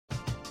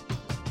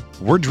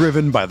We're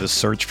driven by the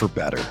search for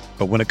better.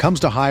 But when it comes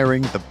to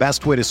hiring, the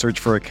best way to search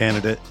for a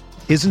candidate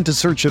isn't to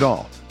search at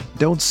all.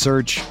 Don't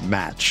search,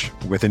 match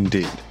with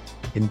Indeed.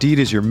 Indeed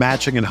is your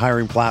matching and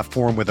hiring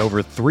platform with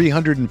over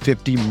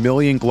 350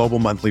 million global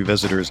monthly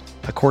visitors,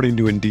 according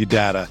to Indeed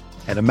data,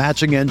 and a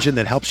matching engine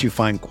that helps you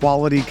find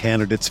quality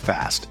candidates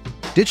fast.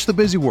 Ditch the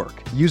busy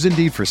work. Use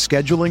Indeed for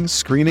scheduling,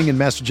 screening, and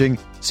messaging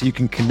so you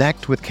can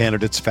connect with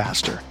candidates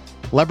faster.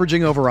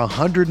 Leveraging over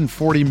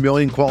 140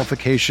 million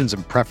qualifications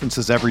and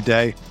preferences every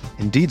day,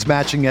 Indeed's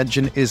matching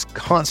engine is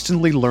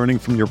constantly learning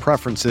from your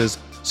preferences,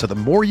 so the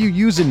more you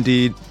use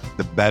Indeed,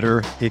 the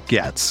better it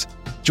gets.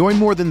 Join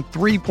more than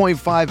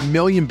 3.5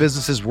 million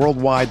businesses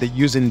worldwide that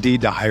use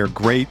Indeed to hire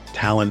great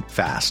talent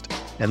fast.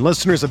 And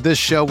listeners of this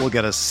show will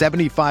get a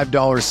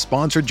 $75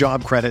 sponsored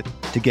job credit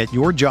to get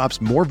your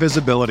jobs more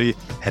visibility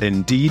at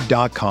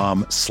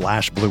Indeed.com/Blue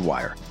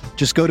Wire.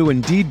 Just go to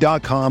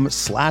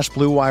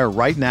Indeed.com/Blue Wire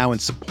right now and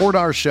support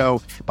our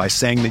show by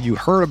saying that you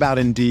heard about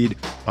Indeed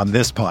on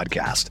this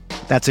podcast.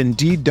 That's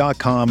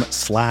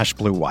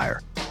Indeed.com/Blue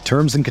Wire.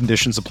 Terms and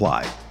conditions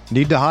apply.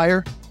 Need to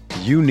hire?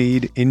 You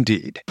need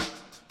Indeed.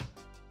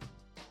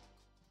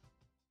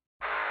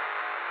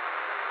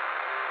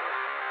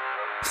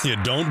 You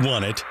don't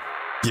want it,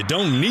 you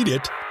don't need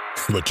it,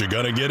 but you're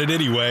going to get it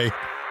anyway.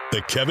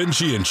 The Kevin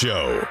Sheehan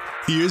Show.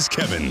 Here's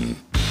Kevin.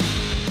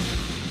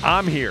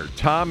 I'm here.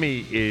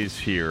 Tommy is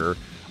here.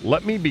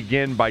 Let me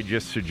begin by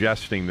just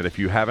suggesting that if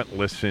you haven't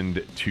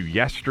listened to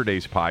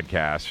yesterday's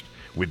podcast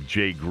with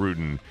Jay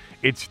Gruden,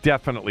 it's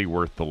definitely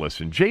worth the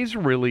listen. Jay's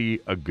really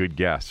a good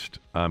guest.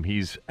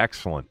 He's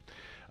excellent.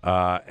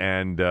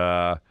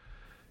 And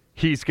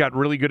he's got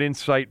really good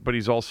insight, but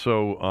he's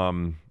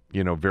also,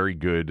 very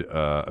good,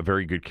 a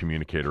very good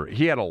communicator.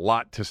 He had a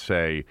lot to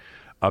say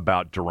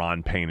about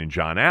Daron Payne and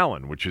John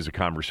Allen, which is a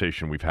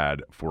conversation we've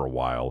had for a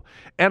while,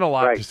 and a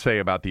lot to say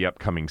about the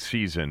upcoming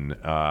season,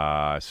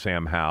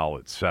 Sam Howell,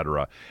 et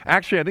cetera.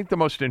 Actually, I think the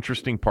most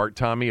interesting part,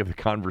 Tommy, of the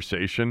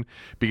conversation,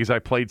 because I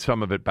played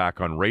some of it back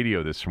on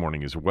radio this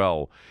morning as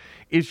well,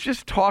 is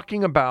just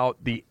talking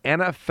about the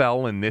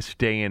NFL in this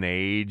day and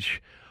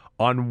age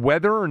on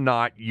whether or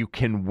not you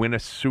can win a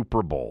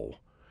Super Bowl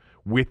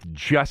with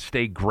just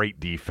a great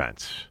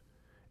defense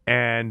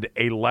and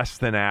a less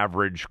than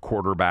average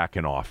quarterback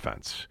and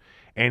offense.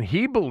 And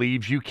he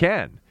believes you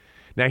can.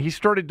 Now, he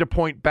started to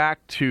point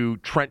back to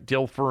Trent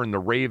Dilfer and the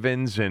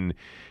Ravens and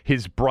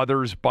his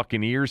brother's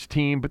Buccaneers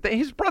team, but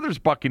his brother's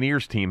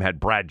Buccaneers team had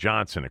Brad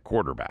Johnson at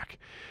quarterback.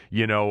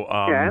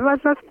 And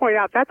let's point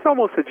out, that's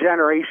almost a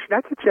generation.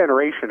 That's a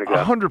generation ago.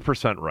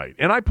 100% right.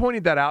 And I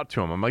pointed that out to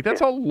him. I'm like,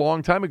 that's a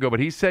long time ago. But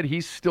he said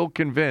he's still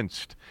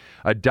convinced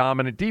a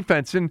dominant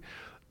defense. And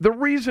the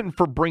reason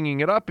for bringing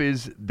it up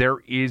is there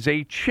is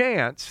a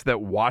chance that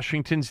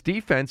Washington's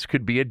defense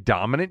could be a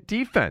dominant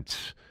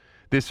defense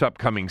this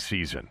upcoming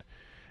season.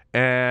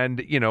 And,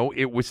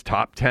 it was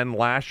top 10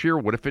 last year.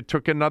 What if it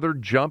took another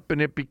jump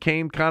and it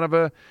became kind of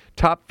a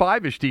top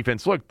 5-ish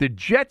defense? Look, the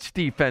Jets'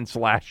 defense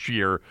last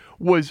year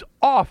was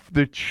off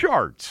the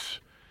charts.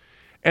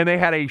 And they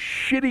had a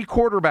shitty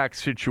quarterback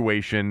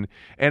situation,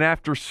 and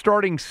after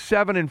starting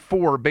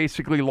 7-4,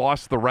 basically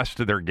lost the rest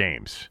of their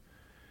games.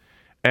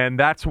 And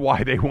that's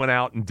why they went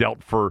out and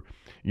dealt for,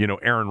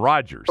 Aaron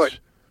Rodgers. But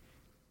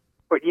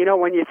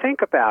when you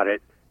think about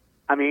it,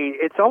 I mean,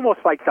 it's almost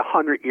like the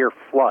 100-year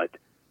flood.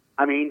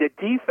 I mean, the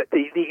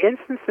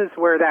instances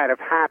where that have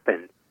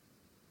happened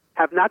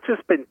have not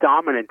just been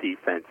dominant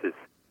defenses;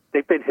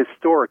 they've been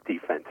historic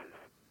defenses.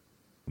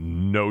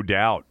 No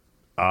doubt.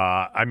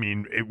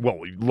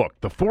 Look,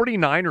 the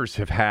 49ers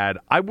have had,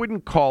 I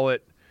wouldn't call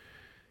it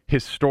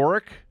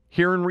historic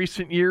here in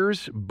recent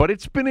years, but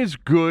it's been as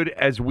good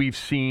as we've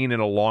seen in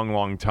a long,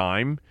 long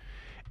time.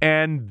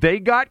 And they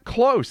got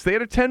close. They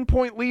had a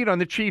 10-point lead on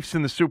the Chiefs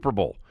in the Super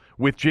Bowl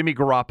with Jimmy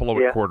Garoppolo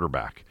at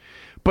quarterback.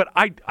 But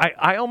I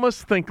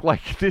almost think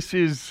like this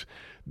is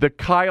the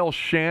Kyle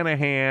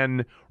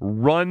Shanahan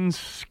run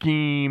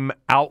scheme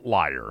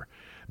outlier,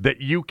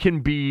 that you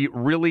can be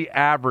really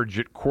average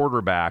at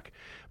quarterback,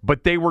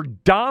 but they were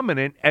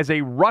dominant as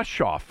a rush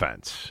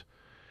offense.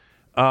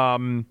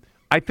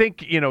 I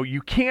think,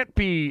 you can't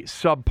be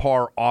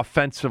subpar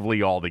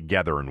offensively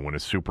altogether and win a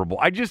Super Bowl.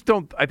 I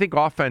think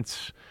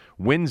offense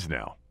wins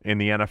now in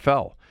the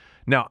NFL.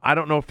 Now, I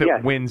don't know if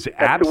it wins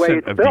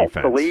absent of built.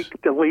 defense.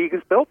 The league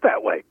is built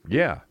that way.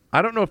 Yeah.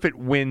 I don't know if it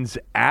wins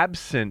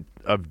absent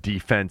of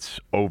defense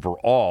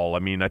overall. I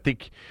mean, I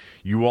think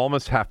you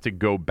almost have to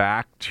go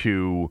back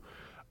to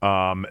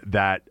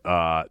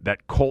that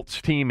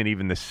Colts team and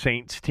even the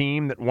Saints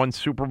team that won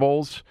Super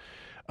Bowls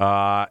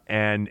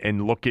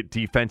and look at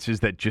defenses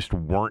that just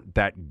weren't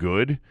that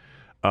good.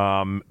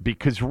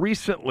 Because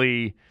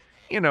recently,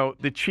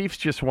 the Chiefs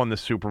just won the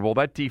Super Bowl.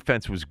 That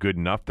defense was good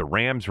enough. The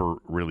Rams were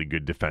really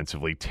good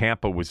defensively.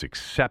 Tampa was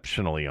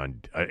exceptional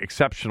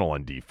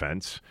on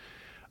defense.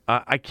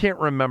 I can't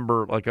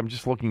remember. I'm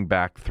just looking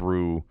back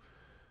through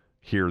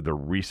here the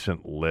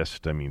recent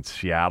list. I mean,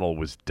 Seattle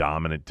was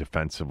dominant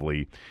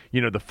defensively. You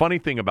know, the funny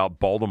thing about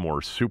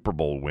Baltimore's Super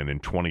Bowl win in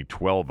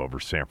 2012 over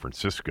San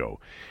Francisco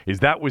is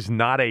that was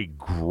not a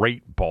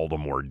great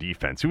Baltimore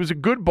defense. It was a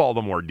good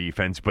Baltimore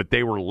defense, but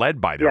they were led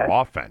by their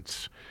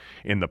offense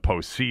in the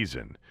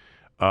postseason.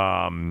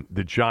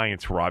 The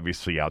Giants were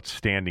obviously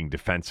outstanding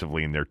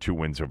defensively in their 2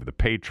 wins over the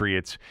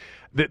Patriots.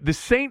 The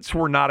Saints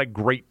were not a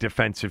great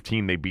defensive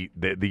team. They beat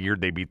the year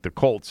they beat the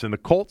Colts, and the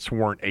Colts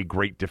weren't a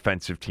great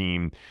defensive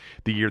team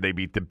the year they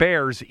beat the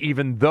Bears,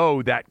 even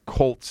though that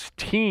Colts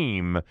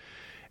team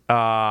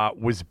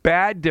was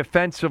bad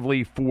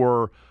defensively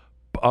for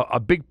a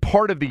big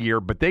part of the year,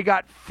 but they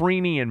got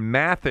Freeney and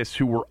Mathis,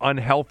 who were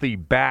unhealthy,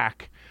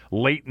 back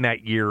late in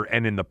that year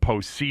and in the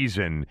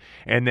postseason,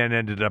 and then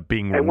ended up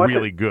being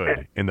really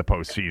good in the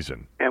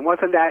postseason. And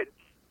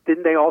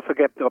didn't they also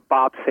get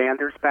Bob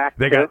Sanders back?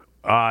 They got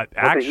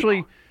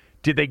actually.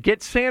 Did they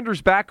get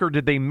Sanders back, or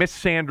did they miss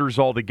Sanders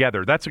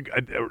altogether?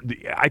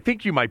 I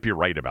think you might be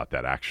right about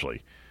that.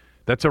 Actually,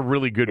 that's a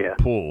really good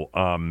pull.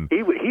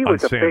 He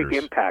was a Sanders.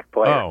 Big impact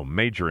player. Oh,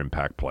 major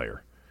impact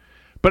player.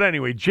 But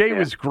anyway, Jay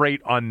was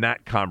great on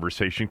that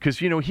conversation because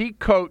he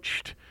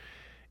coached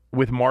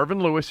with Marvin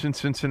Lewis in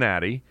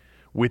Cincinnati,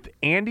 with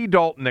Andy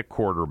Dalton at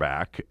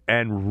quarterback,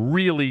 and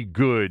really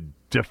good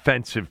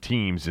defensive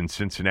teams in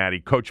Cincinnati,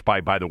 coached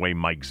by the way,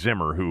 Mike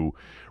Zimmer, who,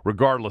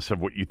 regardless of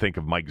what you think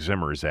of Mike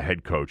Zimmer as a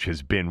head coach,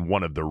 has been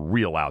one of the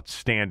real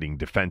outstanding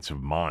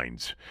defensive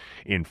minds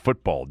in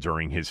football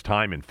during his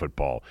time in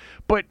football.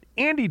 But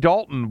Andy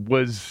Dalton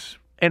was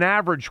an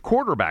average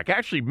quarterback,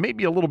 actually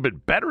maybe a little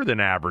bit better than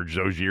average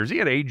those years. He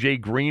had A.J.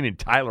 Green and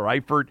Tyler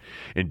Eifert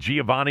and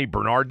Giovanni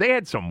Bernard. They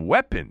had some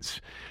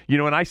weapons.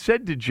 And I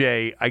said to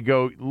Jay, I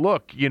go,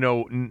 look,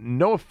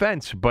 no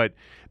offense, but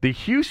the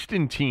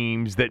Houston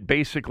teams that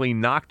basically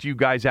knocked you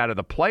guys out of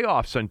the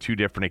playoffs on 2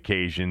 different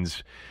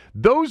occasions,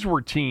 those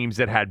were teams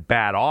that had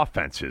bad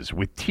offenses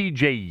with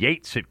T.J.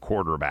 Yates at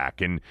quarterback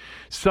and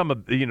some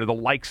of the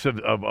likes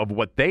of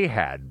what they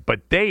had.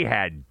 But they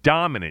had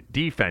dominant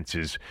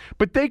defenses,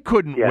 but they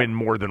couldn't win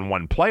more than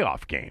 1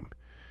 playoff game.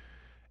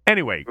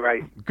 Anyway,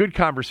 good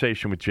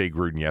conversation with Jay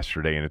Gruden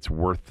yesterday, and it's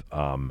worth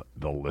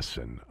the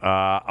listen.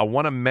 I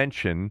want to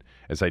mention,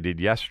 as I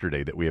did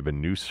yesterday, that we have a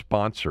new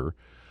sponsor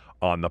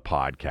on the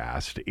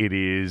podcast. It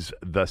is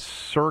the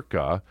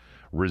Circa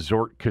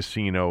Resort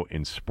Casino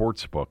and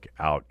Sportsbook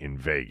out in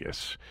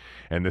Vegas.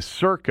 And the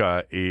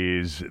Circa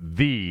is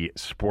the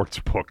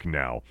sportsbook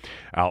now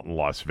out in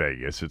Las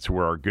Vegas. It's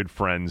where our good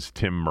friends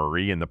Tim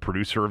Murray and the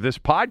producer of this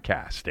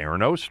podcast,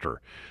 Aaron Oster,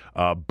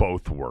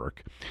 both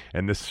work.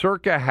 And the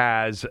Circa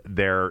has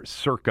their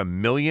Circa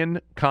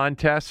Million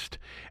contest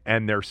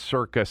and their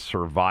Circa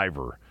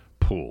Survivor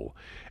pool.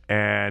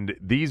 And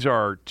these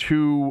are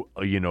 2,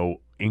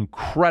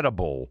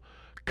 incredible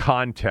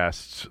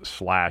contests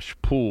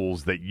 /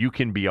 pools that you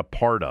can be a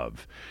part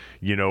of.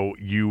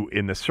 You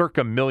in the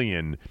Circa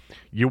Million,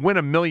 you win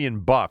 $1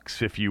 million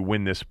if you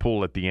win this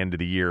pool at the end of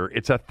the year.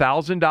 It's a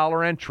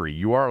 $1,000 entry.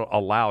 You are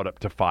allowed up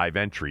to 5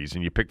 entries,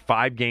 and you pick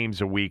 5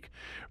 games a week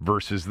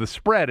versus the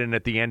spread. And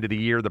at the end of the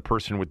year, the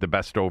person with the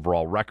best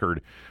overall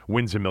record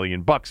wins $1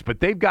 million. But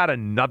they've got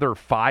another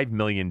 $5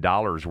 million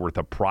worth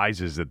of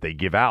prizes that they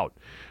give out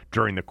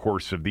during the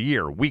course of the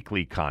year.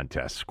 Weekly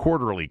contests,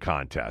 quarterly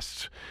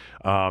contests.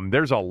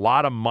 There's a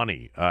lot of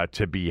money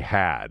to be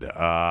had.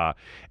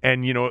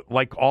 And,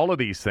 like all of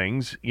these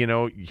things,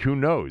 who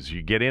knows?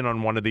 You get in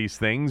on one of these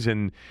things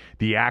and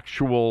the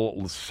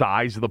actual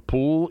size of the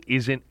pool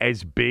isn't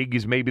as big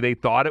as maybe they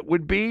thought it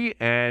would be.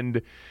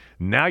 And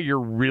now you're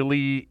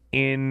really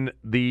in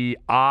the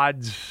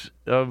odds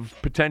of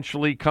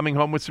potentially coming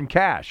home with some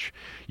cash.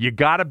 You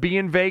got to be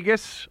in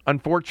Vegas,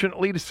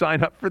 unfortunately, to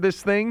sign up for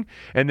this thing.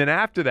 And then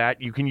after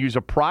that, you can use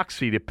a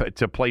proxy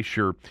to place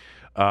your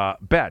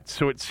bets.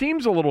 So it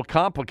seems a little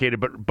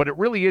complicated, but it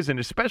really isn't,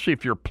 especially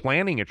if you're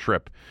planning a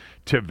trip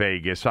to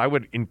Vegas. I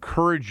would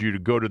encourage you to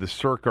go to the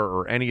Circa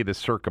or any of the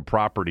Circa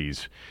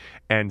properties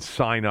and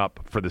sign up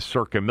for the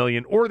Circa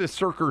Million or the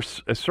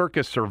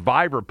Circa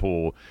Survivor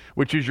Pool,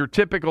 which is your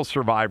typical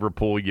Survivor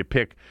Pool. You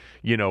pick,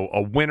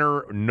 a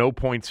winner, no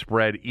point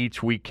spread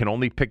each week, can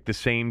only pick the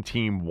same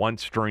team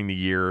once during the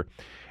year,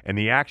 and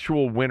the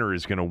actual winner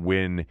is going to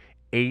win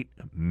 $8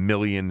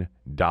 million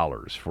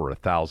for a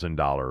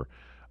 $1,000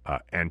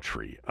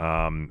 entry.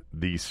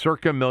 The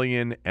Circa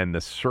Million and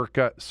the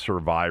Circa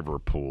Survivor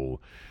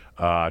Pool,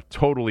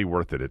 totally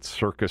worth it. It's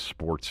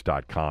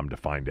circasports.com to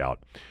find out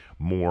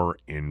more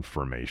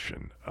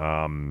information.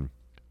 I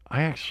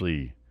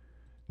actually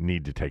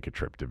need to take a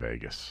trip to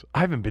Vegas. I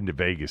haven't been to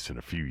Vegas in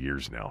a few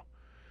years now.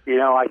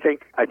 I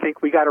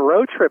think we got a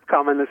road trip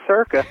coming to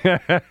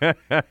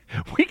Circa.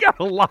 We got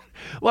a lot.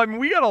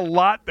 We got a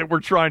lot that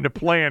we're trying to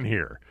plan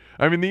here.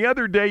 The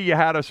other day you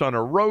had us on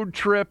a road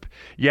trip.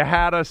 You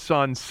had us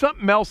on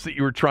something else that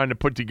you were trying to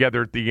put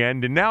together at the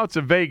end, and now it's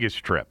a Vegas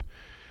trip.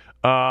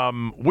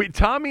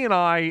 Tommy and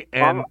I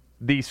and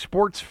the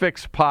Sports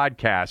Fix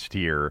podcast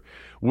here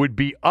would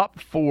be up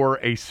for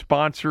a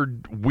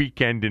sponsored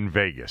weekend in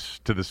Vegas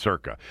to the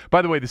Circa.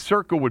 By the way, the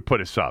Circa would put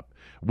us up.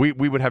 We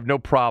would have no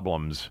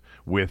problems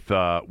with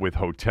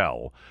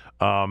hotel.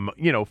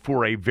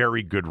 For a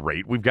very good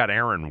rate. We've got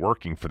Aaron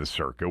working for the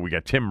Circa. We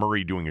got Tim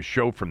Murray doing a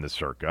show from the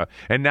Circa,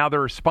 and now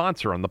they're a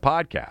sponsor on the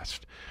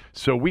podcast.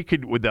 So we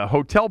could, with the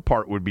hotel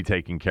part, would be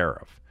taken care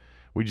of.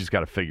 We just got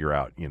to figure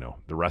out,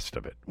 the rest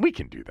of it. We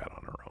can do that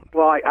on our own.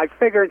 Well, I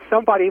figured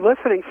somebody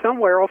listening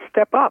somewhere will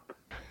step up.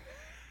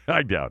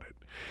 I doubt it.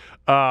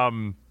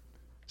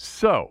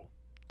 So,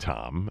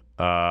 Tom,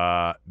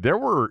 there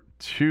were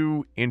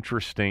two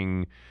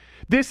interesting.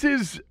 This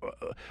is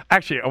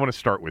actually, I want to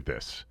start with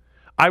this.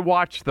 I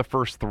watched the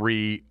first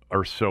 3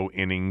 or so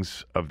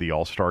innings of the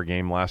All-Star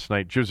game last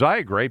night.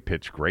 Josiah Gray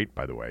pitched great,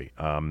 by the way.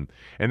 And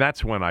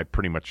that's when I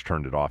pretty much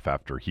turned it off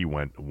after he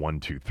went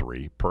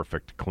 1-2-3.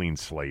 Perfect, clean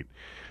slate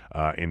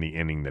in the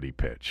inning that he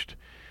pitched.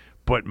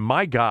 But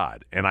my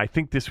God, and I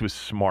think this was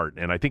smart,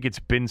 and I think it's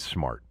been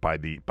smart by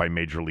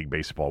Major League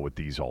Baseball with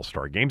these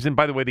All-Star games. And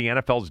by the way, the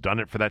NFL's done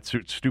it for that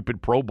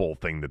stupid Pro Bowl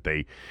thing that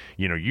they,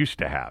 used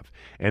to have.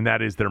 And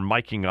that is they're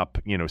miking up,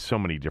 so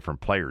many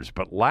different players.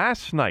 But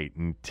last night,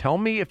 and tell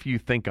me if you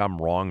think I'm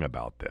wrong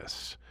about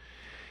this,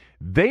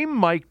 they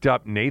mic'd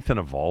up Nathan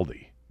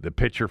Eovaldi, the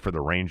pitcher for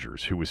the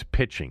Rangers, who was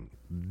pitching.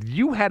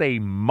 You had a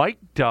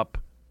mic'd up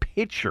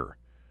pitcher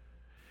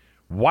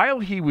while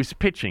he was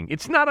pitching.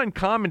 It's not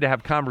uncommon to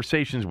have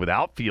conversations with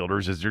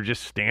outfielders as they're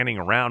just standing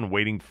around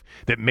waiting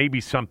that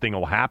maybe something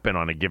will happen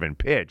on a given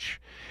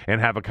pitch and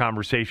have a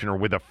conversation, or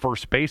with a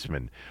first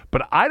baseman.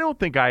 But I don't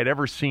think I had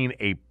ever seen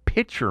a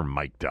pitcher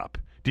mic'd up.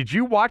 Did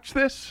you watch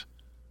this?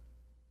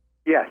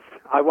 Yes,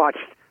 I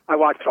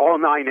watched all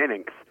 9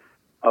 innings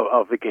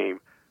of the game,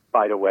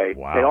 by the way.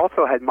 Wow. They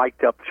also had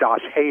mic'd up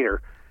Josh Hader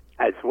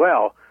as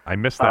well. I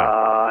missed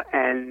that.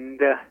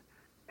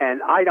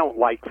 And I don't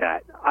like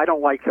that. I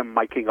don't like them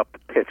miking up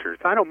the pitchers.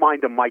 I don't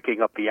mind them miking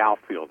up the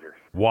outfielders.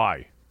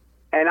 Why?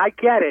 And I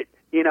get it,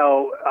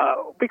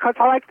 because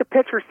I like the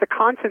pitchers to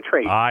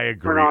concentrate. I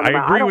agree.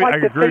 I agree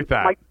with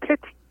that.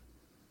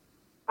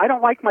 I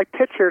don't like my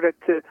pitcher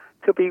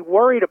to be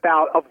worried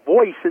about a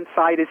voice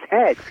inside his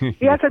head.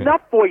 He has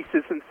enough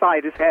voices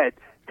inside his head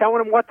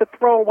telling him what to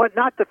throw and what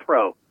not to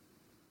throw.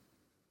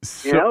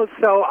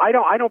 So I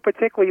don't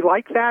particularly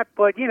like that,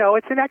 but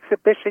it's an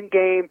exhibition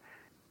game.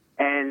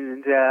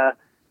 And,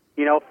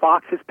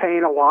 Fox is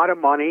paying a lot of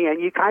money,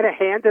 and you kind of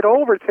hand it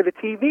over to the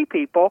TV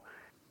people,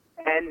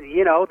 and,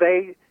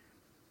 they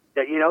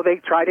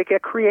try to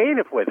get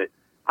creative with it.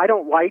 I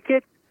don't like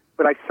it,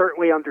 but I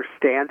certainly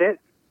understand it.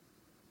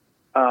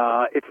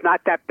 It's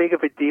not that big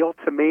of a deal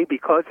to me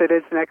because it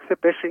is an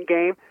exhibition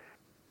game.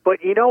 But,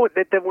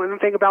 the one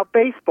thing about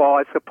baseball,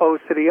 as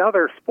opposed to the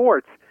other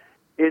sports,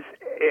 is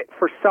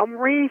for some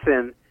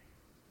reason,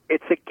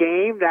 it's a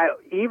game that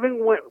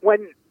even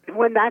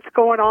when that's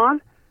going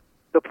on,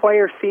 the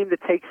players seem to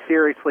take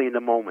seriously in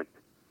the moment.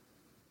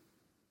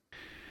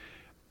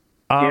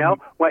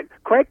 When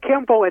Craig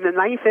Kimbrell in the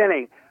 9th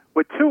inning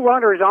with 2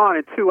 runners on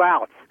and 2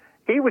 outs,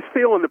 he was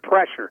feeling the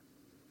pressure.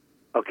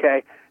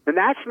 Okay, the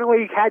National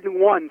League hadn't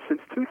won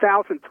since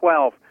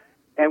 2012,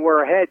 and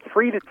we're ahead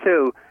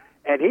 3-2,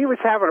 and he was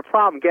having a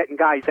problem getting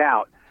guys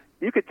out.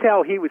 You could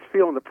tell he was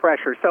feeling the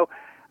pressure. So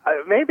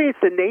maybe it's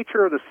the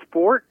nature of the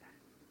sport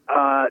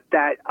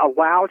that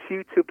allows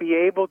you to be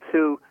able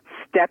to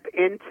step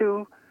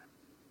into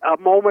a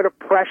moment of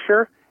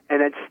pressure and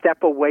then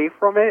step away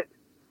from it,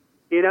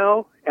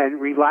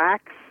 and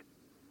relax.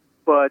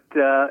 But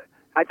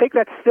I think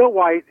that's still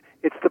why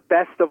it's the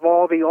best of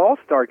all the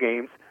All-Star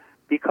games,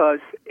 because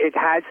it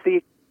has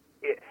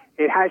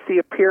the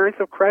appearance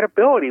of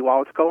credibility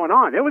while it's going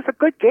on. It was a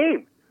good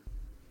game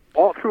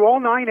through all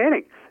 9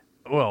 innings.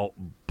 Well,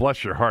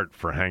 bless your heart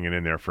for hanging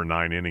in there for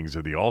 9 innings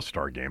of the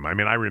All-Star game. I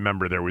mean, I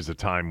remember there was a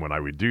time when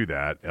I would do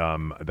that.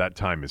 That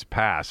time is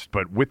past.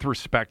 But with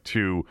respect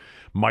to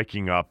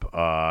miking up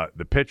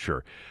the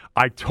pitcher,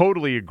 I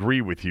totally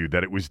agree with you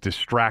that it was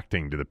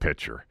distracting to the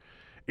pitcher.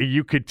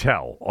 You could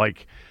tell.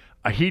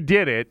 He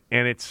did it,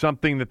 and it's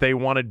something that they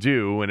want to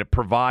do, and it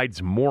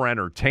provides more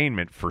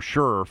entertainment for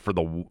sure for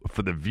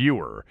the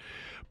viewer.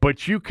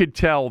 But you could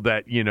tell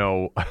that,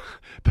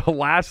 the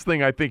last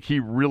thing I think he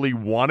really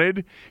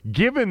wanted,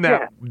 given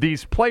that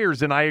these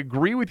players, and I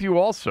agree with you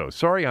also.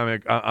 Sorry,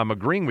 I'm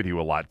agreeing with you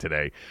a lot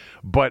today.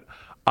 But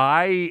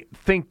I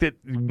think that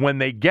when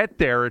they get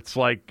there, it's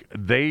like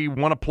they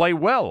want to play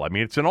well. I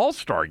mean, it's an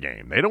all-star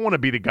game. They don't want to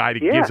be the guy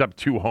that gives up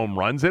 2 home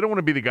runs. They don't want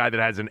to be the guy that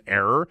has an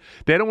error.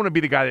 They don't want to be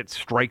the guy that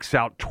strikes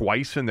out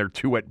twice in their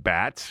 2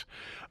 at-bats.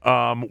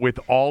 With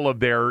all of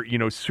their,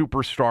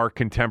 superstar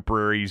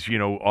contemporaries,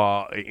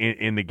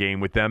 in the game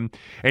with them.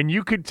 And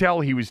you could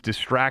tell he was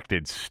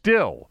distracted.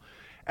 Still,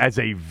 as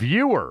a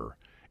viewer,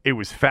 it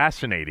was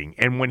fascinating.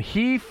 And when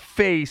he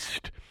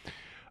faced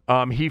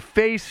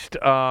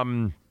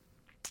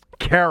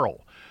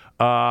Carroll.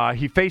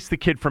 He faced the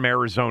kid from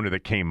Arizona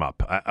that came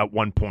up at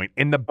one point.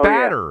 And the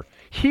batter,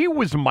 he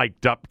was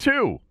mic'd up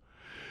too.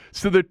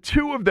 So the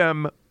two of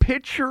them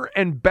pitcher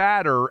and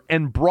batter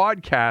and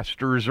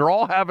broadcasters are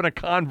all having a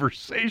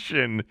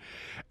conversation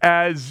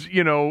as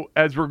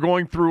we're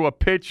going through a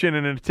pitch and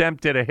an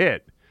attempt at a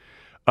hit.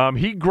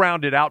 He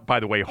grounded out,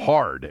 by the way,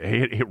 hard.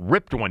 He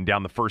ripped one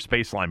down the first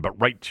baseline, but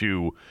right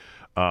to,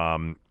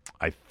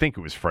 I think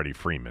it was Freddie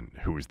Freeman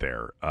who was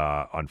there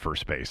on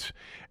first base,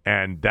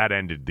 and that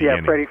ended the inning.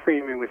 Yeah, Freddie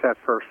Freeman was at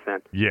first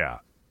then. Yeah,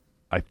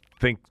 I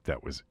think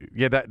that was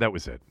that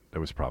was it. That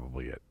was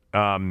probably it.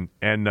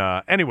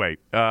 Anyway,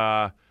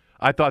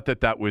 I thought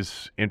that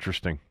was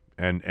interesting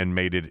and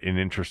made it an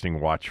interesting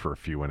watch for a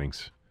few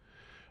innings.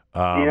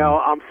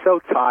 I'm so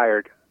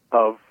tired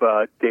of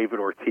David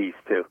Ortiz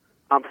too.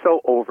 I'm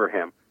so over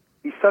him.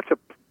 He's such a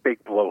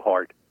big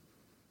blowhard.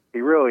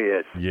 He really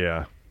is.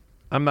 Yeah.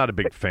 I'm not a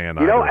big fan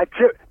either. At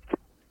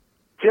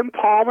Jim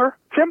Palmer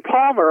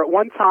at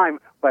one time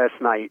last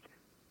night,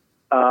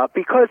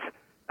 because,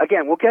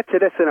 again, we'll get to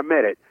this in a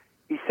minute,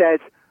 he says,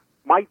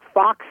 Mike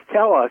Fox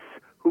tell us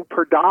who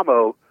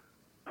Perdomo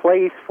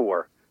plays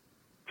for.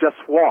 Just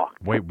walk.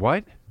 Wait,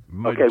 what?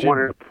 Okay,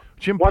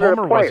 Jim one Palmer of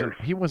the players.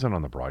 wasn't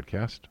on the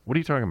broadcast. What are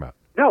you talking about?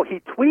 No,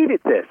 he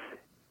tweeted this.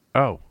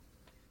 Oh.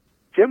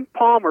 Jim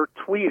Palmer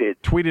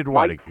tweeted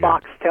what? Mike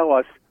Fox tell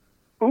us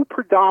who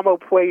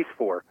Perdomo plays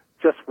for.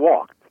 Just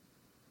walked.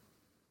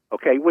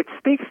 Okay, which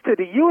speaks to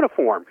the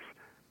uniforms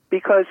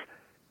because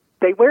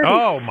they wear these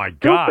oh my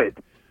God!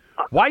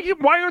 Why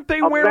aren't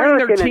they wearing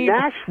their team?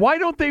 Why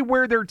don't they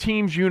wear their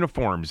team's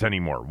uniforms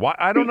anymore? Why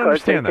I don't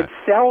understand that.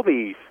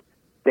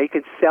 They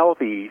can sell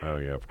these. Oh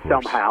yeah, of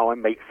course. Somehow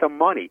and make some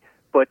money.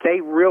 But they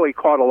really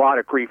caught a lot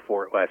of grief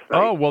for it last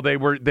night. Oh well, they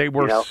were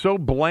so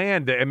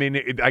bland. I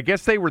mean, I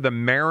guess they were the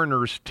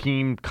Mariners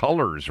team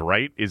colors,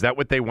 right? Is that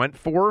what they went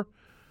for?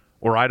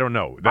 Or I don't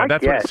know.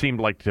 That's what it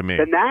seemed like to me.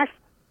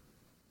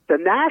 The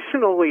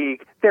National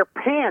League, their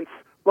pants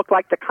look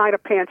like the kind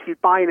of pants you'd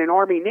buy in an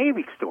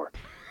Army-Navy store.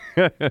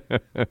 They're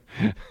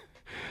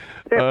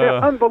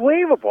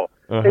unbelievable.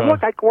 They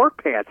look like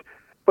work pants.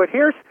 But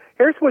here's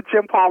what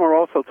Jim Palmer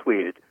also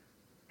tweeted.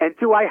 And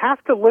do I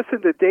have to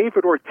listen to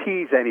David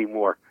Ortiz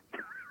anymore?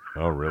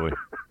 Oh, really?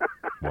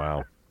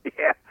 Wow.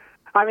 Yeah.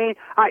 I mean,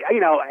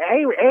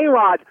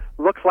 A-Rod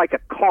looks like a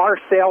car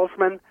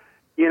salesman,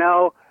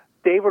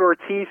 David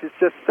Ortiz is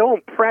just so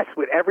impressed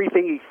with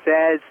everything he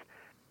says.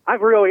 I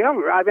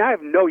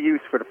have no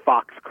use for the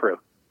Fox crew.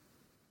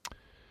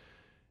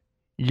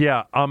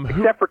 Yeah,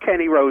 except for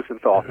Kenny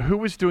Rosenthal.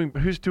 Who's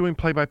doing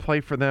play-by-play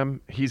for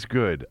them? He's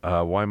good.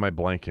 Why am I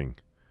blanking?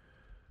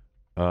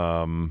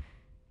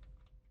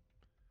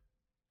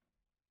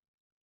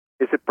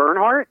 Is it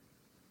Bernhardt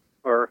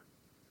or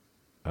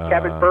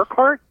Kevin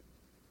Burkhardt?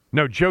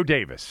 No, Joe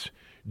Davis.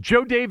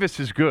 Joe Davis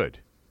is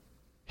good.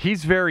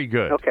 He's very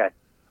good. Okay.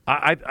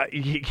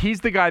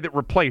 He's the guy that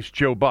replaced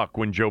Joe Buck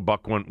when Joe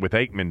Buck went with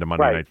Aikman to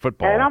Monday Night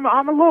Football. And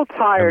I'm a little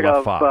tired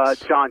of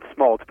John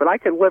Smoltz, but I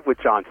can live with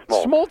John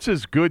Smoltz. Smoltz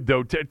is good,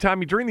 though.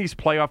 Tommy, during these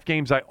playoff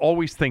games, I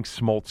always think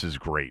Smoltz is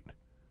great.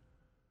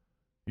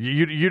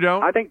 You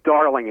don't? I think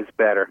Darling is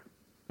better.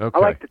 Okay.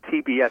 I like the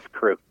TBS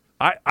crew.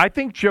 I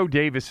think Joe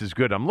Davis is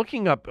good. I'm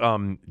looking up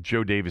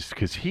Joe Davis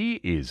because he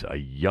is a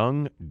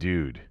young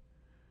dude.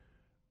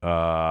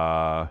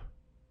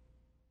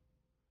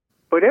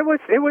 But it was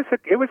a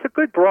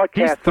good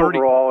broadcast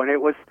overall, and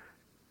it was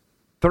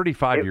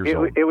 35 years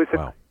old.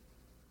 Wow.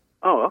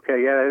 Oh,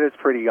 okay, yeah, it is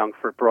pretty young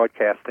for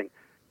broadcasting.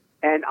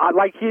 And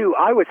like you,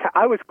 I was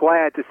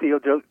glad to see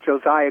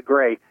Josiah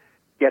Gray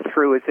get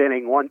through his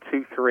inning 1,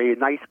 2, 3, a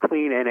nice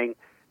clean inning.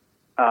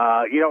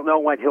 You don't know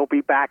when he'll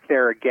be back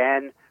there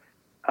again,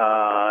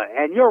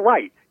 and you're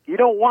right. You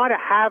don't want to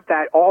have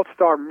that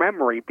all-star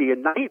memory be a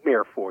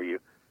nightmare for you.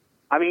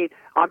 I mean,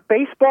 on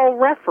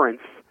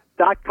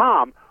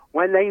BaseballReference.com.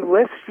 When they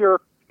list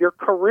your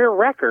career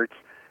records,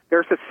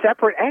 there's a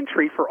separate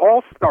entry for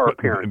all-star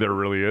appearances. There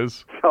really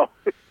is? So,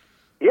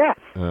 yes.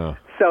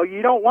 So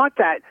you don't want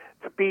that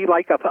to be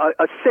like a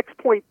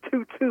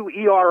 6.22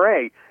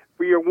 ERA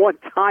for your one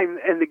time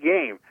in the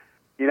game.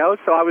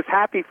 So I was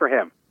happy for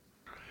him.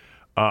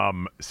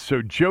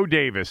 So Joe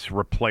Davis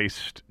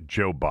replaced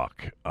Joe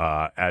Buck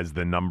as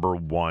the number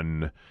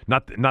one,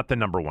 not the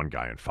number one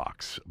guy on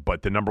Fox,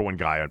 but the number one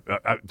guy,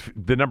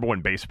 the number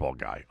one baseball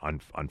guy on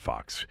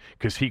Fox,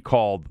 because he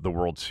called the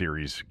World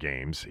Series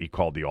games, he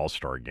called the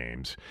All-Star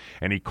games,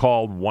 and he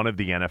called one of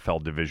the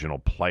NFL divisional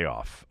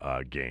playoff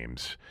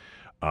games.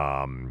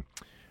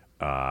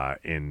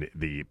 In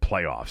the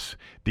playoffs.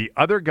 The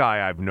other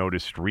guy I've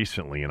noticed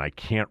recently, and I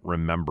can't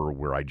remember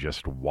where I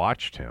just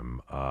watched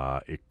him.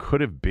 It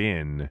could have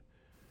been.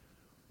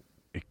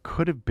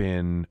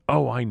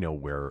 Oh, I know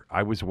where.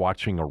 I was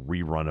watching a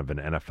rerun of an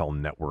NFL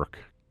Network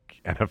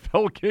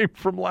NFL game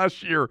from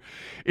last year.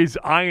 Is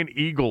Ian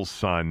Eagle's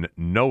son,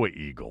 Noah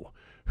Eagle,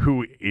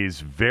 who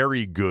is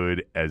very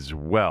good as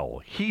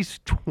well. He's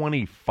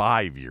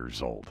 25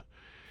 years old.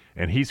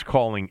 And he's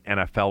calling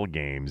NFL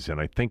games, and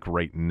I think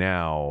right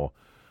now,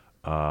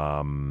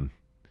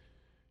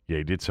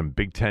 he did some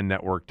Big Ten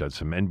Network, does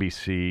some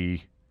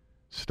NBC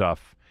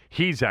stuff.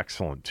 He's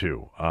excellent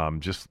too. I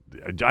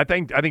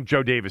think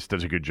Joe Davis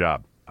does a good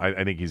job.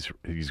 I think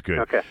he's good.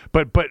 Okay.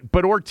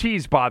 But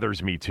Ortiz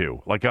bothers me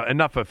too. Like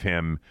enough of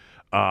him.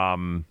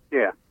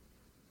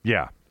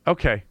 Yeah.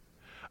 Okay.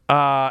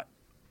 I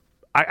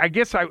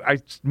guess I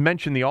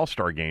mentioned the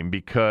All-Star game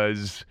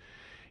because,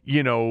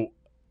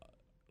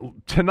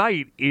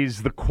 tonight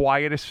is the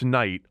quietest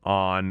night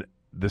on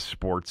the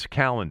sports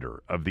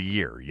calendar of the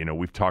year.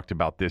 We've talked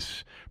about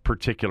this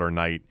particular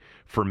night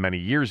for many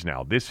years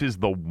now. This is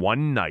the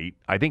one night,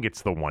 I think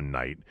it's the one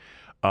night.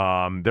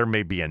 There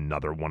may be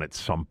another one at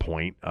some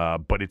point,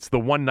 but it's the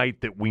one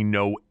night that we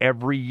know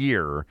every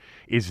year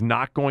is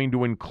not going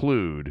to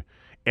include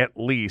at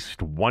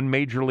least one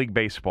Major League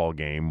Baseball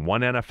game,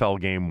 one NFL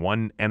game,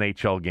 one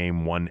NHL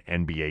game, one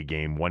NBA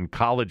game, one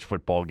college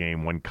football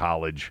game, one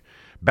college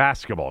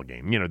basketball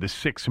game. The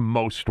 6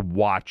 most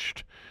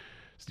watched,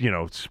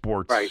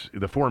 sports, right.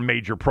 The 4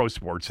 major pro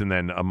sports, and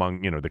then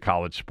among, the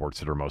college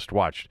sports that are most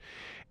watched.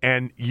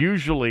 And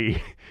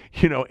usually,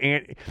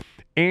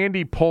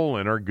 Andy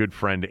Pollin, our good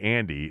friend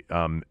Andy,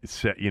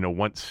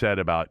 once said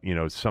about,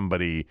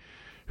 somebody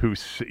who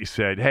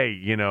said,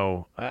 hey,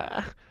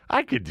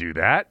 I could do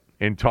that.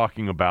 And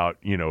talking about,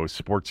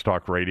 sports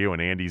talk radio,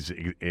 and Andy's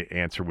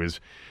answer was,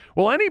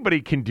 well, anybody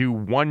can do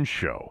one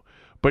show,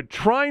 but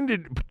try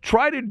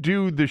to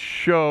do the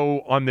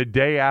show on the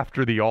day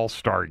after the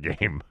All-Star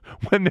game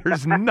when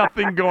there's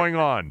nothing going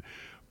on.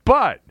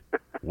 But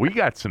we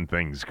got some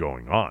things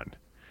going on.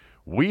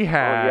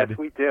 Yes,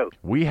 we do.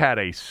 We had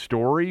a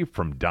story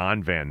from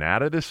Don Van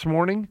Natta this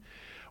morning,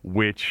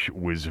 which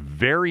was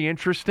very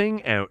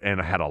interesting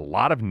and had a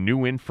lot of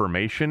new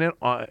information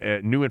on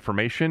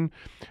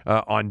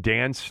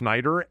Dan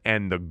Snyder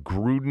and the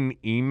Gruden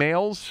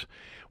emails.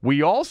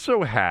 We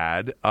also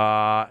had,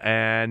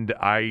 and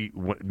I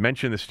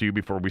mentioned this to you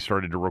before we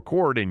started to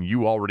record, and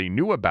you already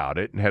knew about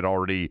it and had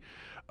already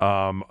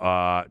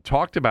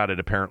talked about it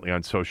apparently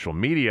on social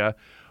media,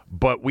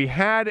 but we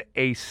had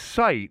a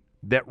site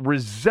that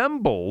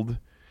resembled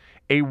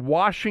a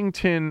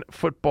Washington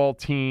football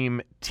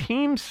team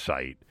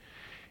site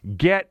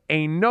get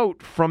a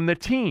note from the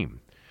team.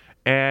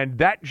 And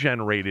that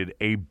generated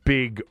a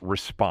big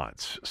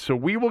response. So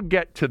we will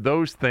get to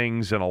those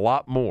things and a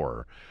lot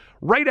more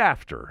right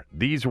after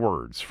these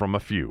words from a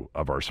few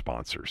of our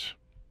sponsors.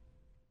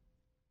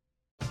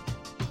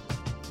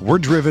 We're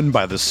driven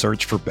by the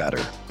search for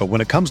better. But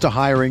when it comes to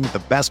hiring,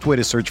 the best way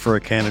to search for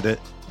a candidate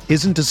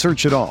isn't to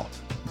search at all.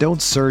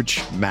 Don't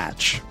search,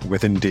 match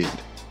with Indeed.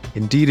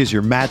 Indeed is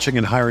your matching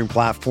and hiring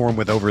platform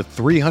with over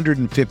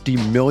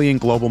 350 million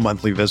global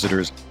monthly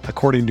visitors,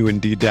 according to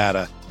Indeed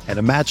data, and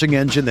a matching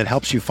engine that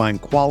helps you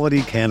find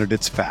quality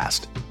candidates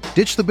fast.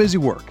 Ditch the busy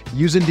work.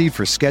 Use Indeed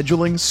for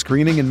scheduling,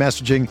 screening, and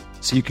messaging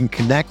so you can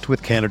connect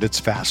with candidates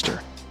faster.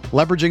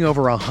 Leveraging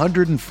over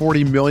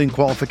 140 million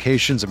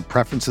qualifications and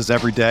preferences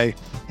every day,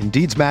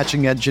 Indeed's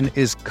matching engine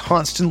is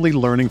constantly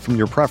learning from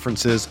your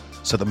preferences,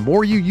 so the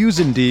more you use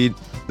Indeed,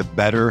 the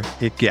better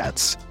it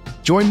gets.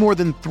 Join more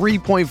than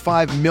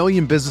 3.5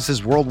 million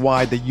businesses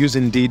worldwide that use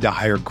Indeed to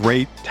hire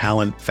great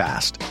talent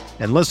fast.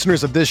 And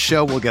listeners of this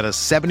show will get a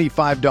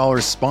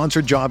 $75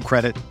 sponsored job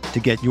credit to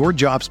get your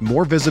jobs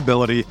more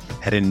visibility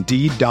at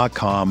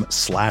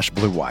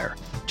Indeed.com/Blue Wire.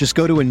 Just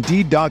go to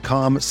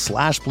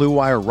Indeed.com/Blue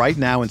Wire right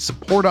now and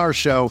support our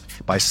show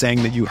by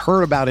saying that you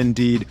heard about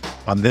Indeed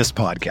on this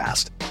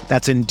podcast.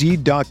 That's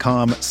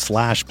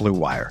Indeed.com/Blue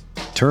Wire.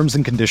 Terms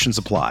and conditions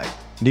apply.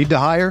 Need to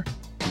hire?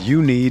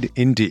 You need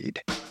Indeed.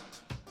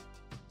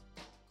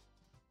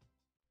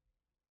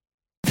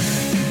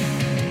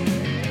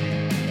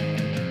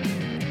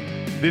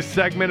 This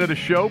segment of the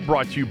show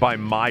brought to you by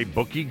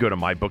MyBookie. Go to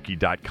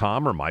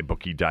MyBookie.com or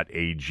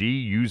MyBookie.ag.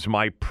 Use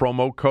my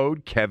promo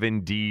code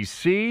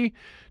KevinDC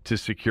to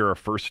secure a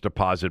first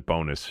deposit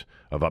bonus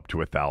of up to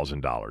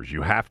 $1,000.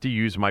 You have to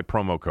use my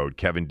promo code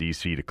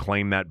KevinDC to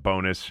claim that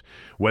bonus.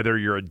 Whether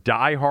you're a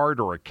diehard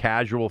or a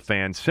casual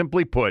fan,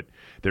 simply put,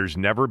 there's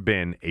never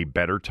been a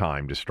better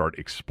time to start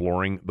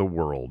exploring the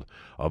world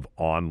of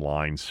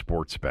online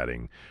sports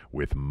betting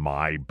with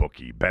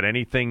MyBookie. Bet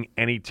anything,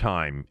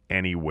 anytime,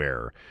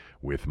 anywhere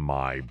with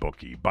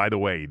MyBookie. By the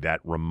way, that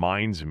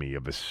reminds me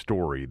of a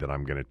story that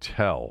I'm going to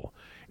tell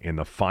in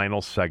the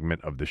final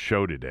segment of the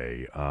show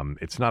today.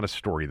 It's not a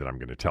story that I'm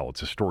going to tell.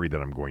 It's a story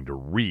that I'm going to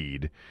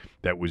read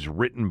that was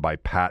written by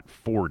Pat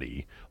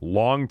Forty,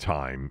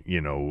 longtime,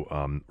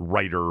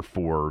 writer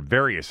for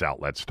various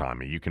outlets,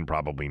 Tommy. You can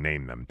probably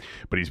name them.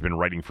 But he's been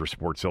writing for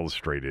Sports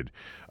Illustrated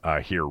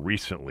here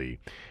recently.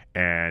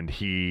 And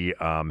he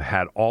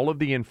had all of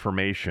the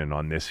information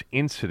on this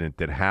incident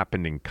that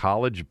happened in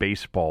college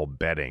baseball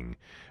betting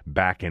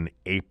back in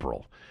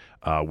April,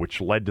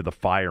 which led to the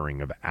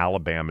firing of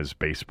Alabama's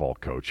baseball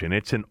coach. And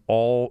it's an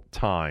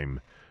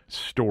all-time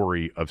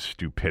story of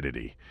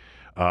stupidity.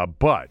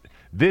 But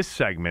this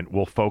segment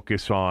will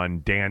focus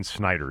on Dan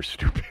Snyder's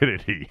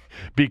stupidity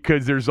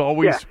because there's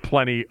always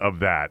plenty of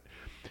that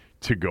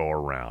to go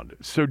around.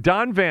 So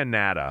Don Van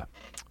Natta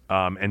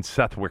and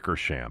Seth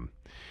Wickersham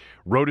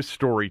wrote a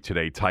story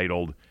today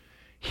titled,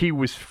 "He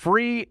Was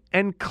Free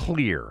and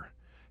Clear,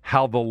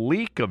 How the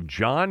Leak of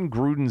John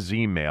Gruden's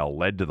Email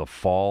Led to the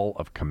Fall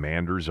of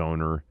Commanders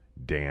Owner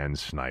Dan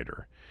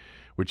Snyder.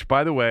 Which,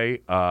 by the way,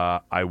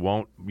 I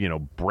won't,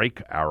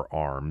 break our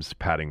arms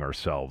patting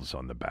ourselves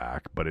on the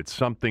back, but it's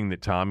something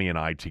that Tommy and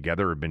I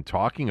together have been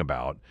talking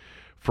about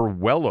for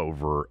well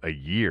over a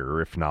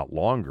year, if not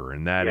longer,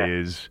 and that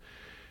is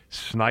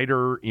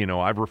Snyder.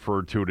 I've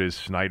referred to it as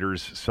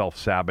Snyder's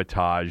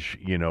self-sabotage.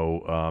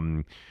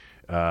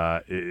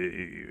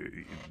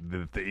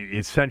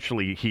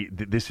 Essentially,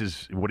 this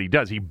is what he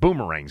does. He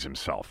boomerangs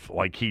himself.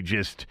 Like he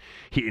just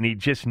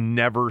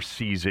never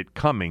sees it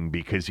coming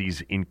because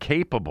he's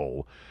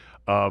incapable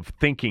of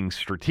thinking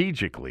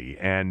strategically.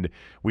 And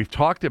we've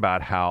talked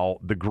about how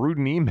the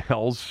Gruden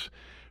emails,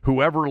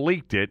 whoever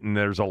leaked it, and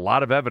there's a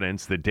lot of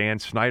evidence that Dan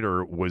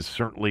Snyder was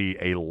certainly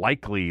a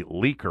likely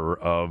leaker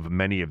of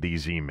many of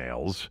these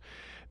emails,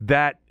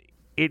 that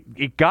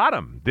it got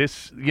him.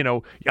 This,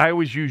 I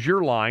always use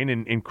your line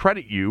and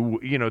credit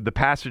you, the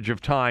passage of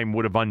time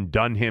would have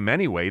undone him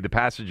anyway. The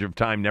passage of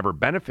time never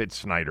benefits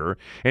Snyder,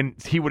 and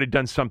he would have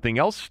done something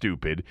else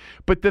stupid.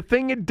 But the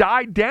thing had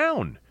died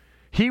down.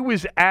 He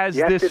was, as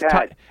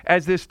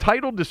this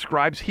title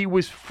describes, he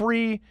was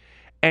free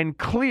and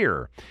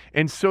clear.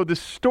 And so the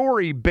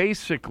story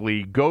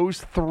basically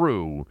goes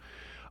through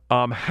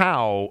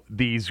how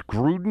these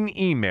Gruden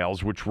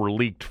emails, which were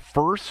leaked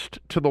first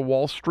to the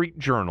Wall Street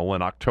Journal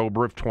in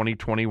October of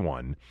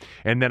 2021,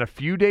 and then a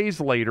few days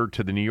later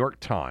to the New York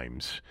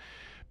Times,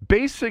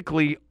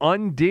 basically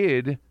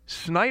undid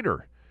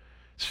Snyder.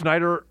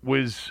 Snyder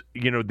was,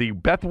 the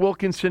Beth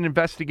Wilkinson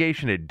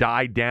investigation had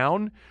died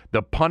down.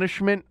 The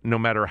punishment, no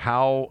matter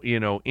how,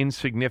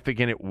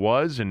 insignificant it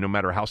was, and no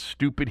matter how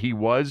stupid he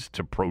was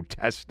to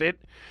protest it,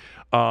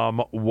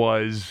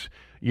 was,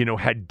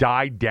 had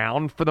died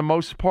down for the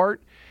most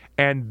part.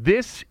 And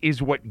this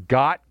is what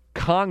got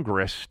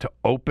Congress to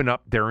open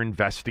up their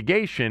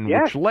investigation,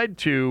 which led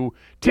to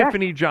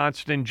Tiffany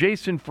Johnston,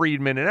 Jason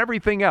Friedman, and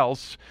everything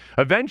else,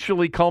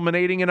 eventually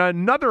culminating in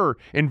another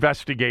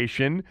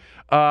investigation,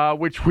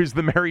 which was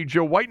the Mary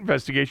Jo White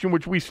investigation,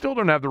 which we still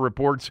don't have the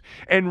reports,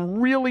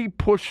 and really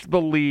pushed the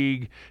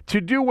league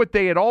to do what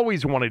they had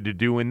always wanted to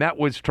do, and that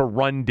was to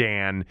run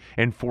Dan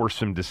and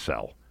force him to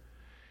sell.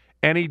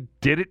 And he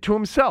did it to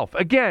himself.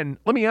 Again,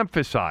 let me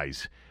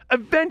emphasize,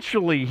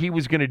 eventually he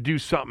was going to do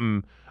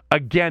something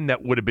again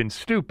that would have been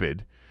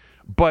stupid,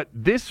 but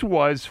this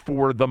was,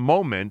 for the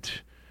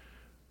moment,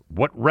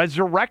 what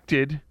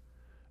resurrected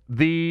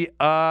the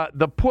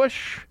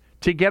push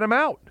to get him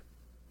out.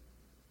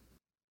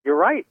 You're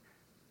right.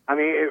 I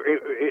mean,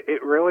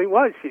 it really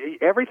was.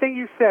 Everything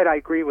you said, I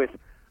agree with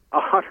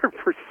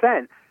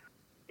 100%.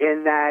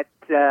 In that,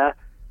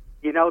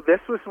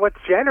 this was what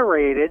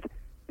generated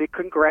the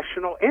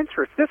congressional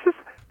interest. This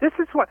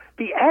is what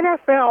the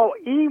NFL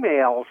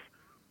emails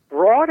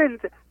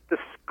broadened the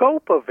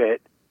scope of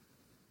it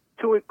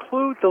to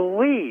include the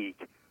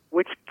league,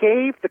 which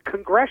gave the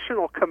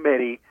congressional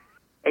committee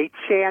a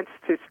chance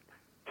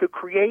to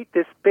create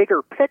this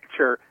bigger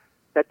picture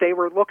that they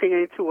were looking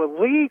into a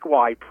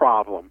league-wide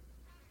problem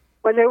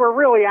when they were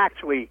really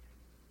actually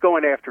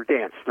going after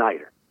Dan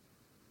Snyder.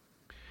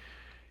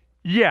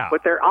 Yeah.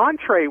 But their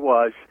entree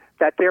was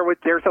that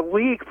there's a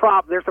league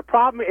problem. There's a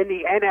problem in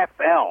the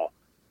NFL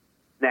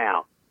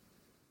now,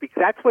 because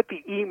that's what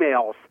the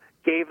emails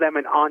gave them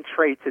an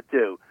entree to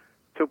do,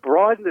 to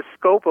broaden the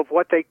scope of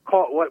what they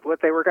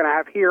what they were going to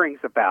have hearings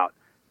about,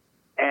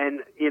 and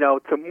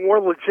to more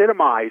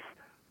legitimize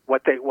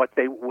what they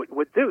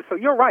would do. So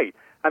you're right.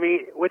 I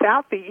mean,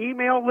 without the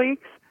email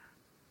leaks,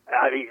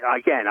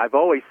 again, I've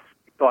always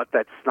thought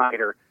that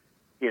Snyder,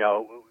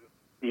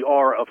 the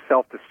aura of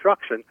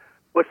self-destruction,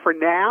 but for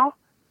now,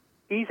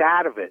 he's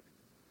out of it.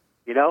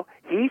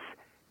 He's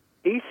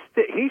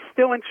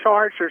still in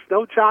charge. There's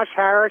no Josh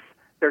Harris.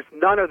 There's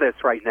none of this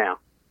right now.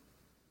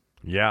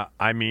 Yeah,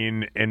 I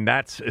mean, and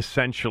that's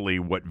essentially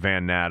what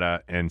Van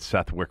Natta and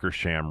Seth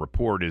Wickersham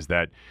report, is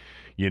that,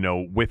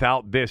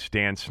 without this,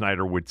 Dan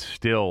Snyder would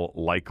still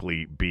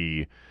likely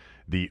be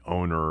the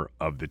owner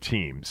of the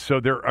team. So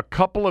there are a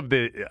couple of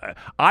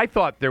I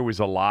thought there was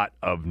a lot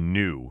of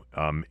new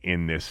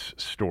in this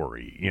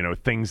story,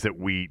 things that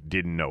we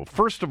didn't know.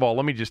 First of all,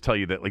 let me just tell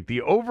you that, like,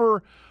 the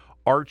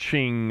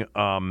overarching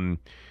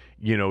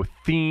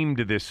theme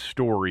to this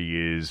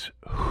story is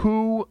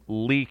who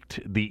leaked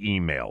the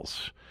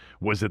emails.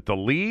 Was it the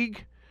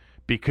league?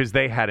 Because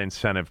they had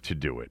incentive to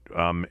do it,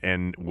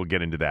 and we'll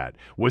get into that.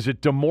 Was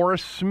it DeMaurice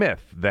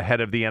Smith, the head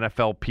of the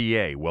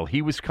NFLPA? Well,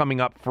 he was coming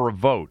up for a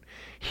vote.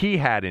 He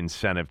had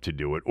incentive to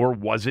do it. Or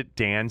was it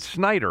Dan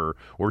Snyder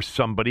or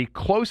somebody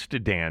close to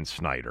Dan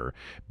Snyder?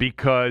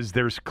 Because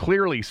there's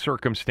clearly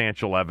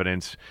circumstantial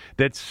evidence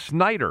that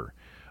Snyder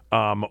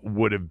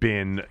would have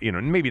been,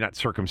 maybe not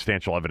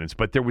circumstantial evidence,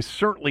 but there was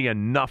certainly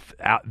enough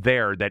out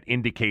there that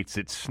indicates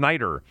that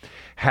Snyder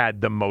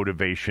had the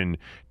motivation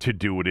to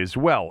do it as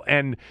well.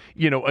 And,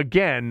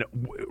 again,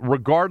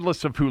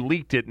 regardless of who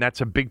leaked it, and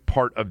that's a big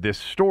part of this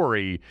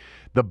story,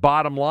 the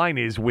bottom line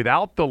is,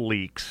 without the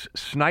leaks,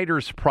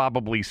 Snyder's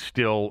probably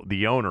still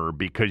the owner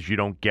because you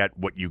don't get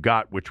what you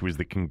got, which was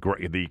the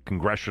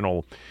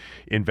congressional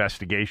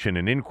investigation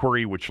and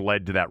inquiry, which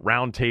led to that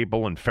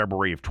roundtable in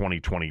February of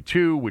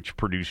 2022, which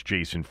produced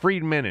Jason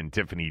Friedman and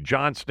Tiffany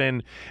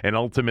Johnston, and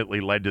ultimately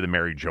led to the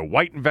Mary Jo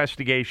White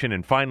investigation.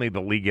 And finally,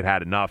 the league had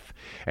had enough,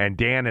 and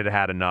Dan had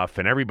had enough,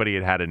 and everybody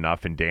had had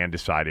enough, and Dan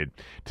decided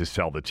to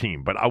sell the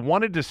team. But I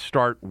wanted to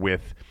start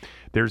with,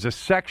 there's a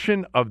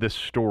section of the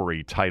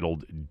story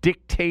titled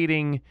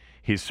Dictating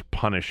His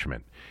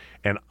Punishment.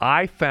 And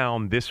I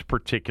found this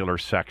particular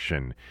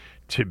section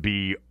to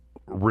be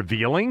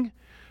revealing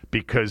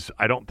because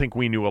I don't think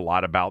we knew a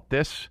lot about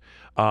this,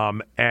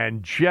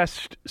 and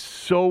just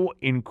so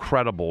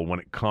incredible when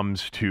it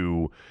comes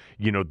to,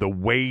 the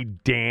way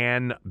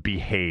Dan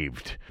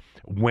behaved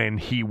when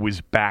he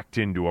was backed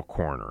into a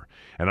corner.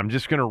 And I'm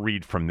just going to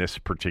read from this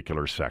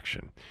particular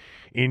section.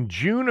 In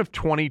June of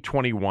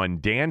 2021,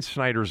 Dan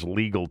Snyder's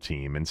legal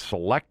team and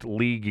select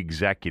league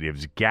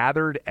executives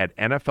gathered at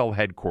NFL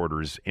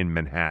headquarters in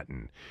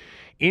Manhattan.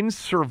 In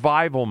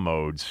survival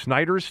mode,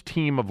 Snyder's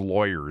team of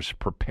lawyers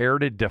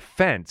prepared a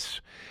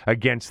defense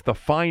against the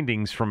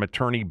findings from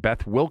attorney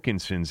Beth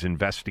Wilkinson's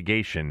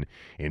investigation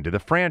into the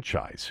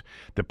franchise.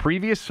 The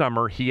previous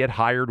summer, he had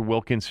hired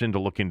Wilkinson to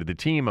look into the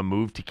team, a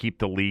move to keep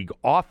the league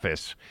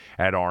office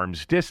at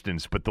arm's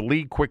distance. But the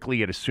league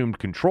quickly had assumed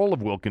control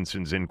of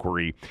Wilkinson's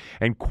inquiry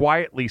and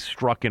quietly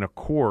struck an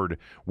accord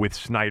with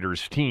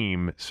Snyder's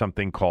team,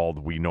 something called,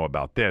 we know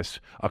about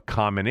this, a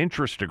common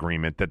interest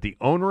agreement that the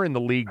owner and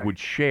the league would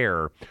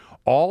share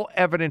all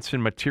evidence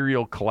and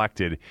material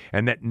collected,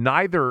 and that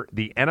neither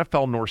the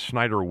NFL nor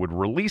Snyder would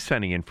release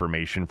any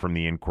information from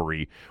the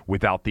inquiry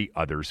without the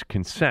other's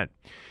consent.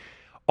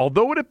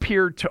 Although it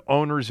appeared to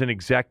owners and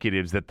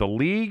executives that the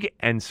league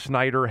and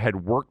Snyder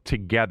had worked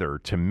together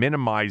to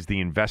minimize the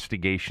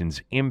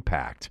investigation's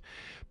impact,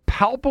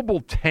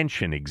 palpable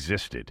tension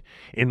existed.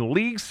 In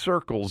league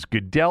circles,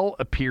 Goodell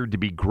appeared to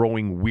be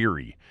growing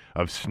weary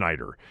of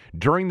Snyder.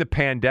 During the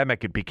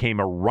pandemic, it became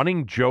a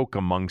running joke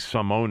among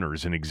some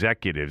owners and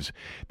executives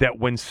that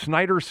when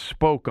Snyder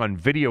spoke on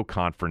video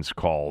conference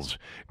calls,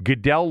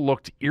 Goodell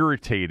looked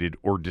irritated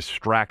or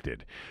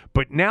distracted.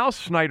 But now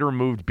Snyder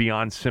moved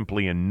beyond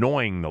simply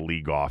annoying the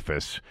league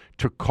office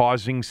to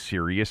causing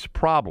serious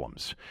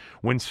problems.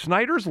 When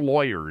Snyder's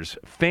lawyers,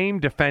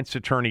 famed defense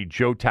attorney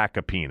Joe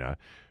Tacopina,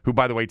 who,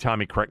 by the way,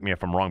 Tommy, correct me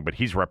if I'm wrong, but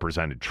he's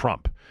represented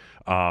Trump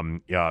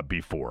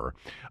before,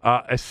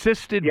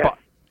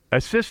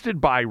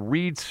 assisted by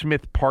Reed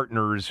Smith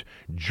partners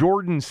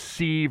Jordan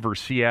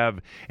Siev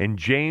and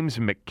James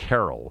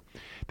McCarroll,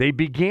 they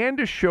began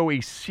to show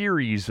a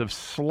series of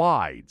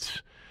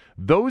slides.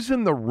 Those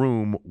in the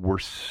room were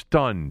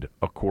stunned,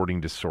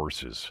 according to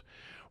sources.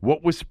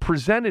 What was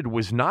presented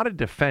was not a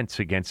defense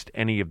against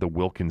any of the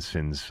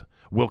Wilkinson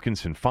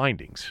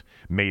findings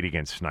made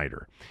against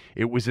Snyder.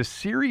 It was a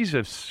series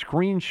of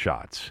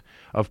screenshots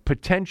of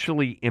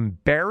potentially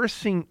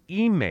embarrassing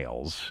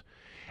emails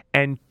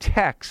and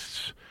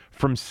texts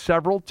from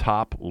several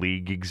top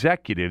league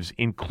executives,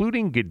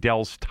 including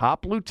Goodell's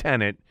top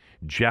lieutenant,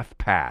 Jeff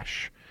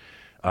Pash,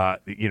 a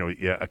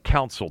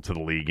counsel to the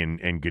league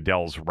and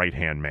Goodell's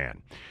right-hand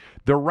man.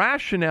 The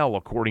rationale,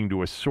 according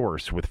to a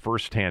source with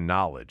firsthand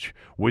knowledge,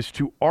 was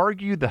to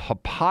argue the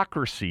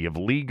hypocrisy of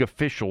league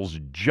officials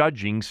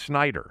judging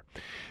Snyder.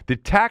 The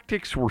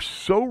tactics were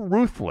so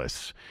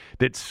ruthless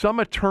that some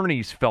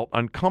attorneys felt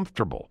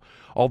uncomfortable.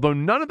 Although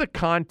none of the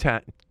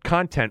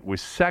content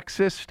was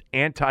sexist,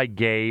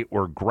 anti-gay,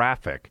 or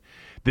graphic,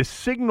 the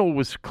signal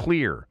was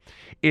clear.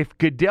 If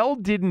Goodell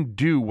didn't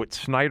do what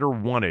Snyder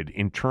wanted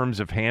in terms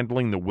of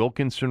handling the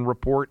Wilkinson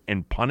report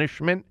and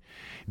punishment,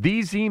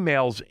 these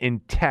emails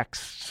and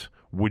texts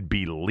would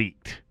be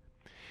leaked.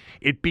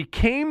 It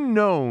became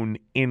known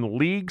in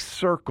league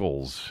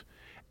circles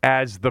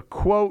as the,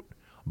 quote,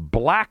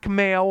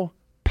 blackmail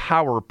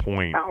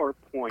PowerPoint.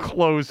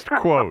 Closed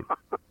quote.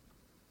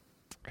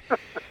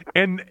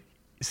 And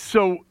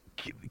so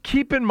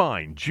keep in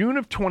mind, June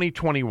of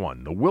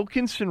 2021, the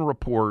Wilkinson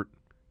report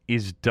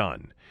is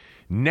done.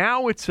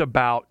 Now it's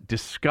about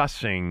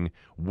discussing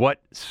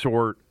what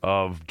sort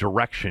of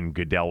direction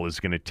Goodell is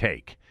going to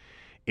take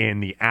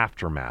in the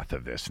aftermath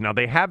of this. Now,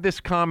 they have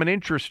this common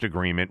interest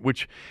agreement,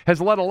 which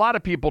has led a lot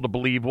of people to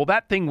believe, well,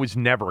 that thing was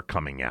never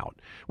coming out,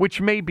 which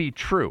may be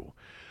true.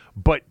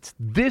 But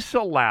this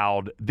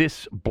allowed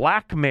this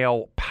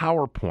blackmail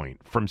PowerPoint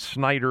from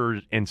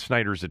Snyder and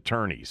Snyder's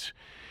attorneys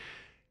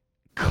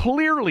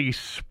clearly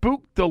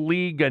spooked the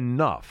league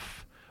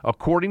enough,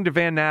 according to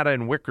Van Natta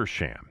and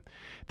Wickersham,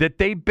 that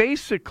they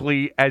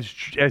basically,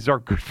 as our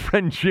good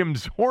friend Jim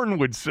Zorn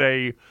would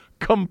say,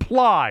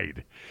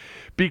 complied.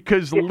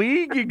 Because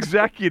league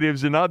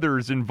executives and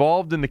others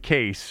involved in the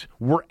case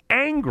were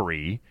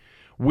angry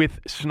with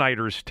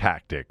Snyder's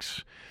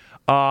tactics.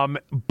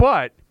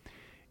 But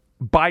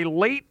by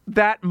late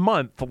that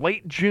month,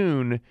 late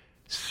June,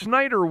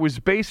 Snyder was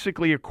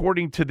basically,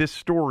 according to this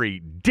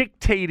story,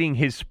 dictating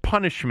his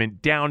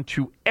punishment down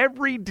to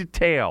every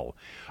detail,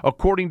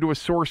 according to a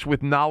source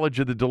with knowledge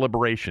of the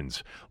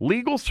deliberations.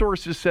 Legal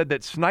sources said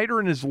that Snyder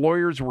and his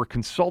lawyers were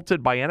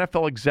consulted by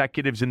NFL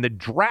executives in the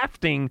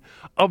drafting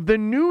of the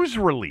news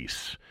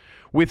release,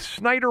 with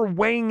Snyder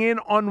weighing in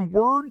on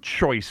word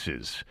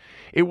choices.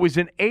 It was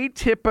an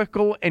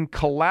atypical and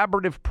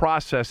collaborative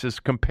process as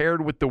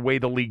compared with the way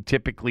the league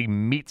typically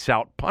metes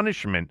out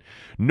punishment,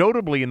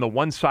 notably in the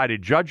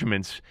one-sided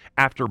judgments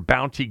after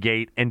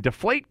Bountygate and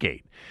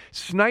Deflategate.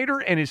 Snyder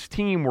and his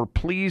team were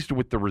pleased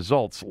with the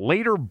results,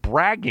 later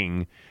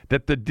bragging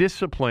that the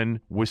discipline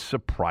was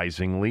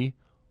surprisingly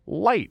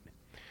light.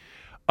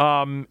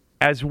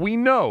 As we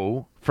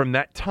know from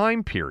that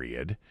time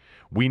period,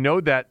 we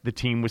know that the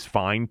team was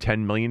fined $10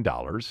 million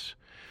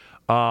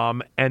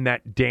and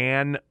that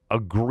Dan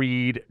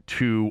agreed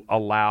to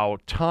allow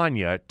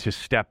Tanya to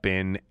step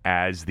in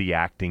as the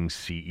acting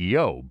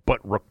CEO.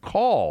 But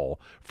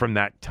recall from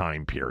that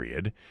time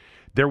period,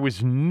 there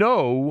was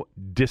no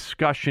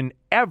discussion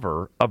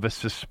ever of a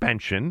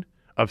suspension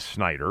of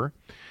Snyder.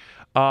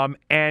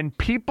 And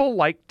people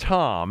like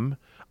Tom,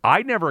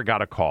 I never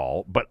got a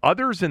call, but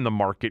others in the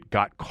market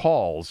got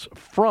calls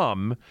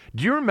from,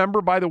 do you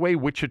remember, by the way,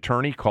 which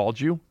attorney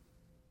called you?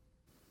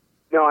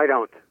 No, I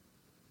don't.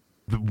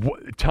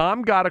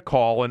 Tom got a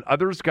call and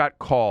others got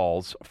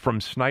calls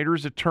from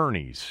Snyder's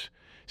attorneys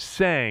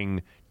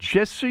saying,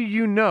 just so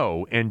you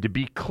know, and to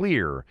be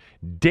clear,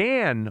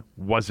 Dan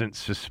wasn't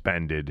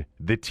suspended.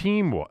 The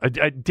team was.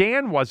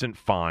 Dan wasn't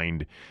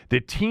fined. The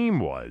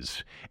team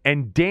was.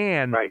 And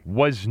Dan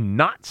was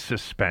not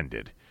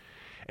suspended.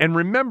 And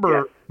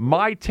remember,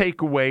 my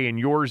takeaway and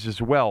yours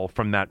as well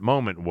from that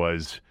moment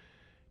was,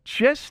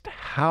 just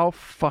how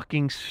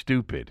fucking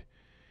stupid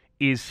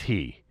is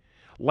he?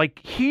 Like,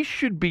 he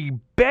should be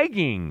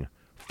begging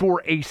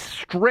for a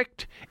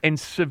strict and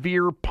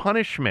severe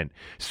punishment.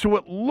 So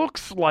it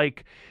looks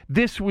like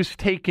this was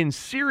taken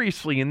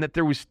seriously and that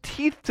there was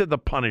teeth to the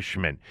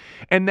punishment.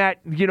 And that,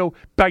 you know,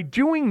 by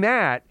doing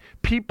that,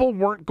 people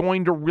weren't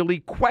going to really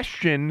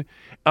question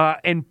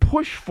and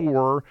push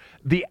for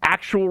the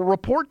actual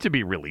report to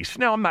be released.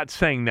 Now, I'm not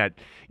saying that,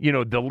 you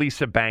know, the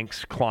Lisa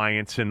Banks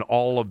clients and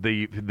all of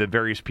the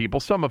various people,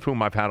 some of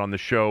whom I've had on the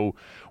show,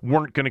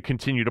 weren't going to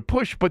continue to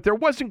push, but there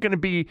wasn't going to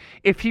be,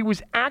 if he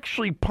was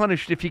actually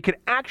punished, if he could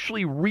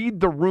actually read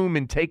the room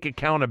and take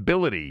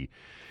accountability,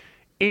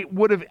 it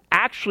would have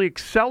actually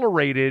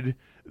accelerated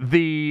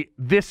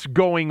this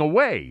going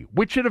away,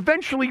 which it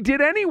eventually did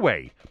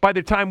anyway by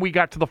the time we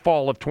got to the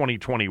fall of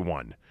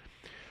 2021.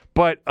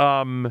 But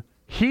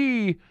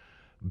he,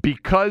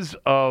 because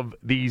of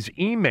these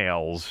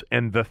emails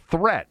and the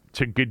threat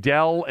to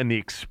Goodell and the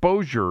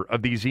exposure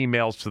of these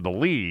emails to the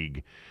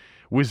league,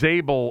 was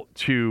able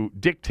to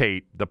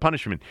dictate the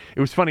punishment.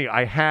 It was funny.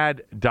 I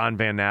had Don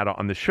Van Natta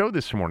on the show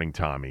this morning,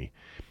 Tommy,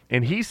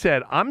 and he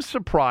said, I'm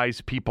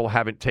surprised people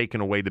haven't taken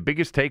away. The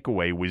biggest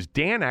takeaway was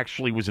Dan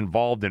actually was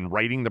involved in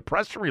writing the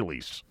press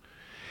release.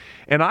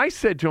 And I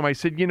said to him, I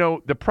said, you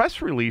know, the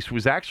press release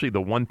was actually the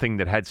one thing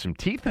that had some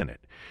teeth in it,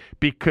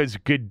 because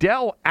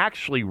Goodell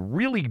actually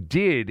really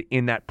did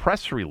in that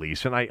press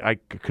release, and I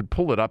could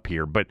pull it up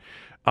here, but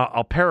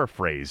I'll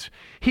paraphrase.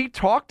 He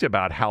talked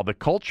about how the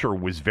culture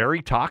was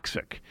very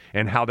toxic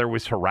and how there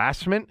was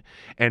harassment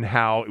and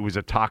how it was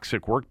a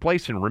toxic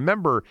workplace. And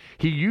remember,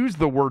 he used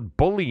the word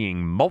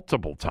bullying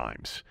multiple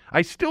times.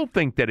 I still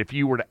think that if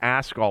you were to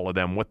ask all of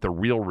them what the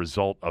real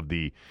result of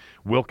the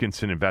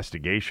Wilkinson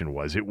investigation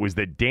was, it was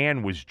that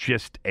Dan was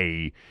just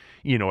a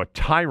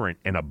tyrant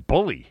and a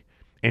bully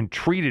and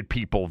treated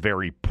people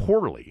very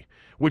poorly,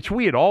 which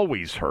we had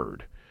always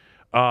heard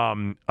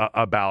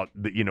about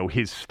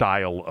his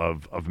style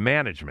of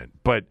management.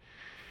 But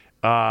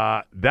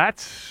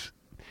that's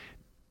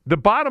the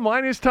bottom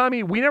line is,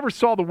 Tommy, we never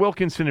saw the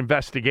Wilkinson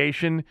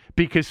investigation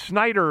because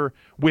Snyder,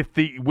 with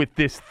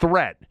this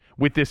threat,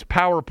 with this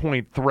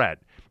PowerPoint threat,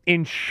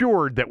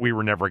 ensured that we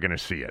were never going to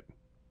see it.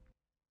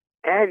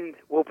 And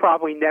we'll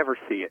probably never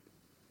see it.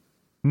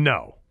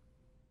 No.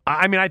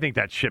 I mean, I think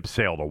that ship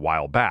sailed a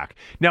while back.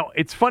 Now,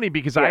 it's funny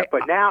because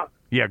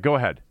Yeah, go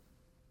ahead.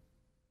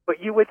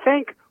 But you would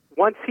think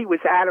once he was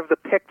out of the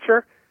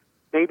picture,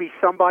 maybe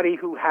somebody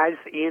who has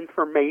the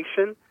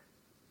information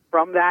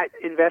from that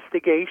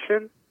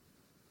investigation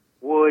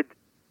would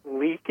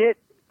leak it,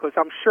 because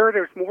I'm sure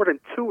there's more than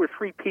 2 or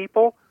 3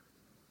 people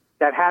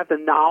that have the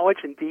knowledge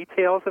and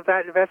details of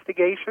that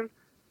investigation.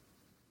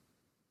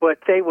 But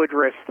they would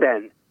risk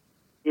then,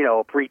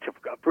 a breach of,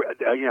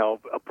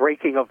 a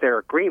breaking of their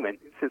agreement,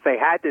 since they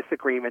had this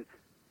agreement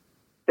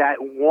that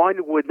one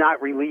would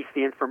not release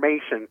the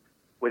information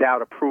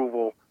without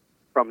approval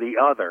from the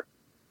other.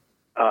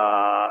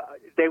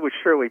 They would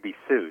surely be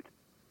sued.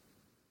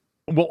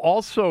 Well,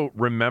 also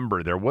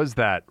remember, there was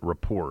that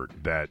report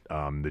that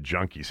the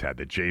Junkies had,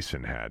 that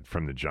Jason had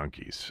from the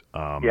Junkies,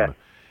 yes.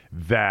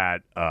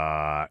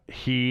 that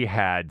he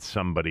had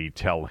somebody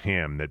tell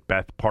him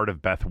that part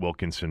of Beth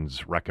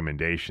Wilkinson's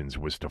recommendations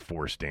was to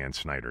force Dan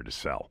Snyder to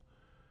sell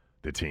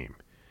the team.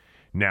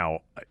 Now,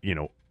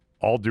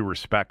 all due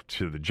respect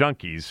to the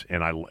Junkies,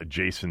 and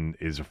Jason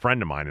is a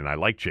friend of mine, and I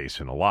like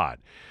Jason a lot.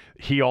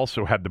 He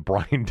also had the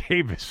Brian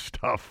Davis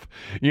stuff,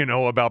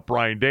 about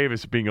Brian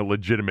Davis being a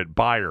legitimate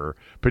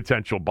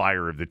potential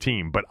buyer of the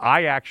team. But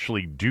I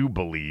actually do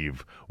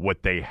believe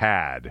what they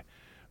had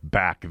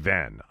back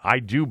then. I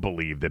do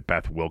believe that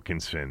Beth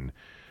Wilkinson,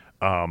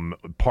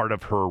 part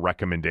of her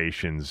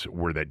recommendations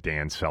were that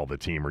Dan sell the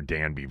team or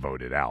Dan be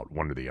voted out,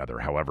 one or the other.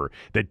 However,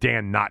 that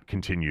Dan not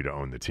continue to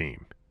own the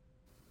team.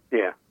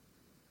 Yeah.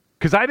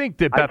 Because I think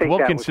that Beth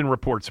Wilkinson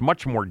report's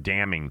much more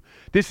damning.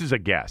 This is a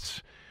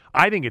guess.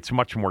 I think it's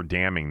much more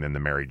damning than the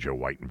Mary Jo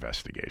White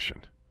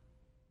investigation.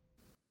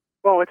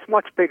 Well, it's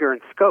much bigger in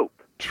scope.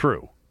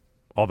 True.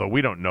 Although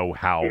we don't know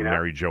how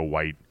Mary Jo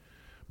White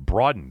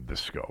broadened the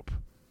scope.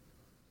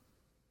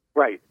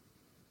 Right.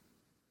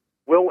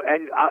 Will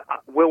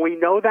we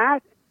know that?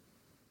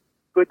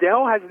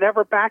 Goodell has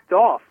never backed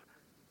off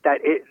that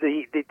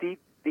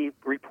the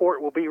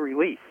report will be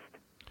released.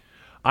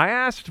 I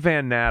asked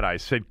Van Natta, I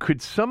said, could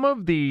some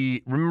of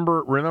the,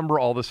 remember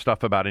all the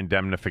stuff about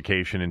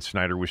indemnification, and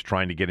Snyder was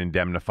trying to get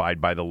indemnified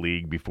by the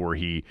league before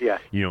he,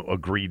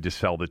 agreed to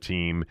sell the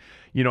team.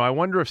 I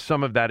wonder if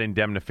some of that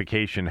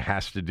indemnification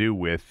has to do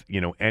with,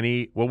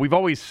 we've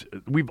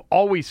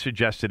always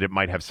suggested it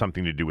might have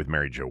something to do with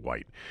Mary Jo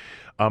White.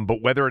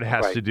 But whether it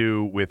has to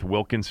do with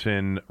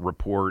Wilkinson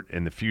report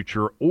in the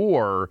future,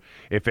 or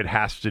if it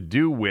has to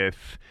do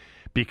with,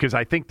 because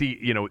I think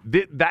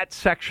that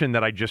section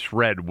that I just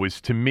read was,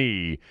 to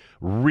me,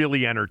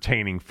 really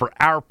entertaining for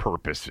our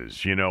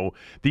purposes.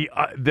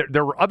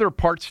 There were other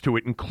parts to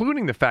it,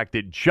 including the fact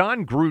that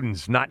John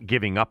Gruden's not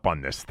giving up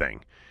on this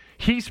thing.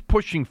 He's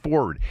pushing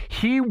forward.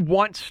 He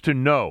wants to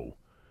know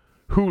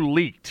who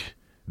leaked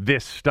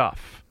this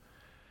stuff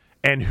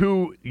and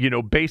who,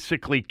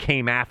 basically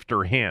came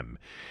after him,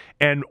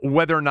 and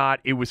whether or not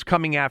it was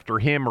coming after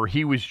him or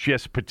he was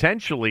just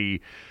potentially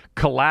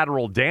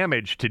collateral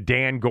damage to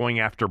Dan going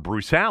after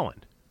Bruce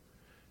Allen.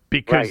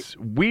 Because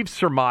we've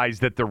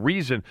surmised that the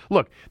reason,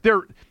 look,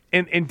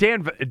 and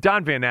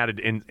Don Van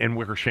Natta and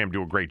Wickersham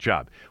do a great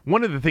job.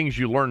 One of the things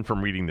you learn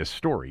from reading this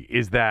story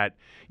is that,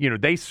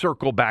 they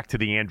circle back to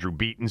the Andrew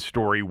Beaton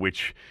story,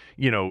 which,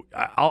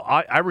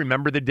 I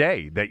remember the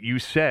day that you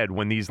said,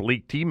 when these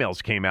leaked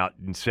emails came out,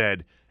 and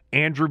said,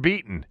 Andrew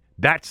Beaton,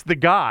 that's the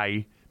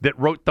guy that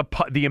wrote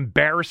the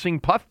embarrassing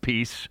puff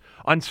piece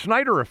on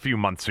Snyder a few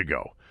months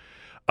ago.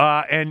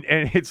 And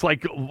it's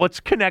like, let's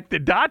connect the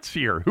dots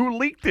here. Who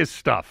leaked this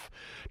stuff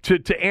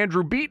to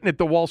Andrew Beaton at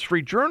the Wall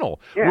Street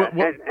Journal? Yeah,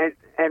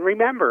 and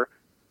remember,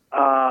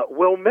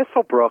 Will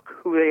Misselbrook,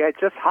 who they had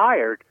just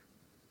hired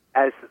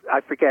as,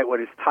 I forget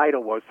what his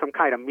title was, some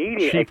kind of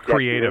media Chief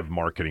executive.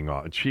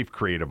 Chief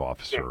Creative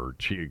Officer,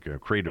 Chief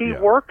Creative. He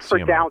worked for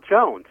CMO. Dow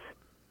Jones.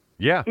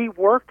 Yeah. He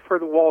worked for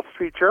the Wall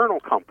Street Journal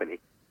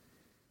company.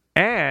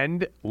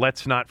 And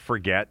let's not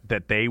forget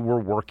that they were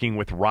working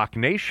with Rock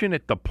Nation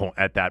at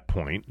that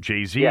point,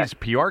 Jay-Z's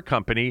PR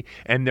company,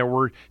 and there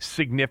were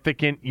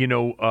significant,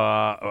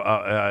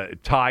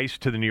 ties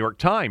to the New York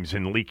Times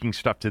and leaking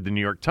stuff to the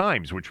New York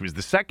Times, which was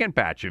the second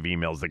batch of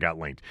emails that got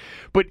linked.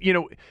 But,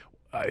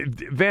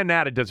 Van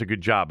Natta does a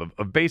good job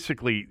of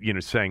basically,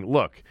 saying,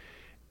 look,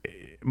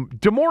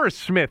 DeMaurice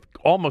Smith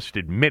almost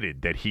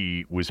admitted that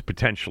he was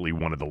potentially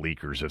one of the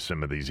leakers of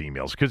some of these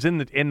emails, because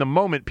in the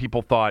moment,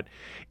 people thought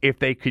if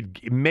they could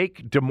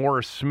make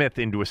DeMaurice Smith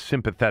into a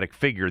sympathetic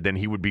figure, then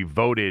he would be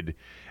voted,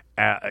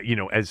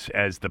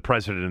 as the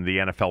president of the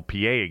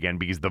NFLPA again,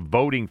 because the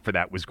voting for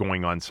that was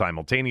going on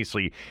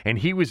simultaneously, and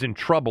he was in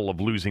trouble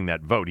of losing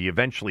that vote. He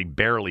eventually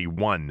barely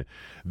won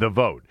the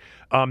vote.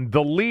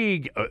 The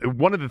league,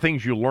 one of the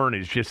things you learn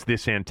is just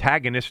this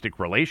antagonistic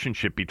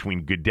relationship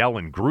between Goodell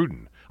and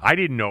Gruden. I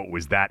didn't know it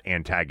was that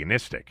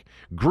antagonistic.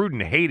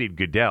 Gruden hated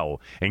Goodell,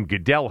 and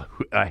Goodell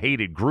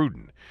hated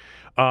Gruden.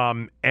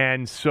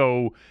 And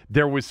so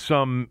there was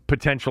some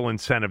potential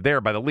incentive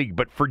there by the league.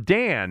 But for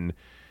Dan,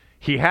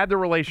 he had the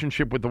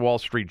relationship with the Wall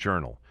Street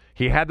Journal.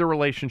 He had the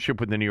relationship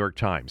with the New York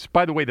Times.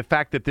 By the way, the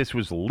fact that this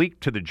was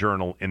leaked to the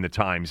Journal in the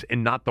Times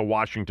and not the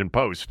Washington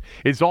Post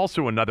is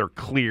also another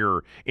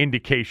clear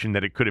indication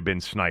that it could have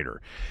been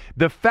Snyder.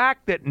 The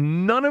fact that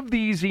none of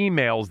these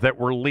emails that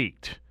were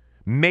leaked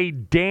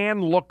made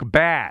Dan look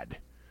bad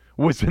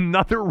was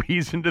another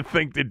reason to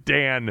think that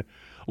Dan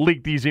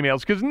leaked these emails,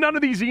 because none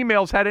of these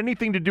emails had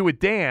anything to do with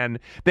Dan.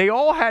 They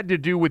all had to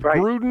do with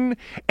Gruden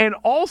and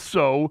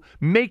also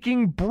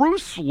making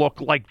Bruce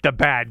look like the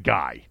bad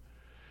guy.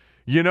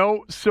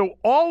 So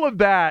all of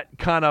that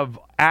kind of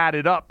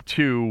added up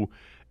to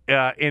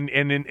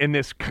in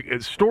this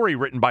story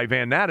written by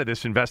Van Natta,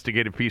 this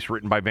investigative piece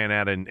written by Van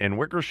Natta and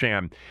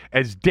Wickersham,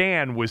 as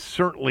Dan was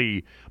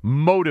certainly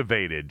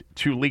motivated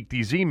to leak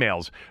these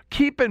emails.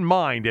 Keep in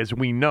mind, as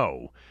we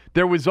know,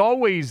 there was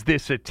always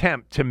this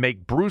attempt to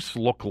make Bruce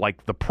look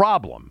like the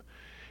problem,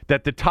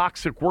 that the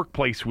toxic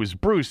workplace was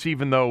Bruce,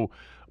 even though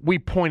we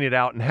pointed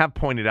out and have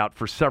pointed out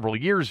for several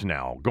years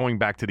now, going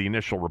back to the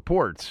initial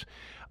reports,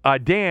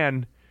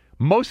 Dan,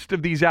 most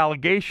of these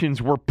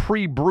allegations were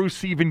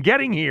pre-Bruce even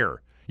getting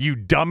here. You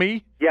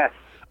dummy. Yes.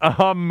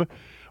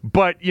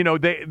 But,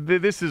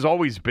 this has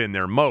always been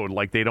their mode.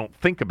 Like, they don't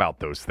think about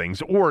those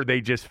things, or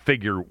they just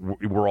figure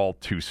we're all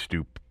too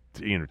stupid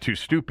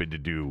to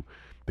do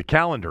the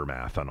calendar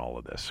math on all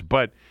of this.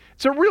 But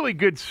it's a really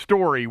good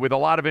story with a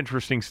lot of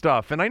interesting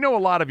stuff. And I know a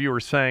lot of you are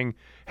saying,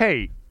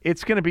 hey,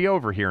 it's going to be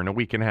over here in a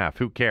week and a half.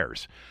 Who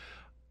cares?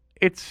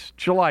 It's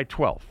July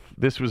 12th.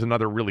 This was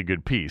another really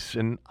good piece.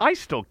 And I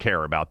still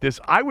care about this.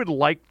 I would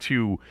like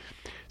to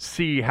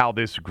see how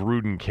this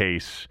Gruden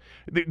case...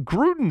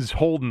 Gruden's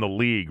holding the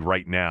league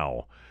right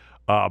now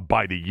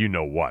by the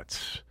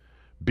you-know-whats.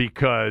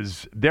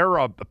 Because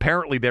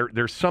apparently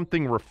there's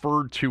something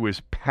referred to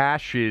as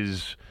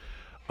Pasch's...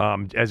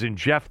 as in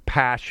Jeff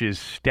Pasch's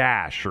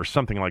stash or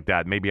something like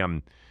that. Maybe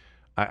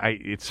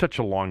it's such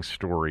a long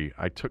story.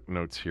 I took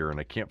notes here and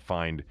I can't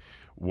find,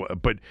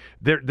 but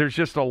there's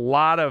just a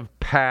lot of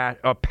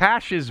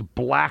Pasch's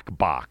black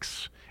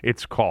box,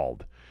 it's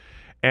called.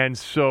 And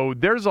so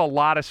there's a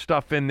lot of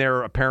stuff in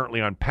there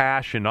apparently on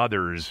Pasch and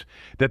others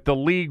that the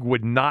league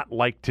would not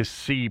like to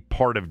see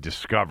part of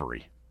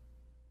Discovery.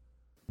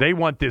 They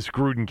want this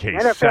Gruden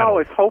case settled. The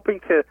NFL is hoping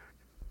to...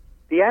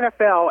 The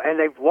NFL, and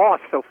they've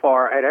lost so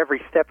far at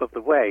every step of the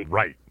way,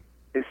 right,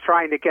 is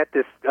trying to get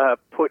this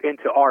put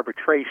into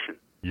arbitration.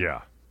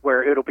 Yeah.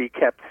 Where it'll be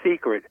kept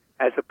secret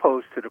as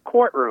opposed to the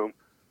courtroom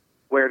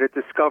where the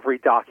discovery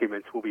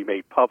documents will be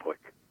made public.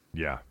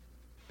 Yeah.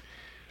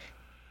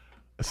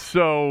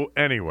 So,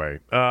 anyway.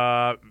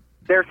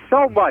 There's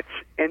so much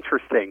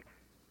interesting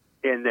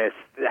in this.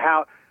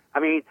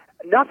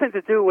 Nothing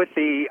to do with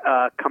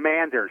the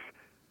Commanders.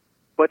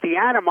 But the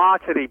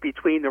animosity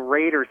between the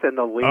Raiders and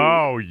the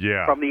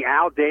league from the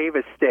Al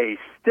Davis days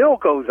still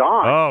goes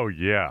on. Oh,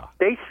 yeah.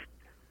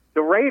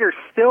 The Raiders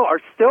are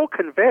still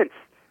convinced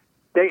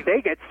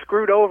they get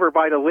screwed over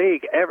by the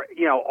league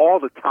all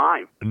the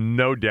time.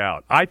 No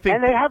doubt. I think,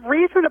 and they have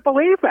reason to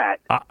believe that.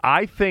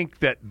 I think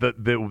that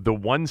the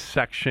one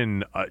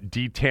section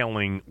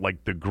detailing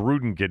like the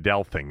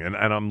Gruden-Goodell thing, and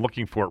I'm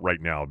looking for it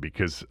right now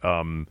because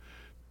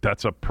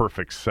that's a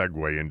perfect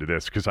segue into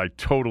this because I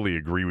totally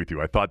agree with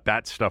you. I thought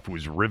that stuff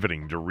was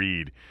riveting to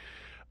read.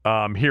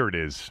 Here it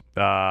is.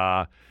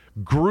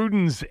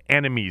 Gruden's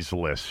enemies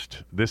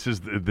list. This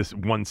is this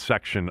one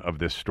section of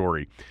this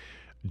story,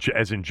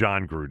 as in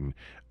John Gruden.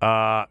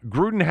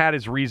 Gruden had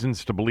his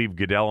reasons to believe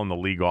Goodell in the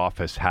league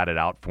office had it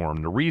out for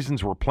him. The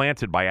reasons were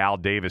planted by Al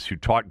Davis, who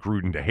taught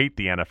Gruden to hate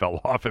the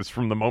NFL office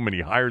from the moment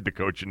he hired the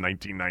coach in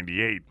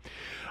 1998.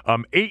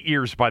 8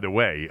 years, by the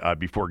way,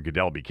 before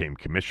Goodell became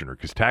commissioner,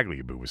 because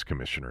Tagliabue was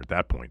commissioner at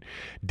that point.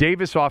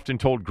 Davis often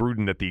told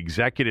Gruden that the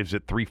executives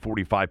at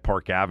 345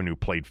 Park Avenue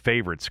played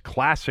favorites,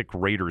 classic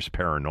Raiders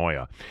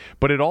paranoia.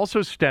 But it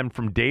also stemmed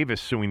from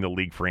Davis suing the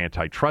league for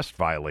antitrust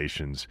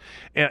violations.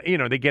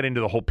 They get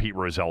into the whole Pete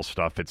Rozelle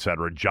stuff, et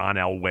cetera. John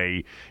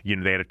Elway,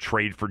 they had a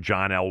trade for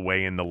John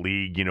Elway, and the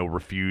league,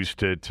 refused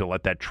to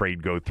let that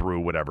trade go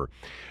through, whatever.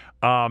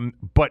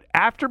 But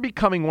after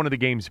becoming one of the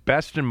game's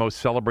best and most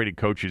celebrated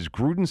coaches,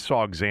 Gruden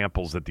saw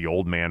examples that the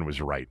old man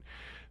was right.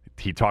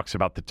 He talks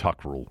about the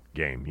Tuck Rule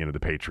game, the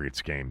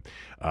Patriots game,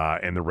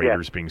 and the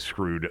Raiders being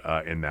screwed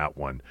in that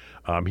one.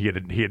 He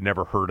had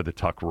never heard of the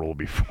Tuck Rule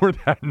before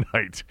that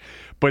night.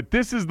 But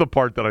this is the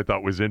part that I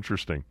thought was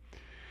interesting.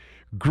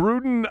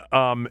 Gruden,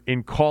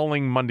 in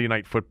calling Monday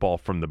Night Football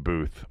from the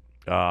booth,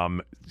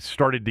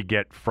 started to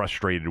get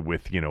frustrated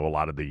with, a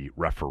lot of the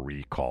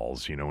referee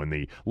calls, and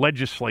the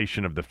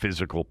legislation of the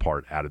physical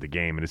part out of the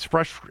game.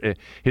 And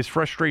his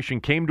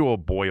frustration came to a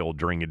boil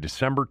during a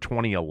December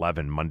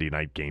 2011 Monday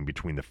night game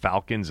between the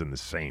Falcons and the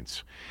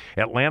Saints.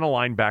 Atlanta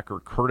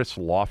linebacker Curtis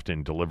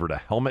Lofton delivered a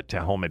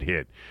helmet-to-helmet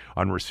hit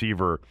on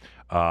receiver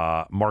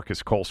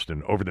Marcus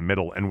Colston over the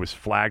middle and was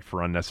flagged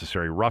for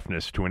unnecessary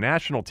roughness. To a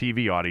national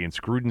TV audience,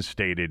 Gruden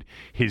stated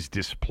his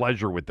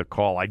displeasure with the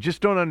call. "I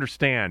just don't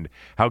understand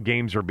how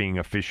games are being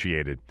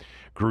officiated,"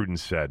 Gruden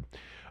said.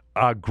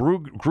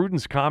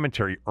 Gruden's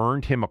commentary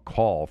earned him a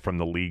call from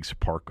the league's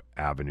Park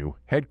Avenue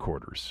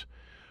headquarters.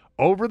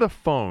 Over the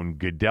phone,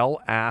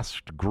 Goodell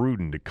asked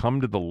Gruden to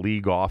come to the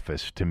league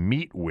office to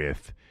meet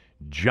with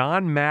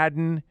John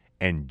Madden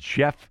and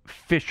Jeff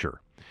Fisher.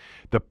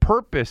 The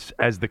purpose,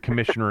 as the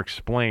commissioner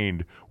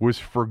explained, was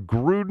for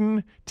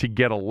Gruden to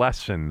get a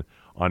lesson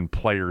on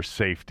player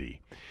safety.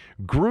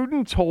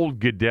 Gruden told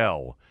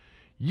Goodell,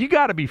 "You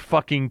got to be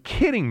fucking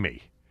kidding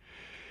me."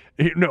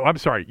 No, I'm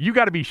sorry. "You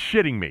got to be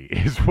shitting me,"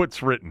 is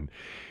what's written.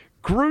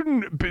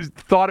 Gruden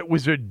thought it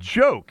was a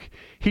joke.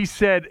 He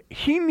said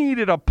he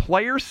needed a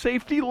player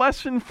safety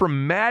lesson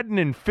from Madden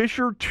and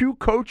Fisher, two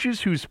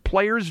coaches whose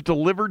players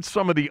delivered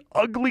some of the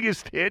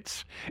ugliest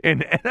hits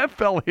in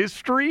NFL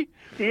history.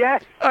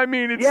 Yes. I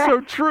mean, it's so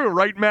true,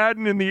 right?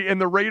 Madden in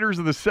the Raiders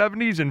of the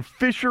 70s, and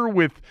Fisher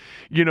with,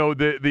 the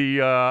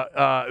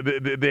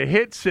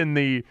hits and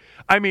the.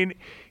 I mean,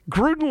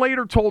 Gruden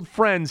later told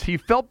friends he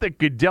felt that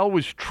Goodell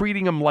was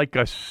treating him like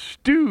a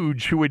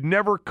stooge who had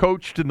never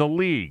coached in the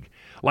league.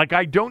 Like,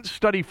 "I don't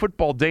study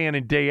football day in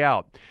and day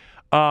out.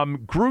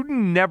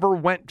 Gruden never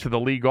went to the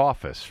league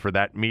office for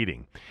that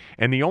meeting.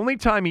 And the only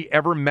time he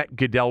ever met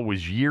Goodell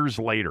was years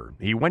later.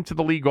 He went to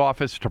the league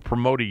office to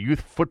promote a youth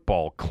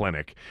football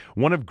clinic,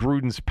 one of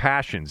Gruden's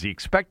passions. He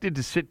expected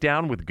to sit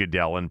down with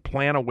Goodell and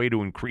plan a way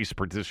to increase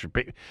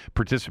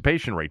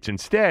participation rates.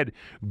 Instead,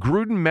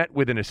 Gruden met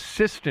with an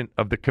assistant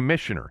of the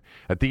commissioner.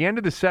 At the end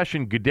of the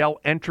session,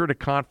 Goodell entered a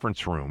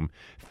conference room,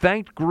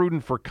 thanked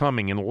Gruden for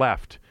coming, and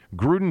left.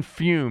 Gruden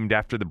fumed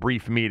after the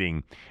brief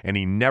meeting, and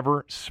he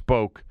never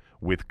spoke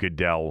with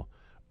Goodell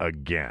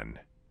again.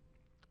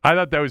 I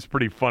thought that was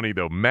pretty funny,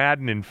 though.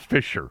 Madden and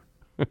Fisher.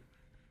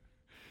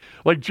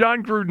 Like,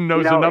 John Gruden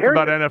knows enough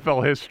about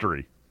NFL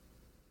history.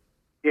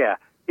 Yeah.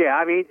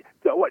 I mean,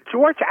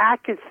 George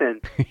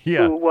Atkinson,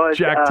 who was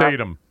Jack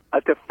Tatum,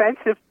 a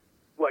defensive.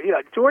 Well,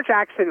 George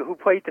Atkinson, who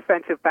played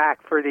defensive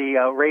back for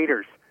the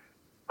Raiders.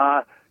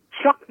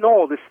 Chuck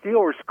Noll, the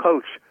Steelers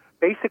coach,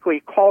 basically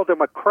called him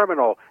a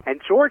criminal,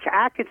 and George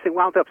Atkinson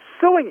wound up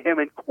suing him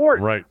in court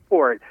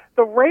for it.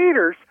 The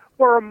Raiders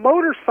were a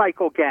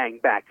motorcycle gang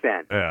back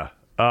then. Yeah.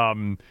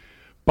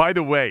 By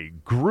the way,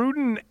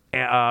 Gruden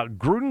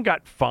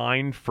got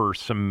fined for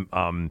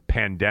some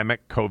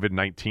pandemic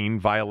COVID-19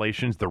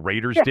 violations. The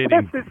Raiders did.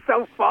 This is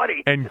so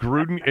funny. And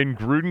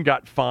Gruden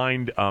got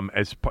fined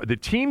the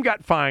team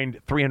got fined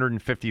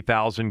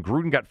 $350,000.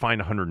 Gruden got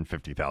fined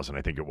 $150,000,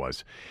 I think it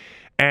was.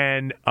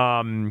 And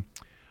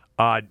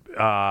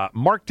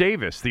Mark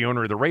Davis, the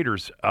owner of the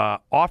Raiders,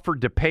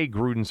 offered to pay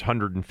Gruden's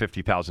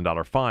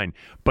 $150,000 fine,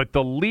 but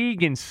the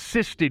league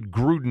insisted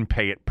Gruden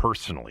pay it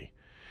personally.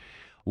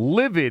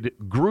 Livid,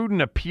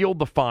 Gruden appealed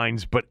the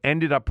fines but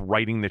ended up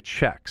writing the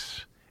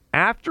checks.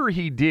 After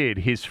he did,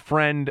 his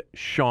friend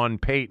Sean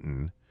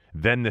Payton,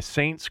 then the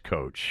Saints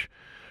coach,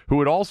 who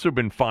had also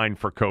been fined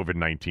for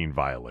COVID-19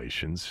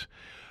 violations,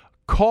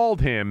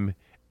 called him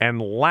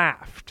and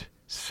laughed,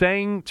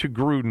 saying to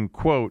Gruden,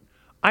 quote,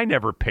 "I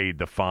never paid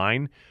the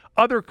fine.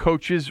 Other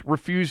coaches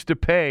refused to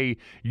pay.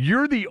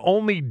 You're the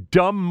only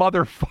dumb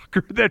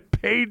motherfucker that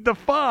paid the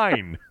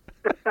fine."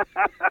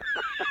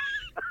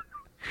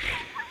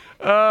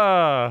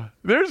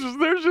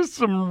 There's just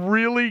some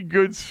really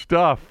good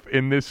stuff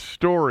in this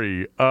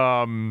story. But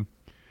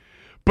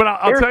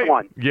I'll tell you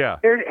one. Yeah.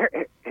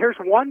 Here's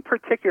one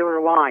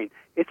particular line.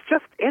 It's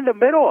just in the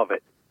middle of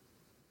it.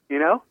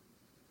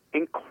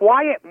 In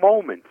quiet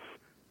moments,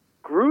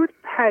 Gruden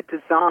had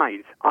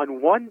designs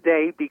on one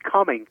day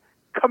becoming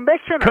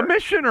commissioner.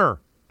 Commissioner.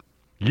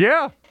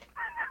 Yeah.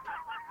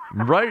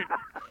 Right.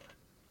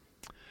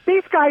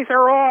 These guys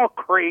are all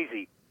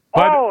crazy.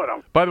 All of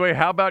them. By the way,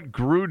 how about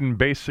Gruden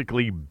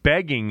basically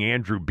begging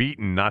Andrew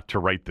Beaton not to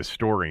write the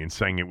story and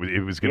saying it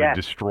was going to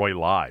destroy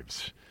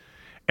lives?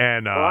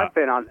 And I've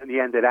been on the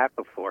end of that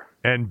before.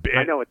 And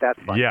I know what that's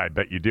like. Yeah, I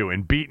bet you do.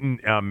 And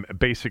Beaton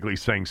basically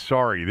saying,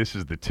 "Sorry, this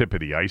is the tip of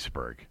the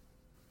iceberg."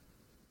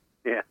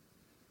 Yeah.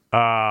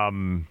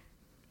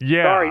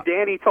 Yeah. Sorry,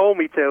 Danny told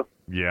me to.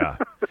 Yeah.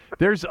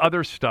 There's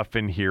other stuff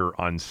in here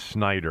on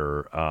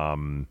Snyder,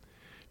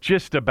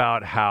 just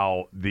about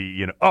how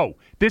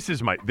this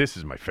is my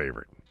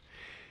favorite.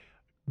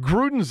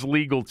 Gruden's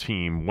legal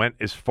team went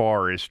as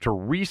far as to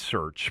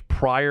research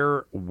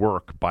prior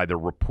work by the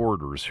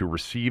reporters who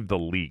received the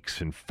leaks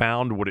and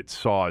found what it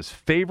saw as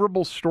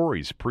favorable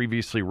stories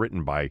previously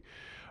written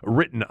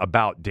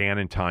about Dan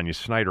and Tanya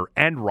Snyder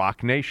and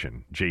Rock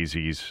Nation,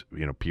 Jay-Z's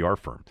PR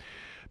firm.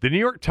 The New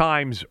York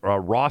Times,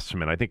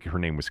 Rossman, I think her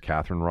name was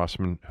Catherine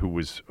Rossman, who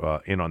was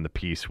in on the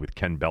piece with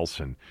Ken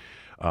Belson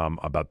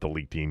about the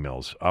leaked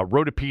emails,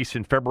 wrote a piece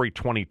in February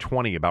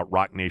 2020 about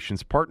Rock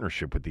Nation's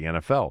partnership with the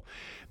NFL.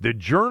 The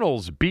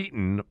Journal's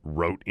Beaton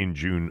wrote in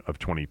June of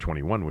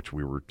 2021, which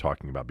we were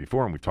talking about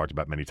before, and we've talked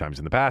about many times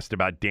in the past,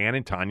 about Dan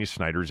and Tanya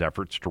Snyder's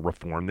efforts to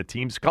reform the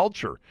team's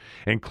culture,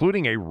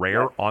 including a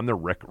rare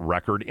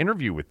on-the-record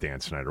interview with Dan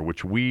Snyder,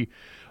 which we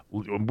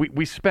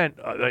spent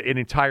an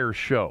entire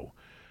show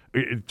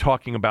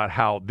talking about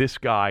how this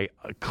guy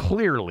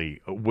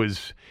clearly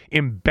was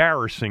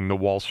embarrassing the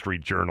Wall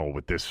Street Journal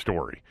with this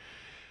story.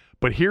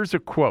 But here's a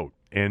quote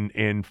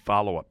in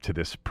follow-up to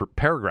this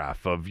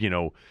paragraph of,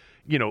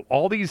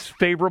 all these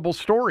favorable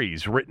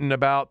stories written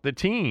about the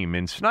team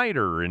in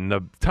Snyder, in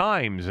the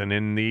Times, and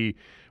in the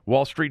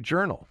Wall Street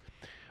Journal.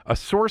 A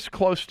source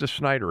close to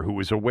Snyder, who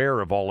was aware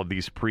of all of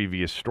these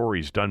previous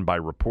stories done by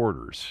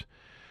reporters,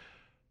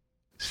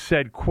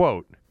 said,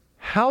 quote,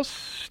 "How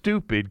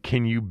stupid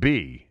can you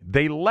be?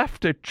 They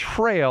left a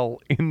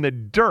trail in the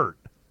dirt,"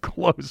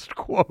 closed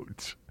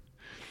quote.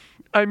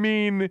 I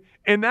mean,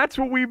 and that's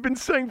what we've been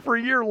saying for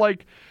a year.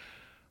 Like,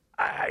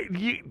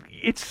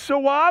 it's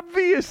so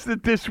obvious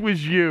that this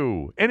was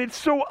you. And it's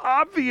so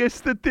obvious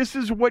that this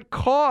is what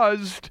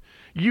caused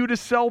you to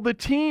sell the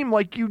team.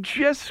 Like, you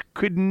just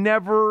could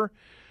never...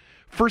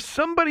 For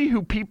somebody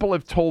who people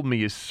have told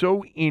me is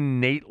so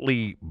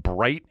innately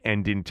bright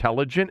and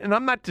intelligent, and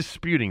I'm not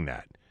disputing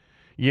that.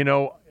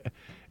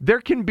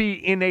 There can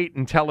be innate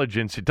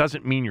intelligence. It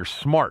doesn't mean you're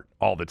smart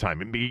all the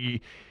time.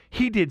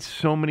 He did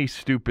so many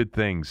stupid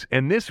things,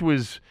 and this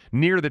was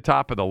near the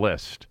top of the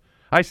list.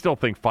 I still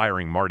think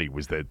firing Marty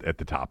was at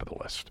the top of the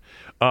list.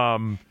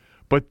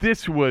 But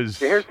this was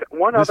Here's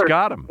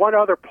got him. One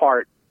other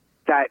part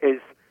that is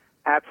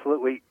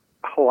absolutely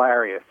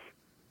hilarious.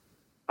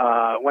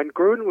 When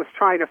Gruden was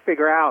trying to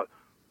figure out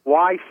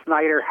why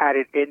Snyder had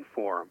it in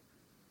for him,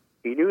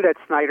 he knew that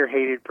Snyder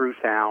hated Bruce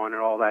Allen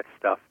and all that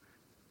stuff.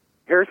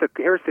 Here's the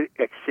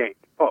exchange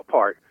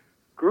part.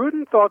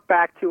 Gruden thought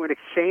back to an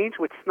exchange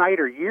with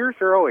Snyder years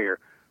earlier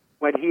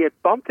when he had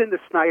bumped into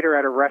Snyder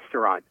at a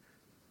restaurant.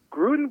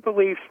 Gruden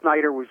believed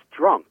Snyder was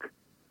drunk,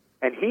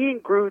 and he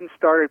and Gruden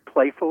started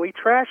playfully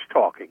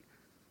trash-talking,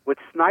 with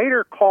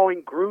Snyder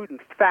calling Gruden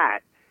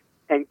fat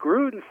and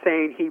Gruden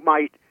saying he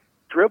might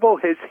dribble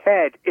his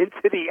head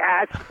into the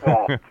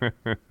asphalt.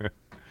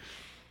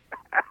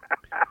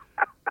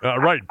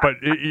 Right,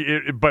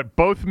 but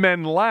both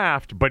men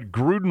laughed, but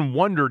Gruden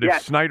wondered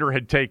if Snyder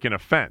had taken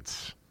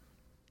offense.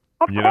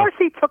 Of course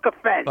he took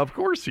offense. Of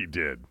course he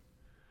did.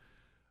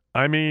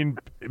 I mean,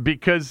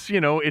 because,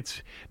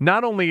 it's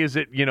not only is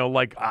it,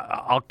 like,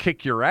 I'll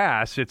kick your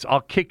ass, it's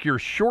I'll kick your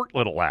short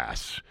little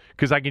ass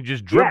because I can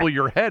just dribble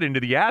your head into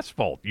the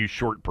asphalt, you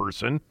short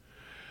person,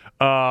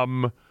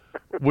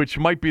 which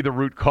might be the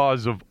root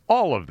cause of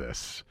all of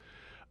this.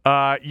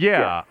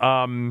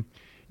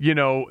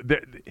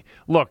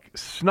 Look,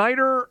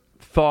 Snyder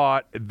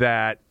thought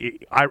that,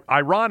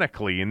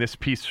 ironically, and this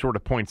piece sort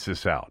of points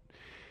this out,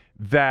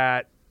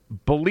 that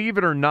believe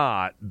it or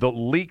not, the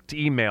leaked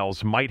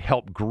emails might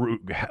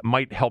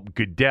help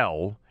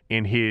Goodell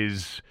in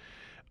his,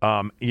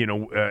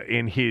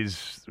 in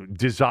his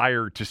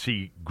desire to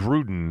see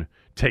Gruden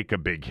take a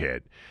big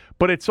hit.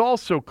 But it's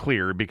also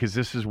clear, because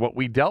this is what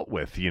we dealt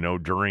with,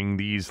 during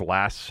these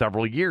last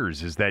several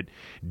years, is that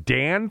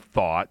Dan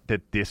thought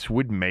that this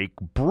would make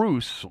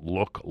Bruce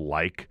look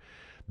like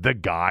the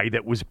guy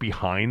that was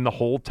behind the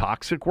whole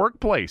toxic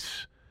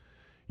workplace.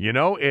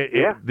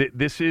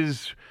 This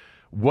is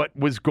what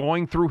was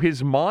going through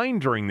his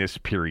mind during this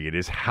period,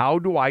 is how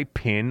do I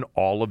pin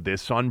all of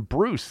this on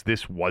Bruce?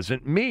 This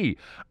wasn't me.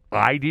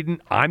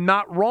 I'm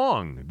not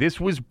wrong. This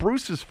was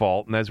Bruce's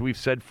fault. And as we've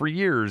said for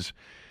years,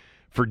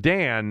 for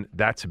Dan,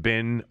 that's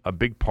been a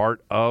big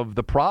part of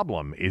the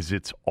problem, is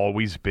it's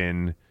always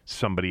been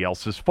somebody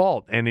else's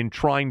fault. And in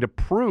trying to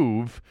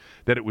prove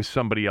that it was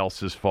somebody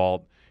else's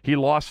fault, he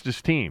lost his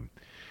team.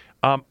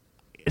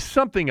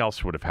 Something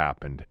else would have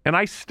happened. And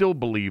I still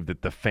believe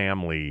that the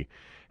family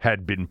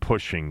had been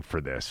pushing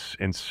for this,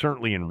 and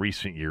certainly in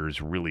recent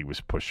years really was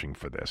pushing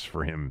for this,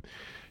 for him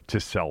to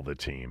sell the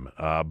team.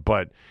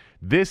 But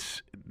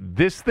this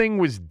thing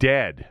was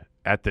dead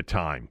at the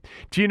time.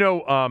 Do you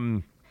know,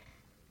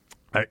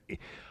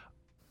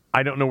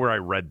 I don't know where I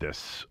read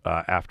this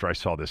after I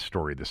saw this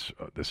story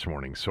this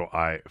morning, so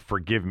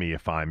forgive me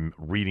if I'm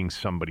reading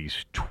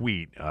somebody's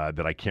tweet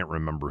that I can't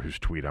remember whose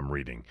tweet I'm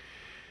reading.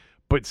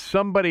 But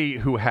somebody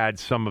who had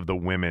some of the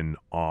women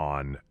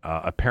on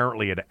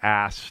apparently had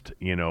asked,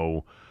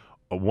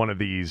 one of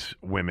these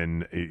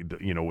women,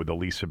 with the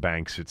Lisa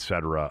Banks, et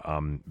cetera,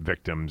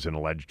 victims and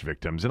alleged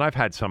victims, and I've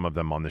had some of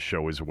them on the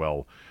show as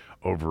well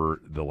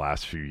over the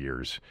last few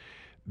years,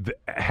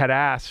 had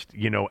asked,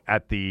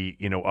 at the,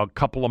 a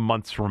couple of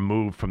months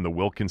removed from the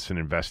Wilkinson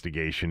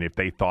investigation, if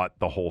they thought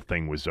the whole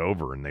thing was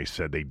over, and they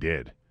said they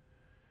did.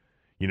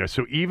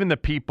 So even the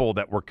people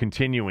that were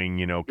continuing,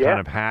 kind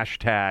of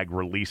hashtag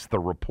release the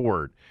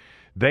report,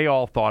 they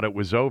all thought it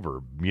was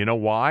over. You know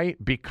why?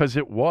 Because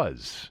it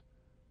was.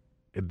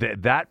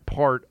 That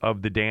part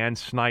of the Dan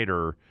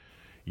Snyder,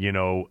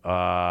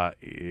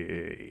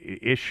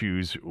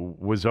 issues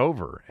was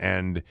over,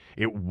 and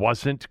it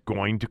wasn't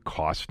going to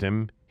cost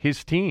him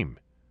his team.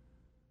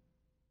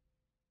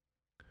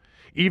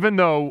 Even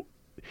though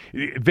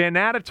Van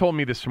Natta told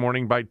me this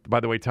morning, by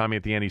the way, Tommy,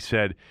 at the end, he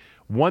said,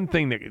 one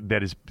thing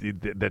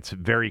that's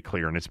very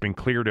clear, and it's been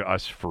clear to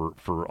us for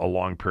a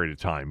long period of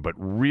time, but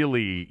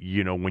really,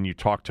 when you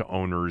talk to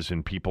owners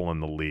and people in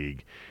the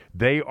league,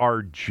 they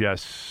are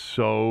just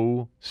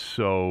so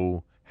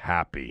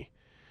happy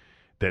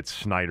that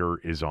Snyder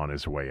is on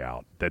his way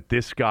out, that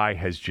this guy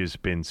has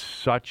just been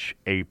such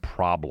a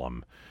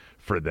problem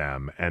for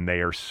them, and they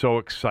are so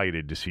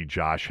excited to see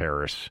Josh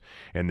Harris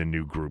and the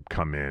new group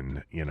come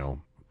in,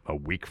 a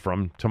week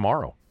from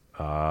tomorrow,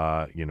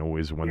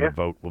 is when the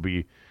vote will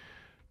be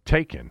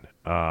taken.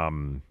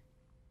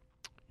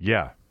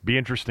 Be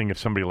interesting if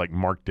somebody like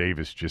Mark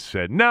Davis just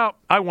said, no,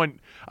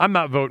 I'm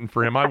not voting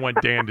for him. I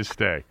want Dan to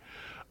stay.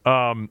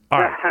 All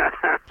right.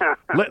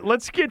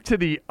 Let's get to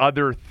the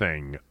other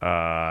thing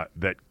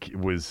that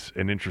was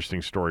an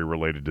interesting story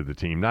related to the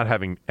team, not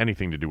having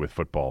anything to do with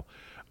football,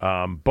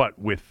 but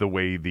with the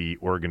way the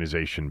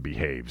organization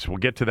behaves. We'll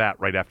get to that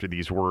right after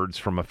these words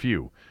from a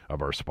few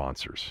of our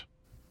sponsors.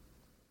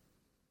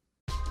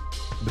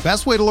 The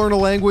best way to learn a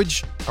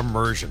language?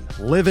 Immersion.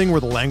 Living where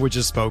the language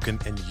is spoken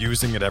and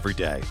using it every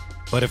day.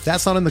 But if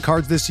that's not in the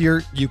cards this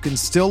year, you can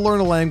still learn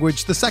a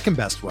language the second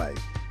best way,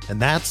 and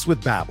that's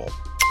with Babbel.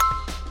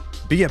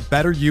 Be a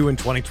better you in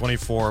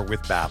 2024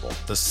 with Babbel,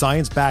 the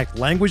science-backed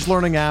language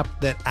learning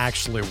app that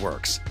actually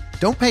works.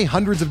 Don't pay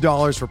hundreds of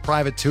dollars for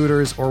private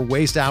tutors or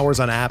waste hours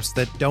on apps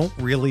that don't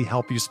really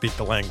help you speak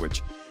the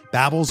language.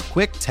 Babbel's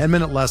quick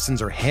 10-minute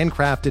lessons are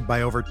handcrafted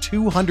by over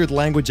 200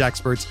 language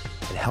experts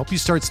and help you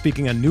start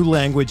speaking a new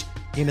language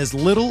in as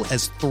little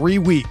as 3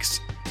 weeks.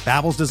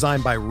 Babbel's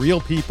designed by real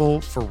people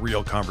for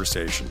real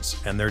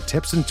conversations, and their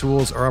tips and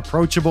tools are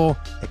approachable,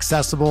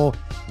 accessible,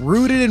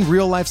 rooted in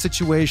real-life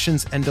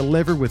situations, and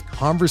delivered with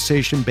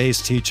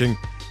conversation-based teaching,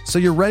 so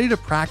you're ready to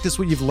practice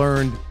what you've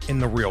learned in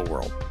the real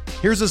world.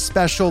 Here's a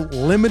special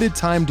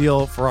limited-time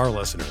deal for our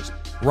listeners.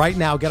 Right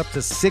now, get up to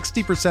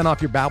 60% off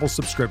your Babbel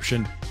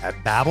subscription at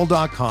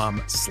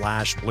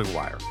babbel.com/Blue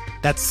Wire.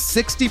 That's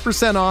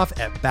 60% off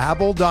at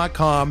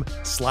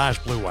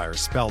babbel.com/Blue Wire,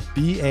 spelled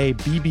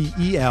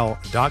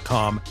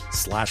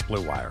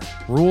BABBEL.com/Blue Wire.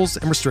 Rules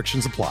and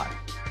restrictions apply.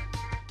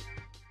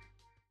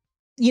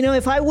 You know,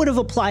 if I would have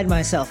applied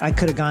myself, I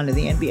could have gone to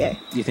the NBA.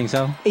 You think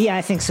so? Yeah,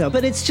 I think so.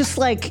 But it's just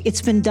like,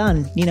 it's been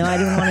done. You know, I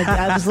didn't want to,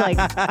 I was like,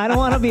 I don't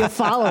want to be a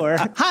follower.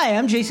 Hi,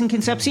 I'm Jason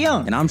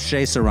Concepcion. And I'm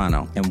Shea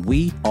Serrano. And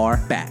we are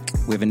back.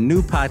 We have a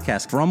new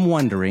podcast from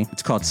Wondery.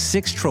 It's called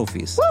Six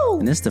Trophies. Woo!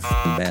 And it's the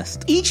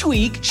best. Each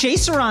week, Shea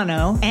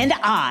Serrano and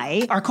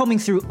I are combing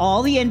through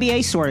all the NBA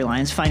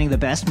storylines, finding the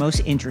best, most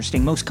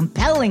interesting, most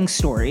compelling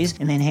stories,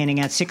 and then handing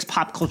out 6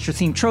 pop culture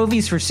themed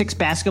trophies for 6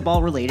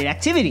 basketball related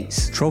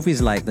activities.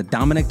 Trophies like the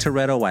Dominic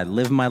Toretto I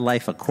Live My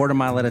Life a Quarter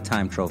Mile at a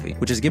Time trophy,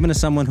 which is given to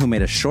someone who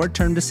made a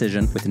short-term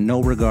decision with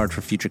no regard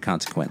for future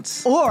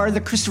consequence. Or the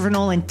Christopher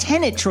Nolan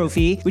Tenet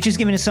trophy, which is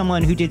given to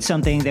someone who did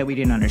something that we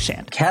didn't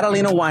understand.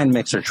 Catalina Wine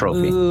Mixer trophy.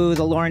 Ooh,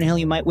 the Lauryn Hill,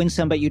 you might win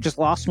some, but you just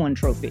lost one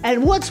trophy.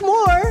 And what's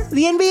more,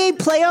 the NBA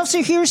playoffs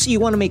are here, so you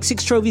want to make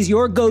 6 Trophies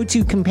your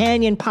go-to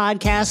companion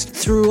podcast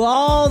through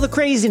all the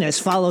craziness.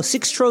 Follow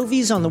 6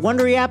 Trophies on the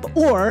Wondery app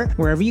or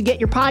wherever you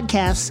get your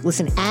podcasts.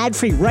 Listen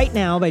ad-free right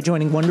now by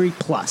joining Wondery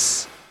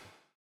Plus.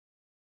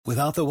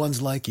 Without the ones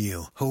like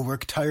you, who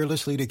work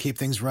tirelessly to keep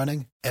things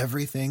running,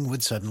 everything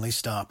would suddenly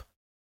stop.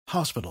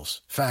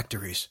 Hospitals,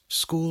 factories,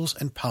 schools,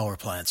 and power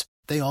plants,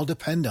 they all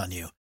depend on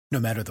you. No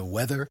matter the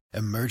weather,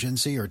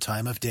 emergency, or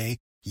time of day,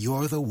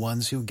 you're the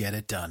ones who get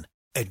it done.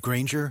 At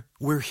Grainger,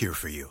 we're here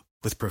for you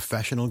with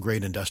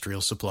professional-grade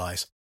industrial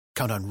supplies.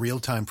 Count on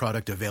real-time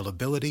product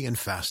availability and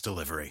fast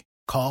delivery.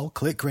 Call,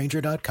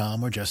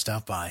 clickgrainger.com, or just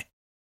stop by.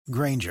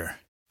 Grainger,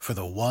 for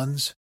the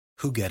ones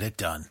who get it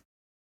done.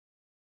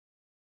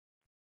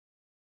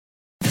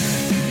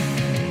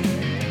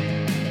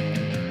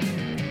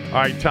 All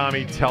right,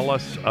 Tommy, tell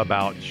us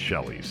about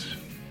Shelley's.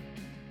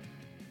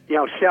 You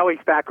know, Shelley's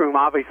Backroom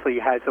obviously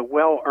has a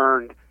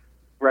well-earned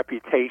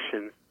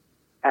reputation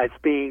as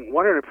being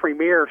one of the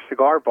premier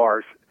cigar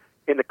bars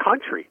in the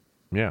country.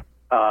 Yeah.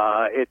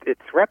 Its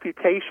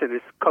reputation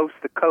is coast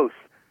to coast.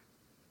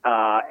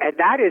 And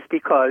that is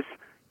because,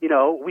 you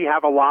know, we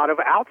have a lot of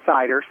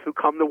outsiders who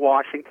come to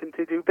Washington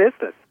to do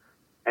business.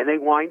 And they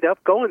wind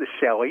up going to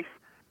Shelley's,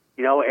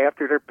 you know,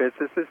 after their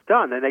business is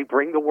done. And they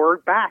bring the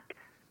word back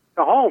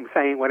to home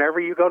saying, whenever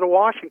you go to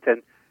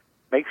Washington,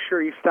 make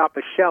sure you stop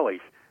at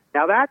Shelley's.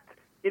 Now that,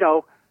 you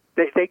know,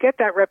 they get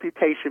that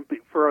reputation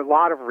for a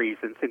lot of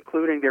reasons,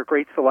 including their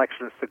great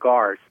selection of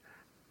cigars.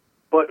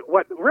 But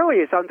what really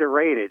is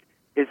underrated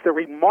is the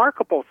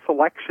remarkable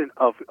selection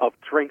of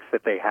drinks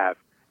that they have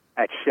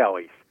at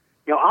Shelley's.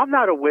 You know, I'm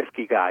not a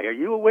whiskey guy. Are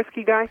you a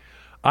whiskey guy?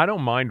 I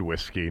don't mind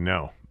whiskey,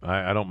 no.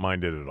 I don't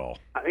mind it at all.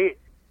 I mean,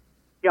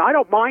 you know, I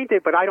don't mind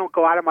it, but I don't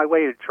go out of my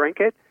way to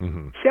drink it.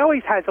 Mm-hmm.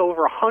 Shelley's has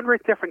over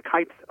 100 different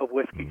types of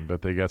whiskey.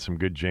 But they got some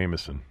good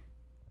Jameson.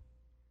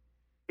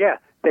 Yeah,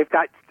 they've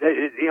got,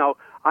 you know,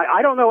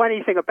 I don't know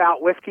anything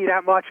about whiskey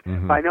that much.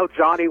 Mm-hmm. But I know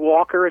Johnny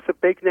Walker is a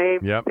big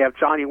name. Yep. They have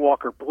Johnny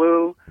Walker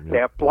Blue. Yep. They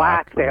have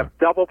Black. They have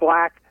Double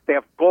Black. They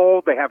have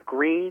Gold. They have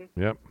Green.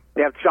 Yep.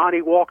 They have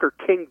Johnny Walker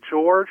King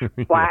George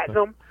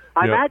Platinum.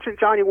 I imagine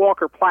Johnny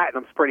Walker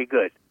Platinum's pretty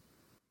good.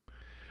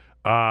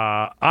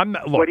 I'm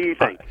not. Look, what do you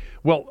think?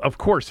 Well, of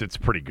course it's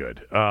pretty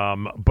good.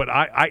 But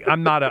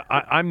I'm not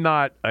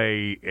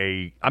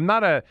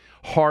a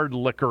hard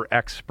liquor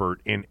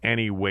expert in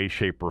any way,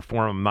 shape, or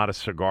form. I'm not a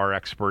cigar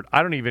expert.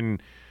 I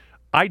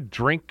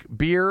drink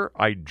beer.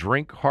 I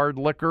drink hard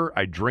liquor.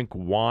 I drink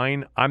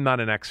wine. I'm not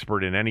an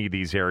expert in any of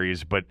these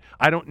areas, but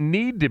I don't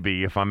need to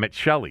be if I'm at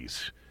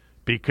Shelley's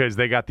because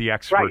they got the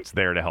experts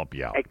there to help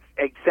you out.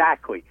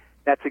 Exactly.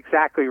 That's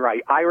exactly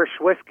right. Irish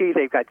whiskey.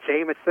 They've got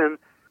Jameson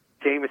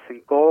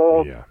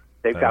Gold. Yeah.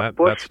 They've got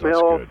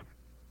Bushmills.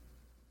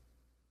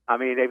 I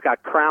mean, they've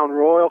got Crown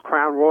Royal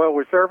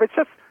Reserve. It's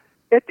just,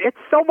 it's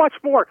so much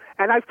more.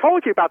 And I've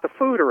told you about the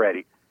food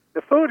already.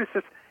 The food is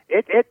just,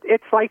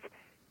 it's like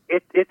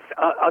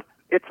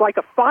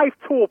a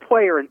 5-tool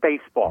player in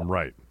baseball.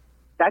 Right.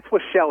 That's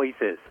what Shelley's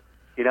is.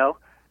 You know,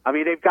 I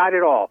mean, they've got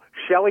it all.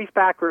 Shelley's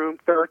Backroom,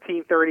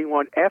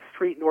 1331 F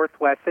Street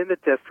Northwest in the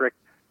district.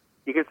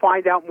 You can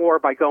find out more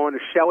by going to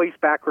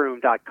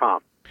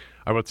Shelley'sBackroom.com.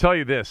 I will tell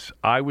you this.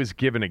 I was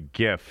given a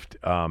gift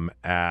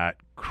at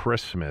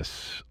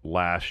Christmas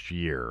last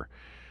year,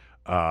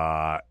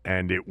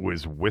 and it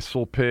was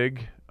Whistle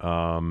Pig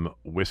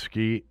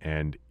whiskey,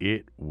 and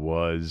it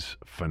was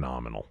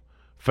phenomenal.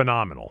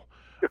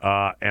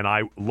 And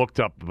I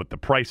looked up what the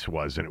price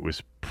was, and it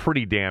was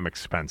pretty damn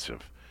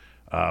expensive.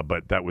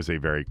 But that was a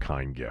very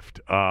kind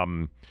gift.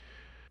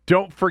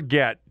 Don't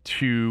forget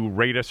to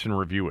rate us and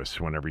review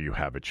us whenever you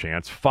have a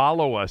chance.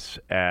 Follow us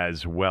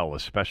as well,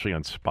 especially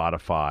on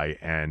Spotify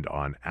and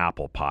on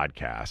Apple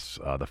Podcasts.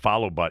 The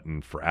follow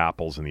button for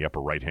Apple's in the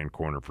upper right-hand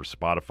corner. For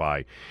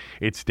Spotify,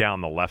 it's down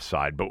the left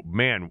side. But,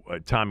 man,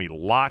 Tommy,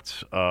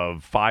 lots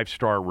of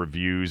 5-star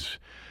reviews,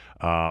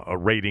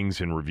 ratings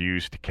and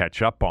reviews to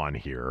catch up on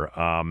here.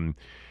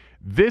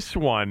 This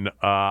one,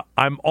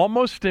 I'm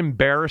almost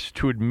embarrassed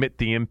to admit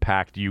the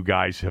impact you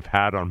guys have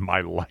had on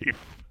my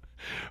life.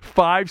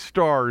 5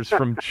 stars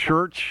from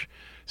Church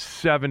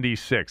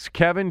 76.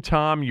 Kevin,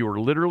 Tom, you are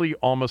literally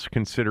almost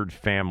considered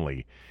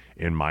family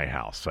in my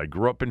house. I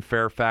grew up in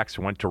Fairfax,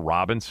 went to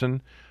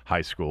Robinson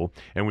High School,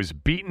 and was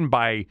beaten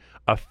by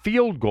a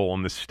field goal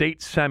in the state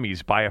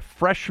semis by a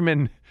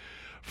freshman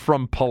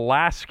from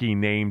Pulaski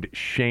named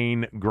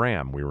Shane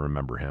Graham. We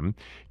remember him.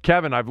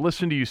 Kevin, I've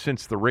listened to you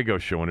since the Rigo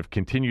Show and have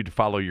continued to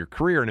follow your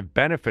career and have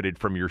benefited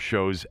from your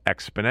shows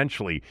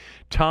exponentially.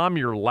 Tom,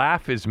 your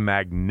laugh is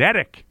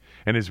magnetic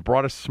and has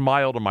brought a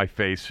smile to my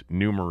face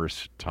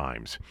numerous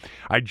times.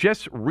 I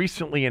just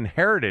recently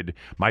inherited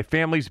my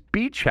family's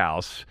beach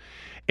house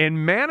in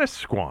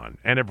Manasquan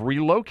and have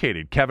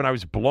relocated. Kevin, I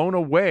was blown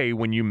away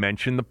when you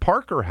mentioned the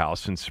Parker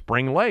House in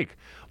Spring Lake.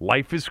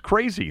 Life is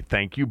crazy.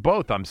 Thank you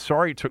both. I'm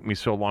sorry it took me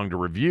so long to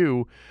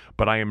review,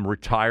 but I am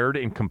retired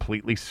and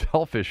completely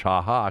selfish.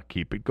 Ha ha.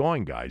 Keep it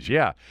going, guys.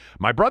 Yeah.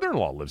 My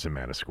brother-in-law lives in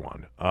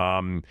Manasquan.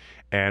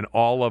 And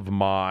all of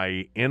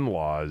my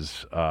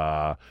in-laws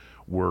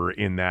were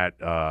in that,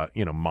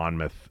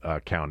 Monmouth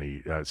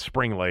County,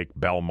 Spring Lake,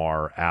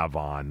 Belmar,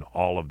 Avon,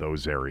 all of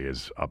those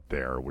areas up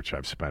there, which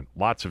I've spent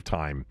lots of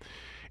time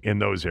in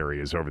those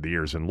areas over the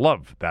years and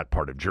love that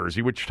part of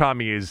Jersey, which,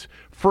 Tommy, is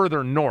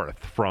further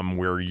north from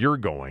where you're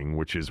going,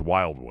 which is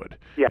Wildwood,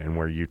 and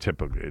where you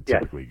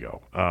typically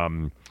go.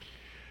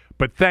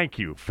 But thank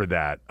you for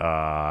that,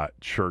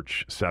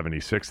 Church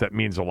 76. That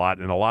means a lot,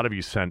 and a lot of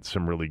you sent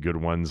some really good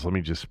ones. Let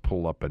me just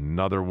pull up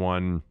another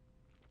one.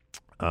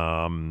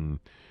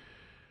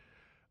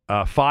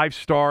 5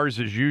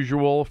 stars as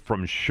usual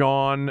from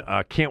Sean.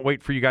 Can't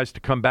wait for you guys to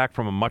come back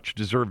from a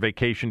much-deserved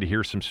vacation to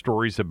hear some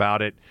stories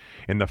about it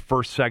in the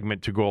first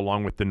segment to go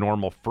along with the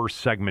normal first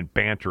segment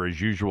banter.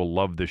 As usual,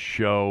 love the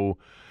show.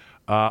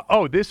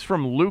 This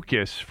from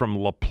Lucas from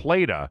La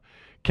Plata.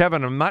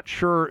 Kevin, I'm not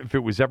sure if it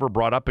was ever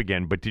brought up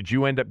again, but did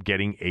you end up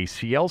getting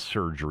ACL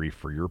surgery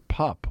for your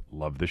pup?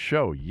 Love the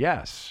show.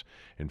 Yes.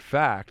 In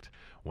fact,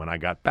 when I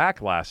got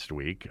back last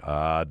week,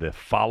 the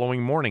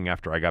following morning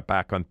after I got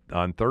back on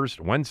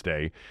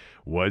Wednesday,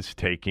 was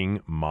taking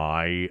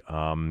my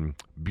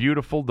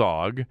beautiful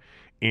dog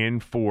in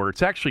for,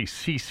 it's actually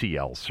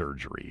CCL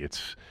surgery.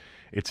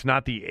 It's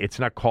not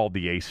called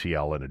the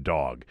ACL in a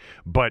dog,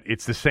 but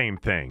it's the same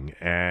thing.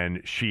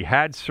 And she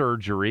had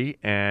surgery,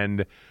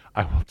 and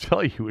I will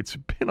tell you, it's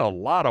been a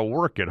lot of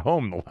work at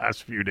home the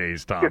last few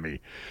days,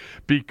 Tommy,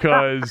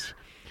 because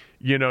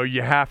you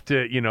have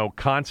to,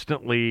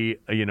 constantly,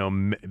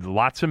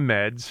 lots of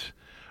meds,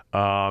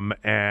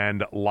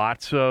 and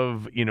lots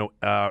of,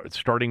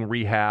 starting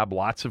rehab,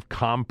 lots of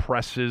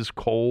compresses,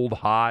 cold,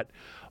 hot,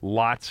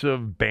 lots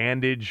of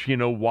bandage,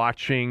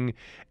 watching,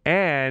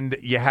 and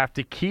you have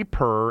to keep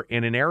her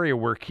in an area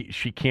where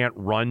she can't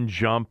run,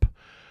 jump.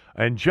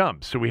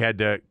 So we had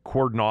to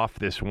cordon off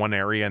this one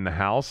area in the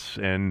house,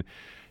 and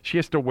she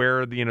has to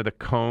wear the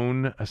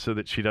cone so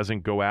that she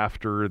doesn't go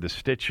after the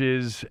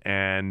stitches,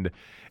 and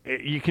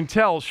you can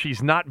tell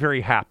she's not very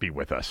happy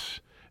with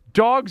us.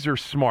 Dogs are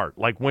smart.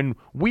 Like when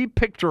we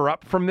picked her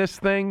up from this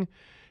thing,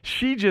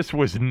 she just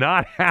was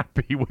not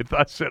happy with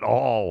us at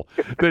all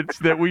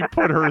that we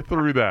put her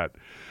through that.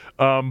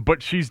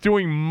 But she's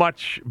doing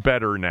much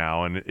better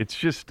now, and it's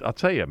just, I'll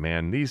tell you,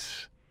 man,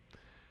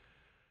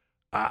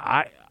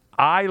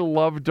 I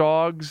love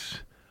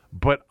dogs,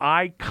 but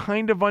I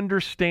kind of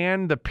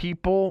understand the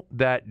people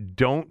that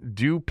don't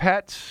do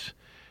pets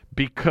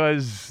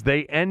because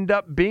they end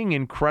up being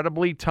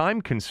incredibly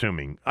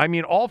time-consuming. I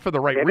mean, all for the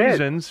right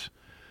reasons,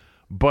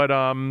 but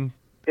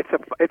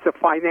it's a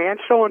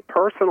financial and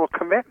personal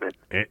commitment.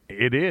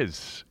 It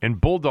is.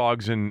 And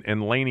bulldogs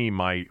and Laney,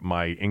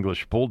 my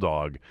English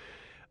bulldog,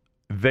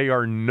 they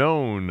are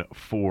known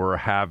for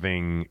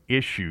having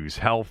issues,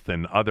 health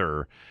and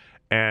other.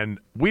 And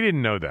we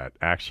didn't know that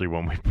actually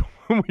when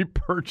we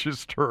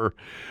purchased her,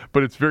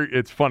 but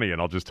it's funny, and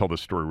I'll just tell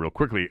this story real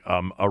quickly.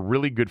 A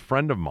really good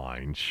friend of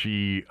mine,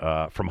 she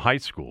from high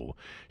school,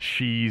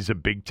 she's a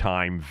big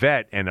time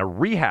vet and a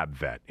rehab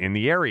vet in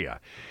the area.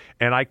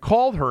 And I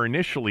called her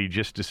initially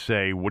just to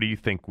say, what do you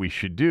think we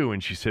should do?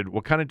 And she said,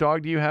 what kind of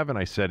dog do you have? And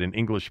I said, an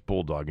English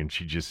bulldog. And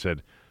she just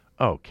said,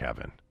 oh,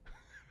 Kevin.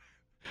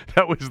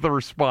 That was the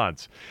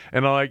response.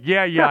 And I'm like,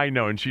 yeah, I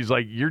know. And she's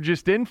like, you're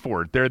just in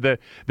for it. They're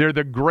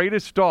the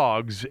greatest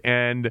dogs,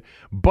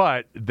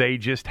 but they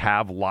just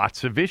have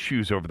lots of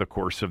issues over the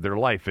course of their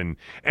life. And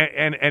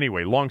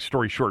anyway, long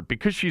story short,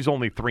 because she's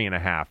only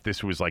 3.5,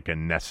 this was like a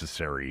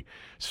necessary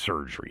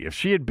surgery. If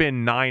she had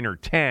been 9 or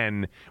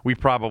 10, we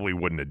probably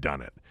wouldn't have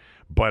done it.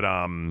 But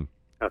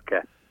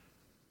okay.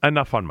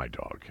 Enough on my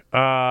dog.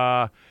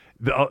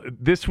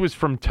 This was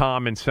from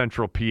Tom in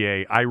Central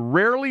PA. I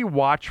rarely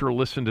watch or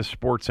listen to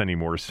sports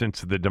anymore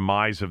since the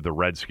demise of the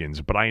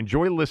Redskins, but I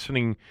enjoy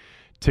listening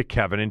to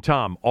Kevin and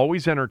Tom.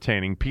 Always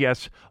entertaining.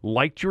 P.S.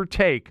 Liked your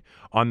take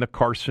on the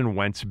Carson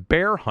Wentz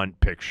bear hunt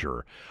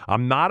picture.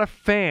 I'm not a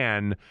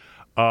fan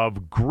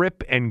of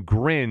grip and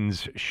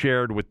grins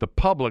shared with the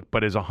public,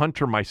 but as a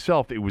hunter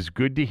myself, it was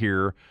good to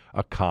hear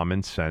a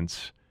common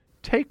sense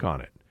take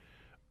on it.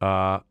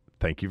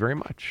 Thank you very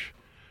much.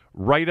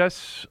 Rate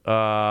us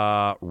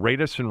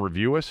and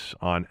review us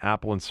on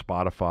Apple and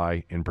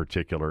Spotify in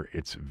particular.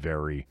 It's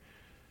very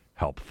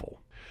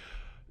helpful.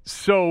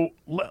 So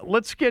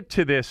let's get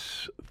to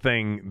this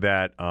thing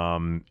that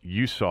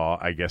you saw,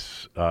 I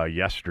guess,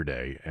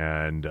 yesterday.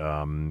 And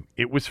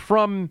it was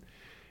from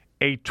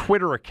a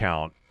Twitter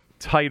account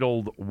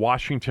titled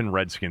Washington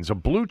Redskins, a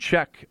blue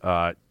check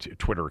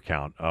Twitter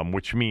account,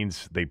 which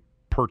means they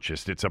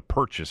purchased. It's a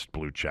purchased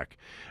blue check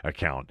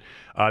account.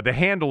 The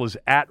handle is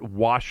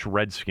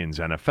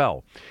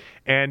 @WashRedskinsNFL.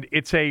 And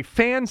it's a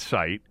fan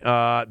site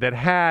that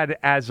had,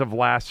 as of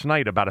last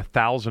night, about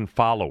 1,000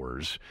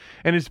 followers.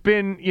 And it's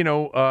been,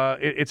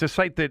 it's a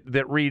site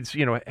that reads,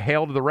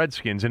 Hail to the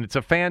Redskins. And it's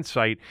a fan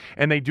site.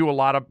 And they do a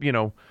lot of,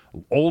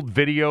 old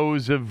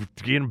videos of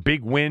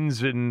big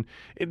wins. And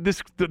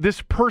this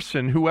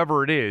person,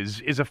 whoever it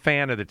is a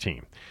fan of the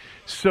team.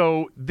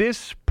 So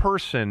this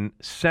person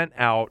sent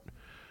out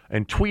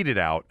and tweeted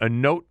out a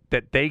note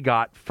that they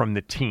got from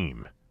the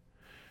team,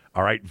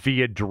 all right,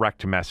 via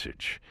direct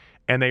message.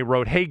 And they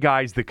wrote, "Hey,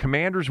 guys, the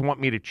Commanders want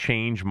me to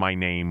change my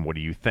name. What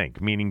do you think?"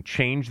 Meaning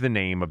change the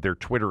name of their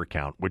Twitter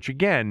account, which,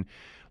 again,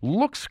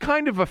 looks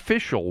kind of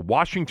official,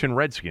 Washington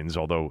Redskins,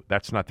 although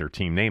that's not their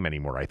team name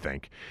anymore, I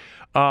think,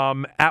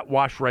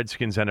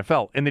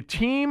 @WashRedskinsNFL. And the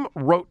team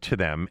wrote to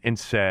them and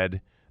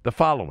said the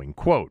following,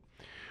 quote,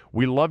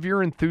 "We love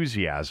your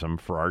enthusiasm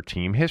for our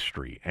team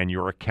history and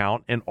your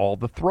account and all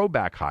the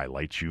throwback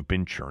highlights you've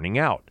been churning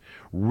out.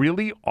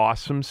 Really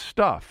awesome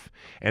stuff,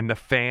 and the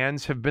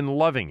fans have been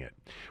loving it.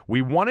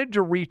 We wanted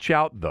to reach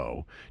out,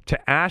 though,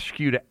 to ask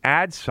you to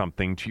add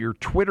something to your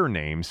Twitter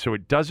name so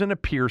it doesn't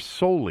appear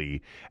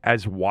solely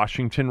as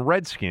Washington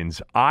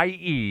Redskins,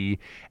 i.e.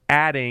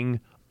 adding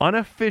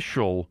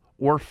unofficial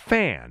or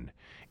fan,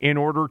 in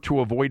order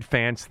to avoid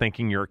fans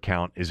thinking your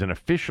account is an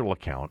official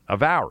account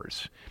of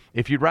ours.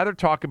 If you'd rather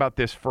talk about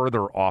this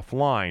further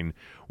offline,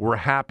 we're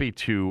happy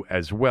to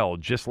as well.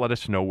 Just let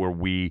us know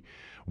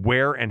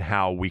where and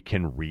how we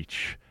can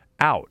reach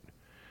out."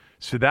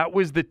 So that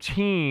was the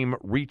team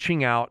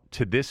reaching out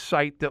to this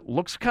site that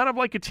looks kind of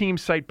like a team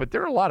site, but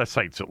there are a lot of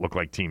sites that look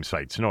like team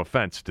sites. No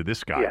offense to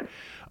this guy. Yes.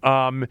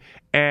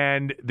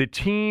 And the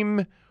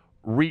team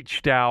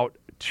reached out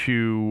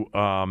to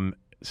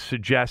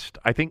suggest,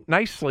 I think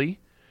nicely,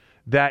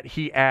 that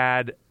he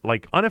add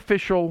like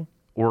unofficial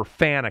or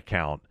fan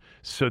account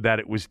so that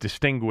it was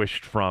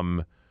distinguished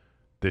from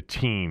the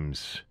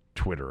team's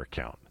Twitter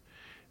account.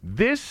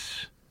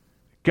 This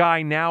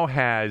guy now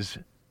has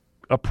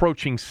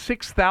approaching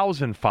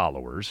 6,000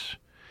 followers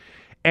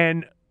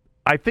and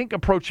I think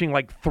approaching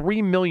like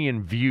 3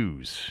 million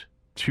views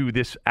to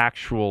this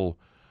actual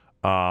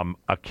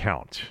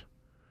account.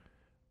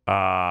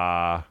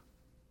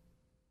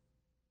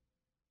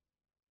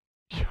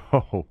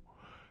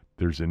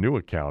 There's a new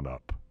account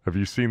up. Have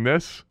you seen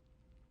this?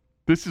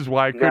 This is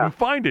why I couldn't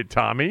find it,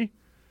 Tommy.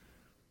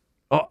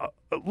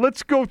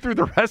 Let's go through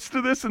the rest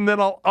of this, and then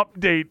I'll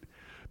update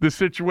the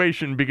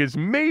situation because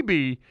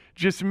maybe,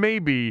 just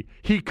maybe,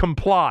 he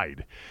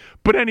complied.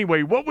 But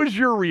anyway, what was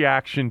your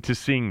reaction to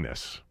seeing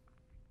this?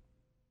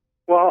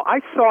 Well,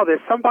 I saw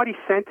this. Somebody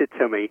sent it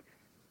to me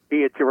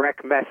via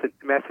direct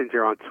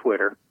messenger on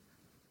Twitter,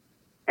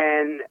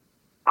 and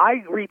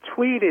I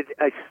retweeted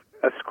a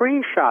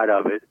screenshot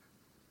of it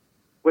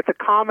with a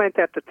comment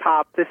at the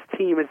top, "This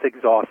team is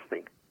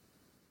exhausting."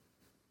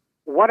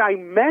 What I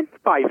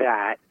meant by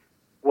that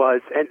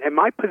was, and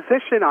my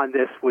position on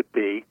this would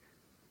be,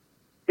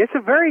 it's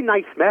a very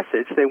nice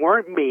message. They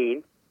weren't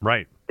mean.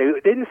 Right. They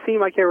didn't seem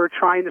like they were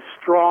trying to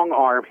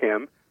strong-arm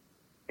him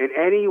in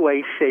any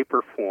way, shape,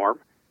 or form.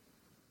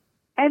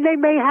 And they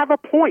may have a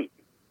point.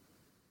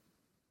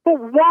 But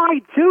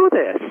why do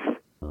this?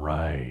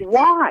 Right.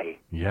 Why?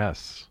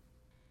 Yes.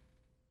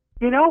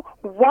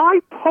 Why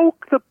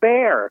poke the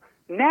bear?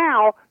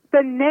 Now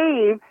the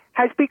name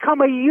has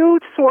become a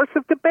huge source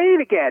of debate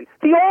again.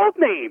 The old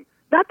name,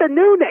 not the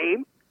new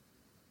name.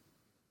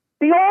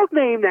 The old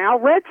name now,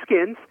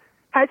 Redskins,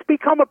 has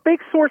become a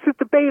big source of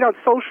debate on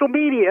social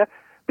media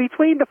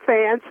between the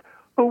fans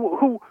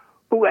who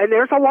and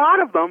there's a lot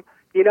of them,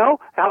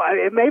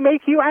 it may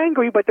make you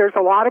angry, but there's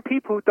a lot of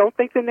people who don't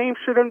think the name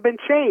should have been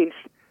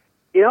changed,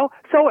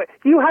 So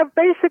you have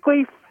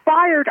basically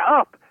fired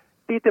up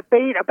the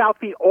debate about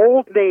the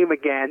old name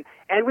again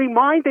and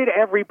reminded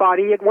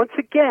everybody, and once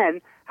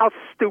again, how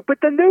stupid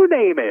the new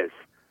name is.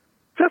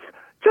 Just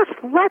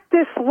let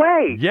this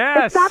lay.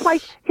 Yes. It's not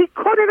like he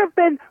couldn't have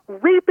been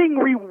reaping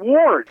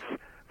rewards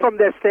from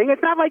this thing.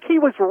 It's not like he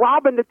was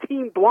robbing the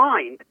team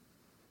blind.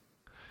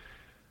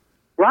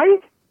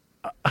 Right?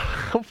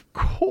 Of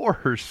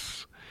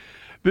course.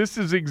 This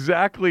is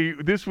exactly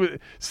this was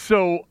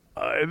so.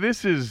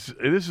 This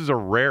is a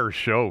rare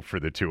show for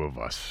the two of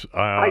us.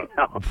 I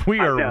know. We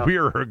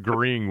are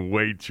agreeing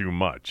way too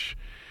much.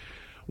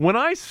 When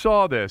I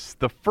saw this,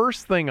 the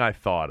first thing I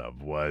thought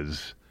of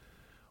was,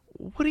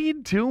 what are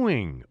you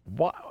doing?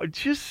 Why,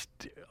 just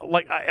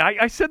like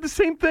I said the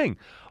same thing.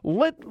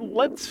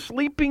 Let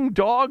sleeping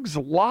dogs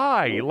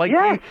lie.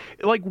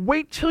 Like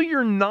wait till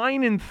you're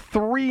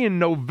 9-3 in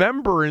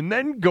November and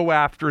then go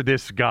after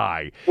this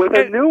guy with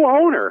a new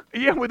owner.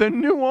 Yeah, with a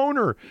new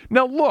owner.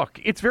 Now look,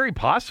 it's very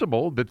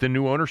possible that the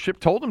new ownership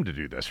told him to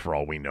do this for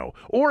all we know.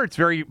 Or it's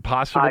very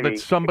possible that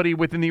somebody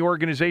within the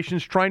organization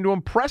is trying to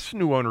impress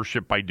new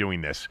ownership by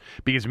doing this.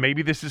 Because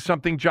maybe this is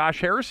something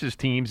Josh Harris's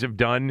teams have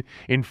done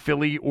in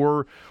Philly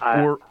or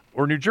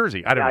New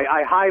Jersey. I don't know.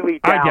 I highly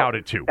doubt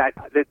it too. That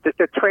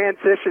the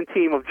transition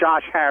team of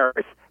Josh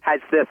Harris has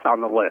this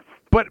on the list.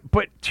 But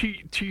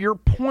to your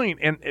point,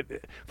 and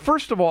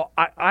first of all,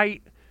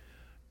 I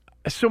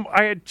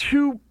had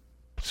two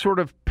sort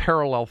of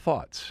parallel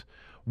thoughts.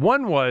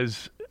 One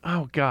was,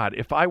 oh God,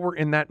 if I were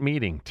in that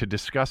meeting to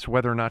discuss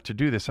whether or not to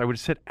do this, I would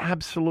have said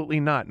absolutely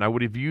not, and I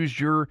would have used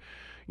your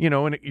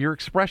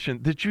expression.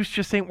 The juice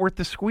just ain't worth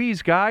the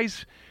squeeze,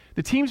 guys.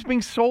 The team's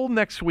being sold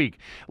next week.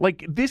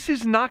 Like, this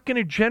is not going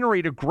to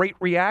generate a great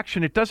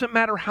reaction. It doesn't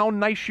matter how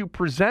nice you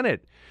present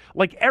it.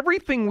 Like,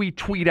 everything we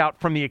tweet out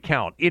from the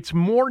account, it's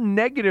more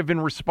negative in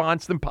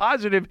response than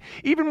positive,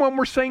 even when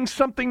we're saying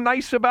something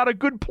nice about a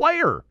good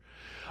player.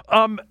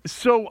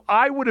 So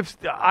I would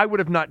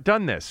have not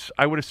done this.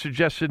 I would have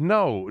suggested,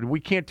 no, we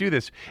can't do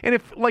this. And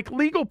if like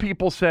legal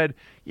people said,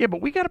 yeah,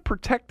 but we got to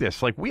protect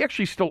this. Like we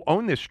actually still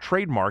own this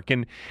trademark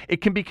and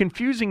it can be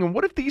confusing. And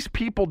what if these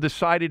people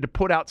decided to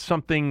put out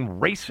something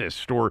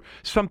racist or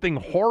something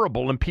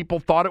horrible and people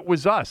thought it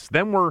was us?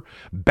 Then we're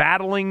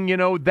battling,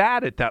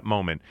 that at that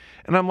moment.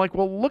 And I'm like,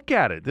 well, look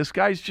at it. This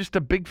guy's just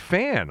a big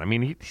fan. I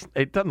mean,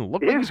 it doesn't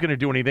look like he's going to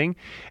do anything.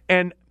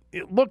 And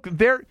look,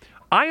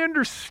 I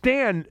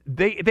understand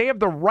they have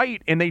the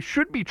right and they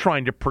should be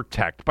trying to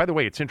protect. By the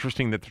way, it's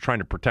interesting that they're trying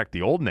to protect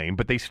the old name,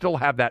 but they still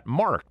have that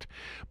marked.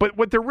 But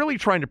what they're really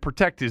trying to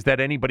protect is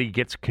that anybody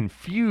gets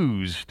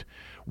confused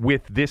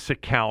with this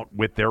account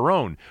with their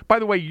own. By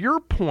the way, your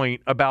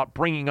point about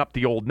bringing up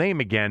the old name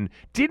again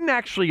didn't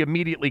actually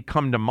immediately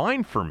come to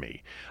mind for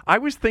me. I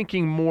was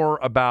thinking more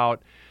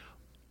about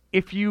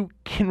if you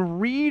can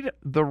read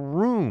the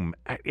room.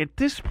 At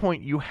this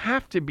point, you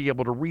have to be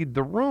able to read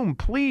the room,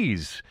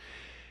 please.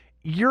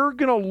 You're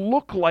going to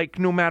look like,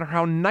 no matter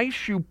how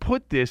nice you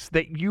put this,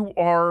 that you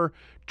are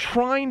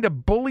trying to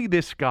bully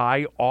this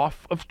guy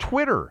off of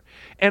Twitter.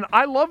 And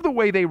I love the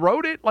way they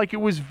wrote it. Like, it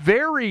was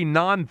very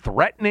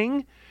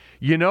non-threatening,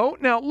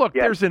 Now, look,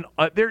 there's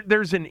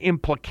an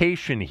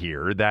implication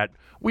here that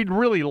we'd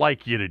really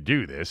like you to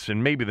do this,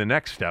 and maybe the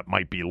next step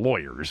might be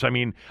lawyers. I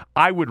mean,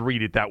 I would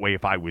read it that way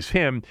if I was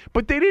him,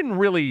 but they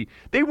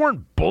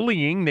weren't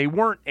bullying, they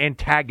weren't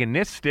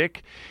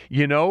antagonistic,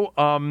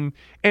 and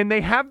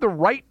they have the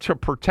right to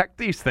protect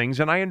these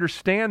things, and I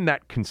understand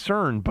that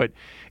concern, but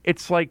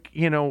it's like,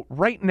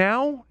 right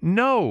now,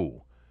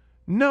 no,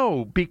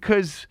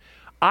 because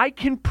I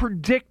can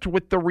predict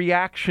what the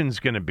reaction's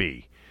going to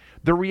be.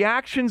 The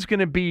reaction's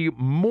going to be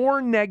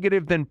more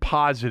negative than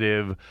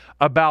positive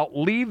about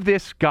leave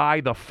this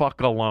guy the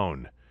fuck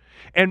alone.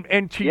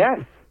 And to yes.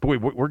 Boy,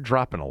 we're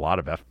dropping a lot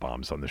of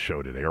F-bombs on the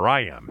show today, or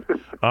I am.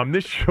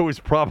 This show is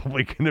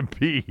probably going to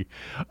be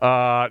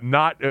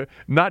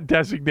not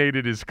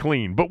designated as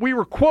clean, but we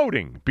were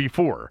quoting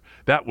before.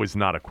 That was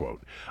not a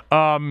quote.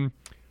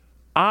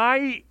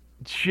 I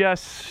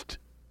just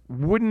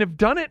wouldn't have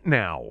done it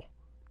now.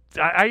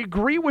 I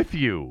agree with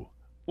you.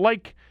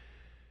 Like,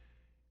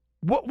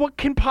 what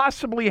can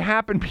possibly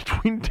happen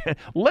between?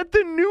 Let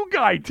the new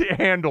guy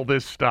handle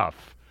this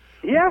stuff.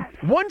 Yeah.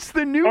 Once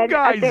the new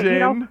guy's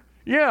in,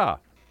 yeah.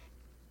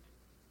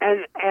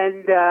 And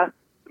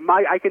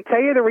I can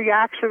tell you the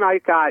reaction I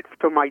got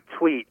to my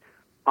tweet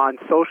on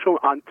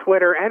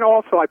Twitter, and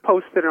also I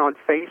posted it on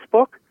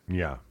Facebook.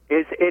 Yeah.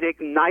 Is it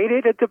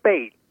ignited a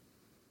debate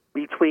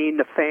between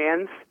the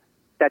fans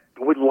that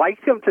would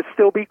like them to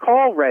still be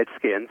called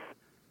Redskins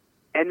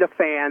and the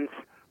fans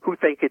who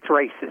think it's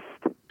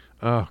racist.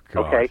 Oh,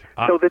 God. Okay,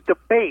 so the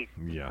debate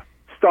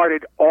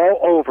started all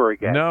over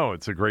again. No,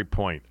 it's a great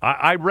point.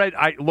 I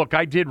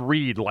did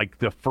read like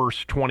the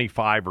first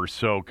 25 or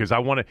so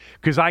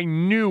because I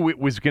knew it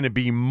was going to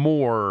be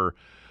more,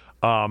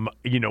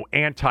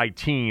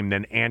 anti-team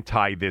than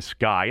anti this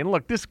guy. And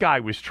look, this guy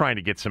was trying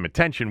to get some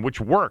attention, which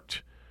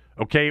worked.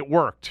 Okay, it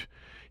worked.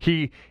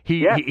 He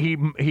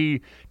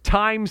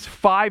times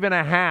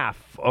 5.5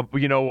 of,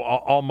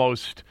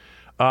 almost.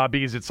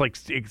 Because it's not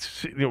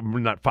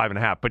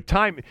 5.5, but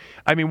time.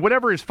 I mean,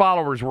 whatever his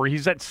followers were,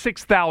 he's at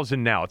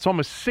 6,000 now. It's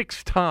almost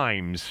 6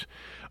 times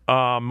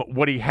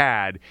what he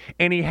had.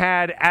 And he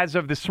had, as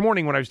of this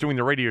morning when I was doing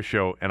the radio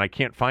show, and I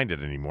can't find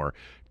it anymore,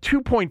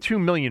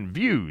 2.2 million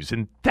views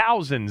and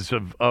thousands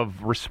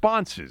of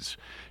responses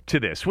to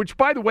this, which,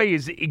 by the way,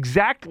 is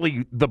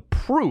exactly the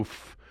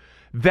proof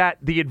that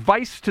the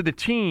advice to the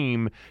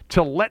team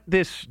to let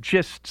this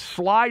just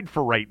slide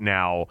for right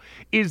now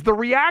is the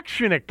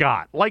reaction it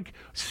got. Like,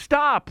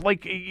 stop.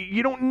 Like,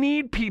 you don't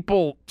need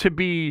people to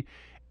be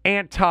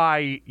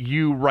anti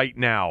you right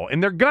now.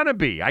 And they're going to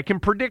be. I can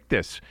predict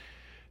this.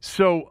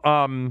 So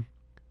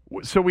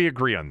we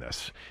agree on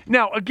this.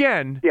 Now,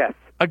 again,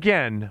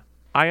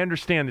 I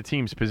understand the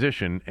team's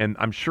position, and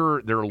I'm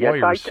sure there are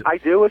lawyers. Yes, I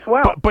do as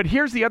well. But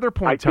here's the other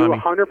point,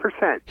 Tommy. I do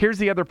 100%. Here's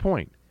the other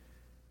point.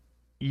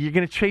 You're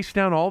going to chase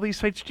down all these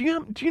sites. Do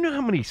you know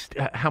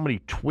how many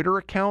Twitter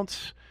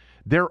accounts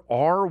there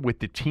are with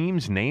the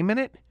team's name in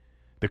it?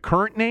 The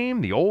current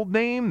name, the old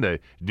name, the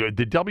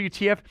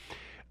WTF.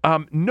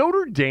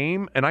 Notre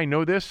Dame, and I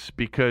know this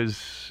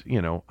because,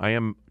 I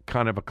am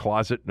kind of a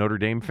closet Notre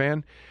Dame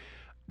fan.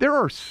 There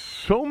are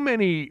so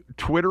many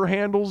Twitter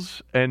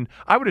handles, and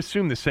I would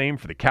assume the same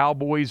for the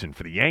Cowboys and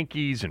for the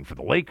Yankees and for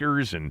the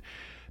Lakers, and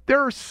there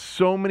are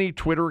so many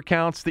Twitter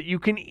accounts that you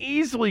can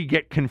easily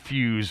get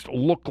confused,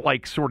 look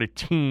like sort of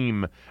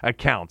team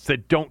accounts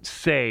that don't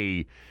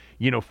say,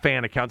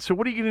 fan accounts. So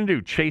what are you going to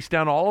do? Chase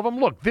down all of them?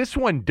 Look, this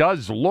one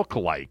does look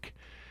like,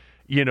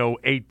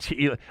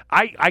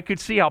 I could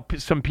see how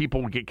some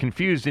people would get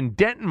confused. And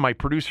Denton, my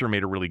producer,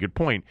 made a really good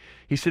point.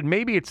 He said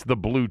maybe it's the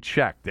blue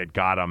check that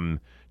got him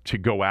to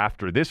go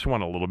after this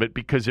one a little bit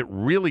because it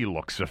really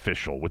looks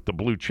official with the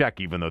blue check,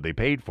 even though they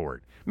paid for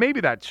it. Maybe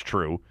that's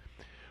true.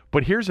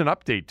 But here's an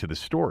update to the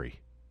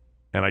story.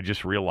 And I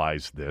just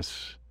realized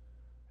this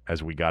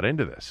as we got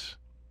into this.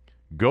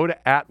 Go to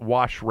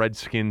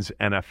 @WashRedskins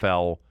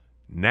NFL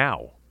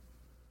now.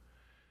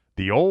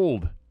 The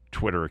old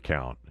Twitter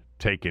account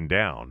taken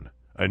down.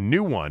 A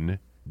new one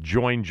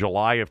joined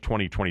July of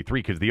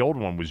 2023 because the old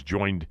one was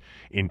joined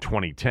in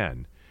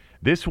 2010.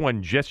 This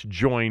one just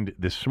joined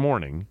this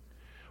morning.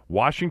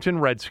 Washington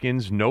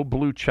Redskins, no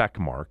blue check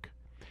mark.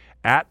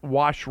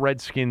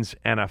 @WashRedskins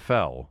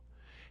NFL.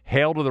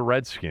 Hail to the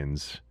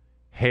Redskins.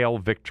 Hail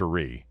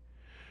victory.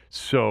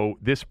 So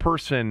this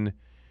person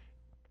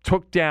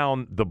took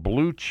down the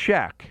blue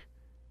check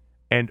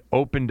and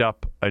opened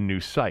up a new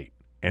site.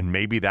 And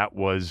maybe that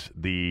was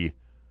the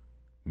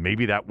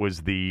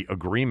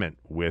agreement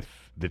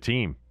with the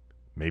team.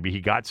 Maybe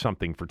he got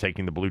something for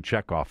taking the blue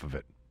check off of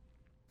it.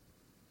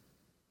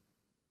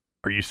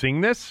 Are you seeing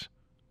this?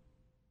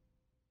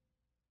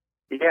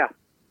 Yeah.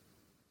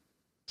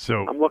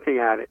 So I'm looking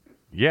at it.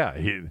 Yeah,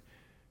 he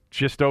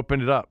just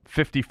opened it up.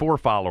 54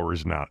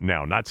 followers now,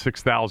 not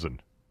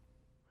 6,000.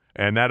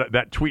 And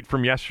that tweet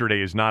from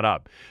yesterday is not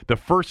up. The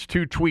first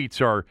two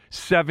tweets are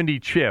 70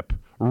 chip,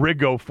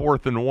 Riggo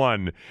 4th and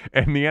 1,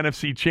 and the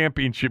NFC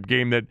Championship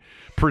game that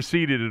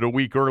preceded it a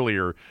week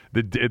earlier,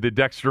 the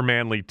Dexter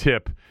Manley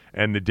tip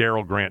and the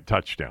Darryl Grant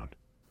touchdown,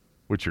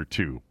 which are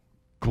two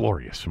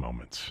glorious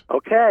moments.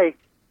 Okay.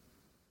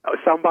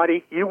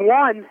 Somebody, you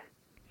won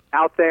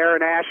out there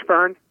in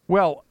Ashburn.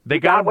 Well, they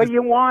got what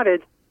you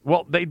wanted.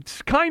 Well, they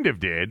kind of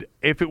did.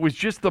 If it was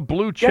just the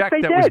blue check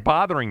that was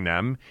bothering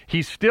them,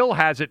 he still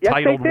has it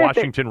titled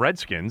Washington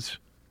Redskins.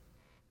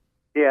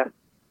 Yeah.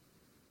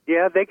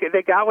 Yeah, they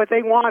got what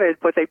they wanted,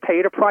 but they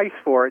paid a price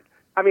for it.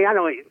 I mean,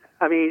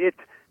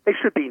 they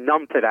should be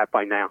numb to that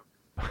by now.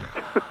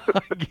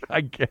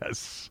 I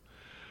guess.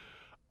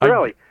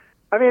 Really.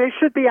 I mean, they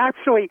should be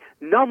actually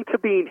numb to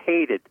being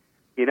hated,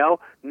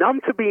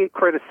 numb to being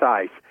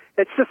criticized.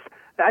 It's just,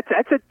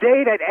 that's a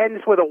day that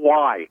ends with a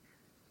Y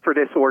for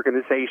this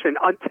organization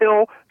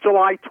until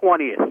July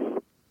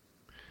 20th.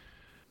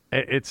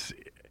 It's,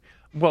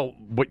 well,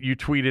 what you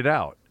tweeted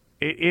out.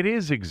 It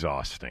is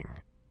exhausting.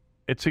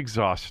 It's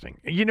exhausting.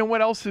 You know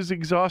what else is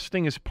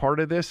exhausting as part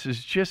of this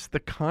is just the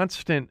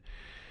constant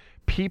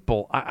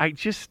people.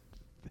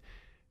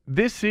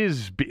 This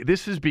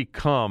has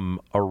become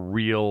a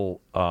real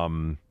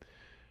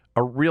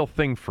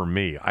thing for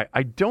me.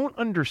 I don't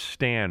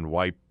understand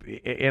why,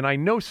 and I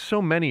know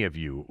so many of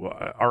you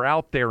are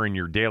out there in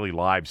your daily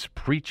lives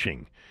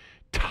preaching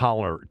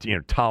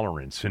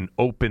tolerance and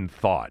open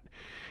thought,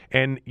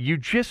 and you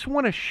just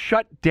want to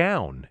shut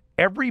down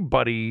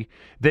everybody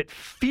that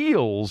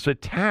feels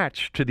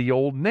attached to the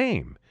old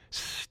name.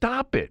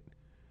 Stop it.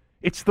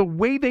 It's the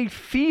way they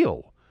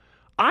feel.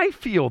 I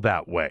feel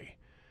that way.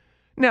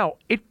 Now,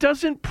 it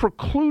doesn't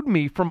preclude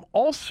me from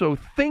also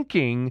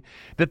thinking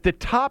that the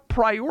top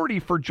priority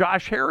for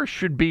Josh Harris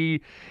should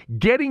be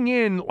getting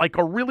in like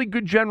a really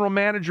good general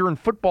manager and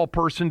football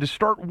person to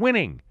start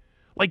winning.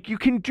 Like, you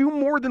can do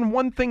more than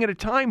one thing at a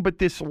time, but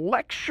this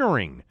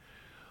lecturing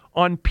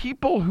on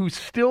people who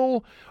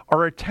still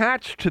are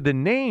attached to the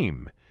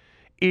name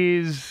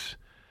is,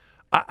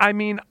 I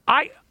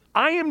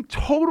am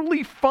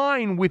totally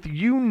fine with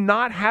you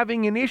not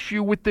having an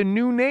issue with the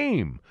new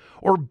name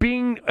or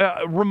being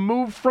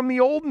removed from the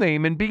old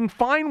name and being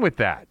fine with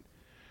that.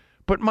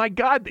 But my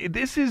God,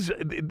 this is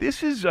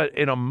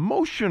an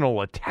emotional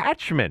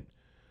attachment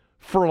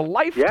for a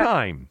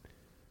lifetime. Yeah.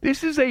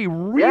 This is a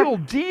real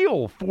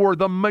deal for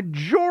the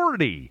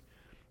majority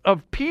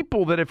of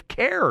people that have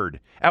cared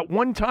at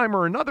one time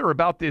or another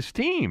about this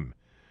team.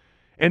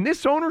 And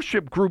this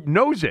ownership group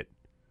knows it.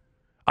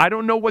 I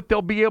don't know what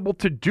they'll be able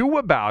to do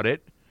about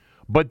it,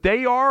 but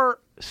they are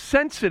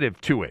sensitive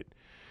to it.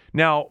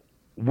 Now,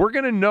 we're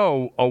going to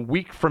know a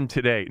week from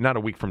today, not a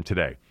week from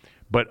today,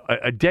 but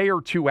a day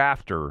or two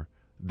after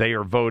they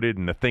are voted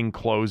and the thing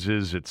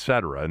closes, et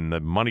cetera, and the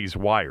money's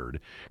wired.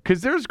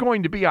 Because there's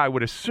going to be, I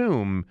would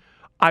assume,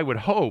 I would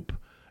hope,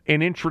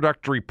 an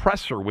introductory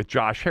presser with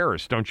Josh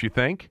Harris, don't you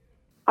think?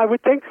 I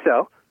would think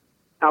so.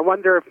 I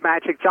wonder if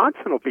Magic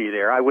Johnson will be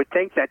there. I would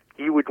think that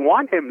you would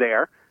want him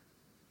there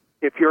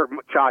if you're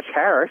Josh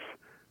Harris.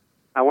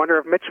 I wonder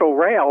if Mitchell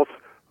Rales,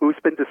 who's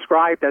been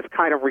described as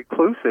kind of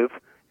reclusive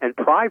and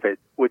private,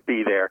 would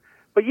be there.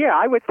 But, yeah,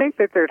 I would think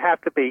that there'd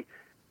have to be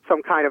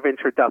some kind of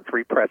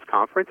introductory press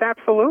conference.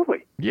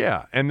 Absolutely.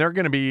 Yeah, and they're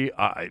going to be,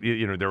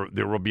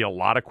 there will be a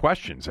lot of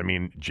questions. I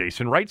mean,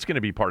 Jason Wright's going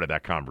to be part of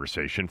that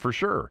conversation for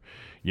sure.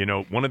 You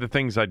know, one of the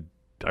things I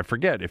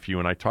forget if you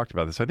and I talked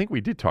about this. I think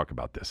we did talk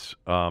about this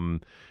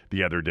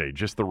the other day,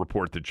 just the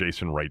report that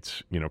Jason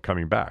Wright's,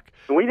 coming back.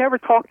 We never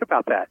talked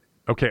about that.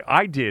 Okay,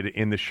 I did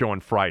in the show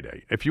on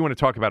Friday. If you want to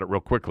talk about it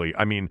real quickly,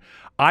 I mean,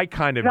 I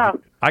kind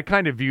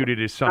of viewed it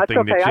as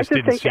something that just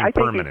didn't seem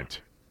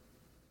permanent.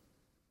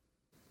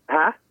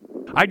 Huh?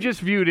 I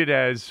just viewed it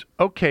as,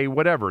 okay,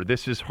 whatever.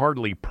 This is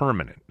hardly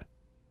permanent.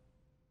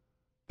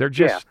 They're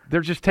just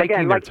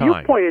taking their time.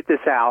 You've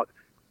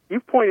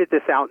pointed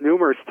this out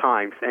numerous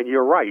times, and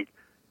you're right.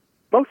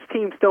 Most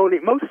fans don't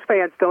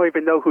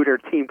even know who their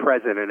team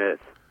president is.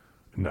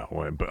 No,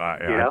 but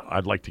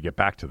I'd like to get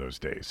back to those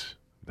days.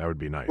 That would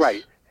be nice.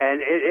 Right,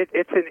 and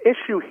it's an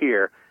issue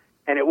here,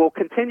 and it will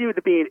continue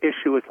to be an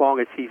issue as long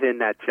as he's in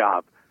that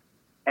job.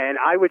 And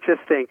I would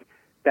just think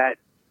that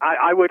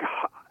I would.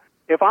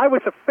 If I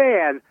was a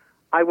fan,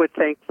 I would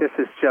think this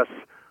is just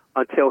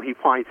until he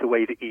finds a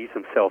way to ease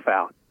himself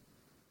out.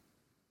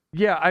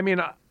 Yeah, I mean,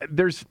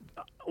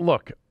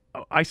 look,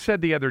 I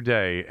said the other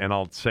day, and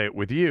I'll say it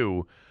with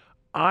you,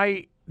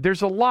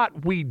 there's a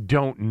lot we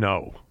don't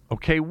know,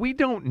 okay? We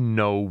don't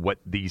know what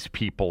these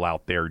people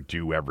out there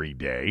do every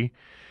day.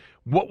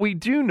 What we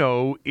do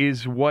know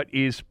is what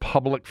is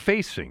public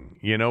facing.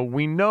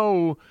 We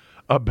know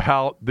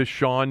about the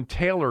Sean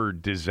Taylor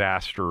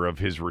disaster of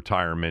his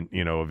retirement,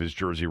 of his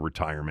Jersey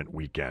retirement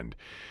weekend.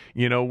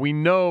 We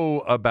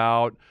know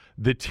about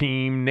the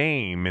team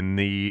name and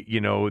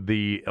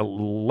the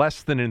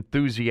less than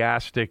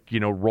enthusiastic,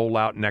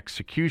 rollout and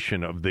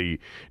execution of the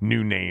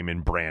new name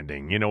and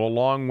branding,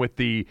 along with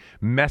the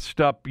messed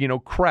up,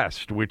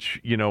 crest,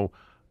 which,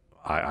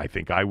 I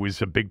think I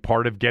was a big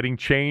part of getting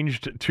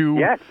changed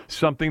to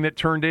something that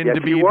turned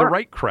into be the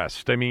right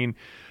crest. I mean,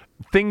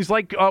 things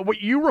like what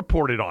you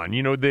reported on,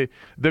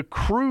 the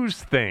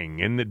cruise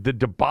thing and the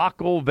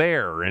debacle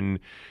there and,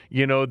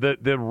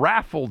 the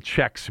raffle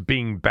checks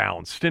being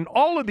bounced and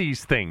all of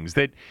these things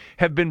that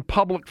have been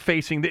public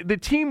facing. The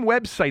team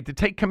website, the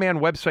Take Command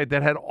website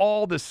that had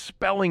all the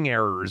spelling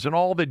errors and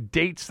all the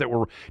dates that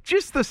were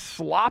just the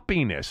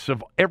sloppiness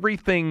of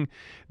everything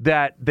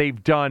that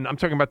they've done. I'm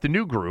talking about the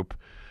new group.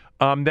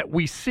 That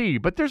we see,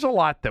 but there's a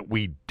lot that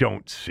we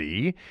don't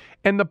see.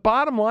 And the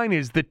bottom line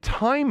is the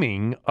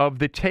timing of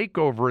the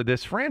takeover of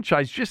this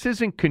franchise just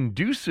isn't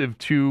conducive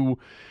to,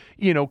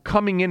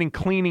 coming in and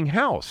cleaning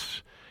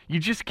house. You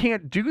just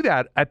can't do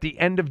that at the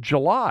end of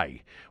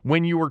July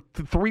when you were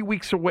 3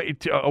 weeks away,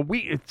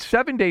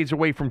 7 days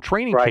away from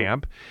training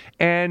camp,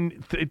 and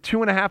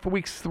 2.5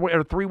 weeks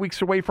or 3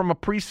 weeks away from a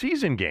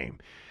preseason game.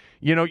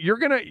 You're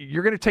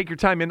gonna take your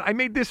time. And I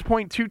made this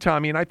point too,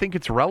 Tommy, and I think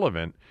it's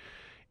relevant.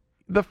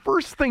 The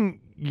first thing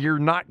you're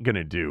not going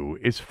to do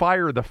is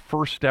fire the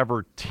first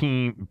ever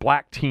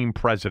black team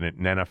president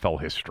in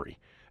NFL history.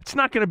 It's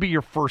not going to be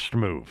your first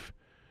move.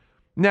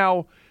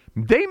 Now,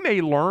 they may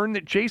learn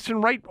that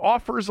Jason Wright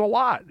offers a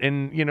lot.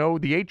 And,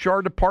 the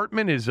HR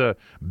department is a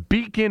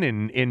beacon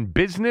in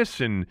business,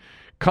 and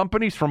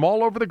companies from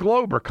all over the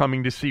globe are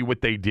coming to see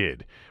what they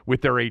did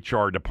with their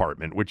HR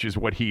department, which is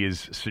what he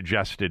has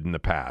suggested in the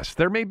past.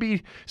 There may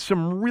be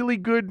some really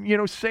good,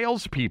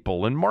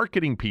 salespeople and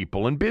marketing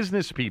people and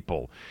business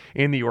people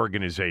in the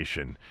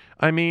organization.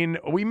 I mean,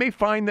 we may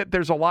find that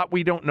there's a lot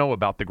we don't know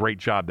about the great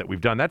job that we've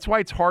done. That's why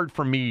it's hard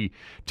for me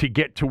to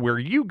get to where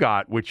you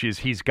got, which is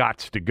he's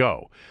gots to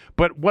go.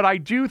 But what I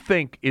do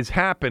think is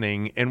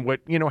happening, and what,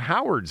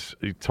 Howard's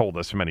told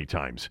us many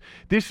times,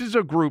 this is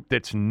a group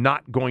that's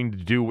not going to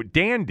do what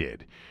Dan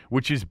did,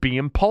 which is be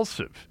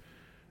impulsive.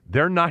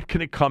 They're not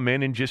going to come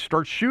in and just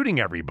start shooting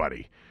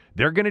everybody.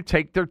 They're going to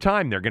take their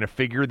time. They're going to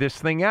figure this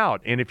thing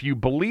out. And if you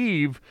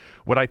believe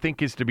what I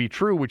think is to be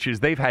true, which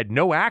is they've had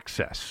no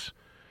access,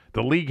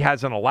 the league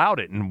hasn't allowed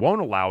it and won't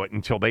allow it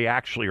until they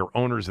actually are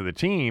owners of the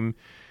team,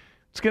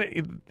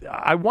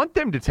 I want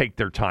them to take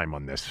their time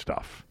on this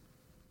stuff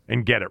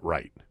and get it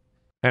right.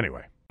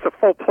 Anyway. It's a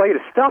full plate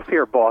of stuff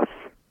here, boss.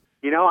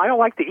 I don't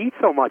like to eat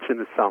so much in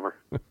the summer.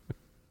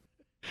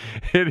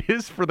 It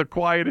is for the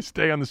quietest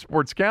day on the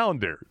sports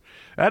calendar.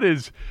 That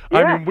is,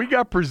 I mean, we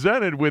got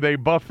presented with a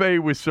buffet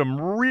with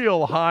some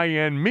real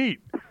high-end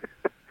meat.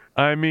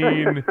 I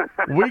mean,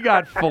 we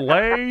got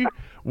filet,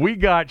 we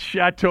got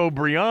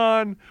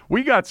Chateaubriand,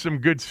 we got some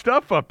good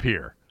stuff up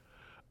here.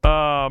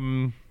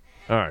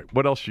 All right.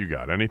 What else you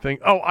got? Anything?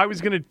 Oh, I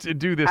was going to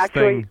do this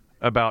Actually, thing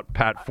about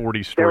Pat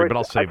Forty's story, but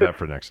I'll save that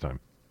for next time.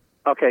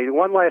 Okay,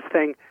 one last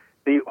thing.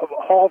 The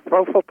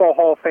Pro Football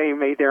Hall of Fame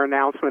made their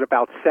announcement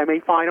about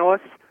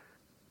semifinalists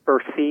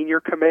for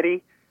senior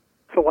committee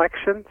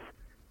selections,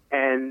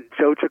 and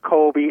Joe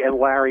Jacoby and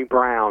Larry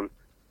Brown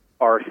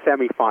are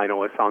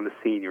semifinalists on the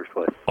seniors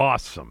list.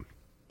 Awesome.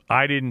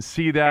 I didn't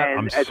see that. And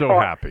I'm so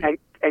happy.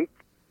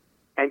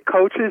 And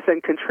coaches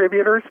and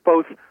contributors,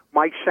 both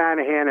Mike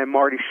Shanahan and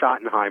Marty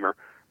Schottenheimer,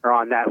 are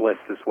on that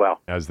list as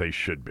well. As they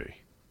should be.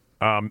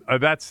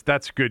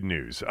 That's good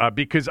news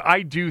because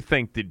I do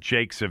think that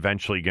Jake's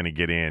eventually going to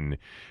get in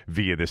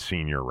via the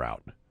senior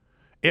route.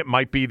 It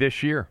might be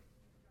this year.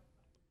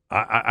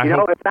 I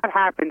hope. If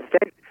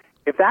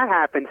that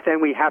happens,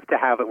 then we have to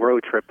have a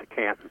road trip to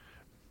Canton.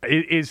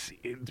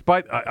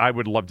 But I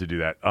would love to do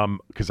that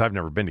because I've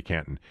never been to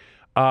Canton.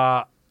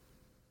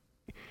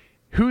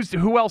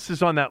 Who else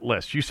is on that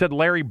list? You said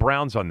Larry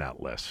Brown's on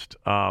that list.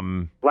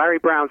 Larry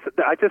Brown's.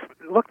 I just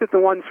looked at the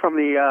ones from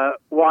the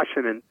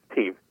Washington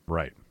team.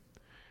 Right.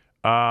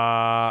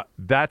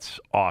 That's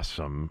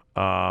awesome.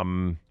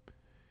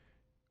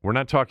 We're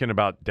not talking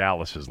about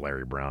Dallas's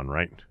Larry Brown,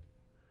 right?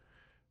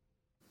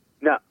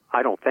 No,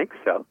 I don't think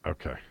so.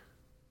 Okay.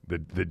 The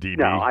DB.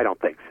 No, I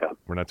don't think so.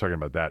 We're not talking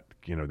about that.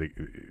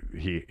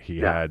 He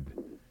had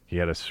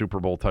a Super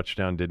Bowl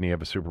touchdown, didn't he?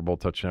 Have a Super Bowl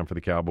touchdown for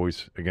the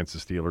Cowboys against the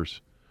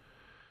Steelers?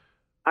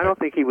 I don't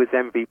think he was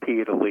MVP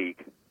of the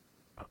league.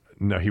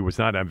 No, he was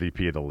not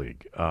MVP of the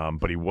league.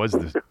 But he was.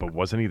 But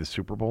wasn't he the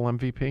Super Bowl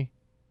MVP?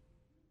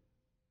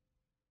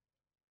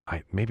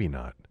 Maybe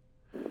not.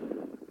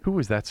 Who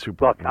was that Super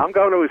Bowl? Look, I'm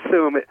going to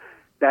assume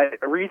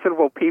that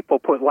reasonable people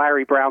put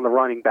Larry Brown, the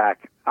running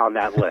back, on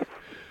that list.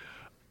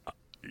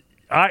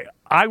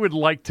 I would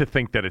like to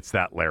think that it's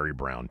that Larry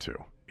Brown too.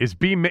 Is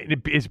B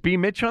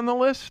Mitch on the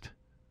list?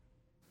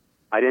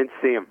 I didn't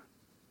see him.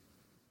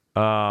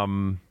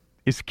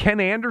 Is Ken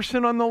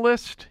Anderson on the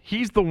list?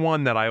 He's the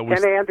one that I always.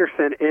 Ken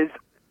Anderson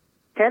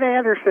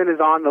is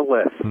on the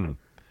list.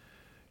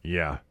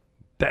 Yeah,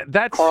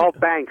 that's Carl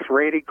Banks,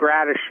 Rady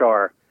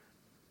Gradishar,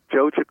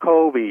 Joe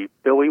Jacoby,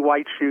 Billy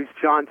White Shoes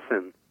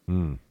Johnson,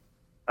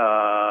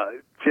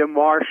 Jim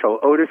Marshall,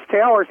 Otis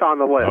Taylor's on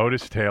the list.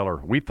 Otis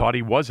Taylor. We thought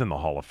he was in the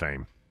Hall of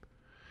Fame.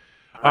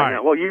 I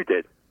know. Well, you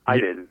did. I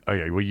didn't. Oh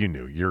yeah. Well, you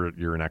knew.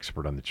 You're an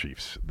expert on the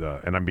Chiefs.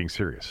 And I'm being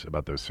serious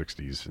about those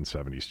 60s and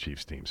 70s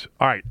Chiefs teams.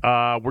 All right.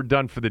 We're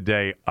done for the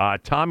day.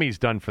 Tommy's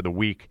done for the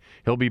week.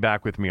 He'll be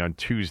back with me on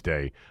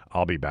Tuesday.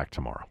 I'll be back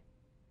tomorrow.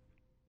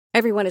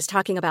 Everyone is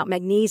talking about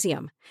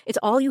magnesium. It's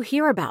all you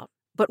hear about.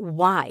 But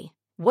why?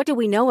 What do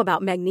we know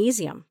about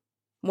magnesium?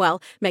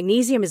 Well,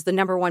 magnesium is the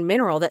number one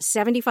mineral that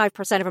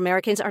 75% of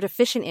Americans are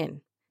deficient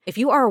in. If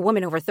you are a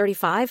woman over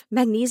 35,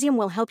 magnesium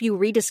will help you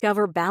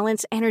rediscover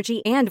balance,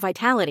 energy, and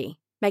vitality.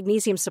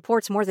 Magnesium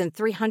supports more than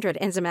 300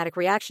 enzymatic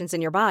reactions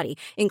in your body,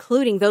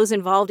 including those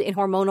involved in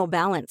hormonal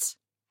balance.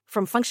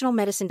 From functional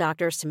medicine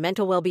doctors to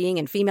mental well-being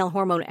and female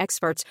hormone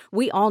experts,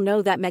 we all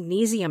know that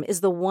magnesium is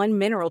the one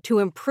mineral to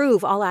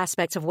improve all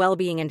aspects of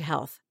well-being and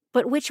health.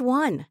 But which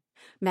one?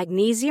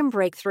 Magnesium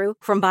Breakthrough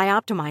from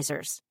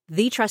Bioptimizers,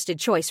 the trusted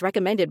choice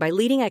recommended by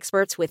leading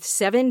experts with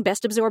 7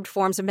 best-absorbed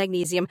forms of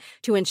magnesium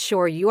to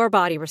ensure your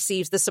body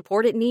receives the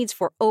support it needs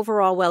for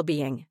overall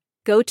well-being.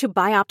 Go to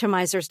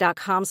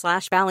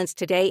bioptimizers.com/balance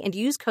today and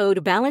use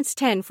code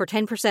BALANCE10 for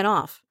 10%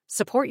 off.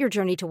 Support your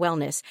journey to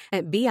wellness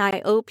at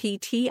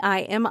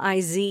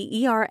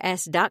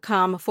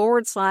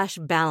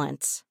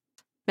bioptimizers.com/balance.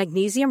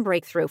 Magnesium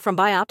Breakthrough from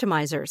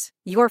Bioptimizers,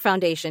 your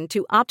foundation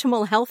to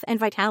optimal health and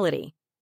vitality.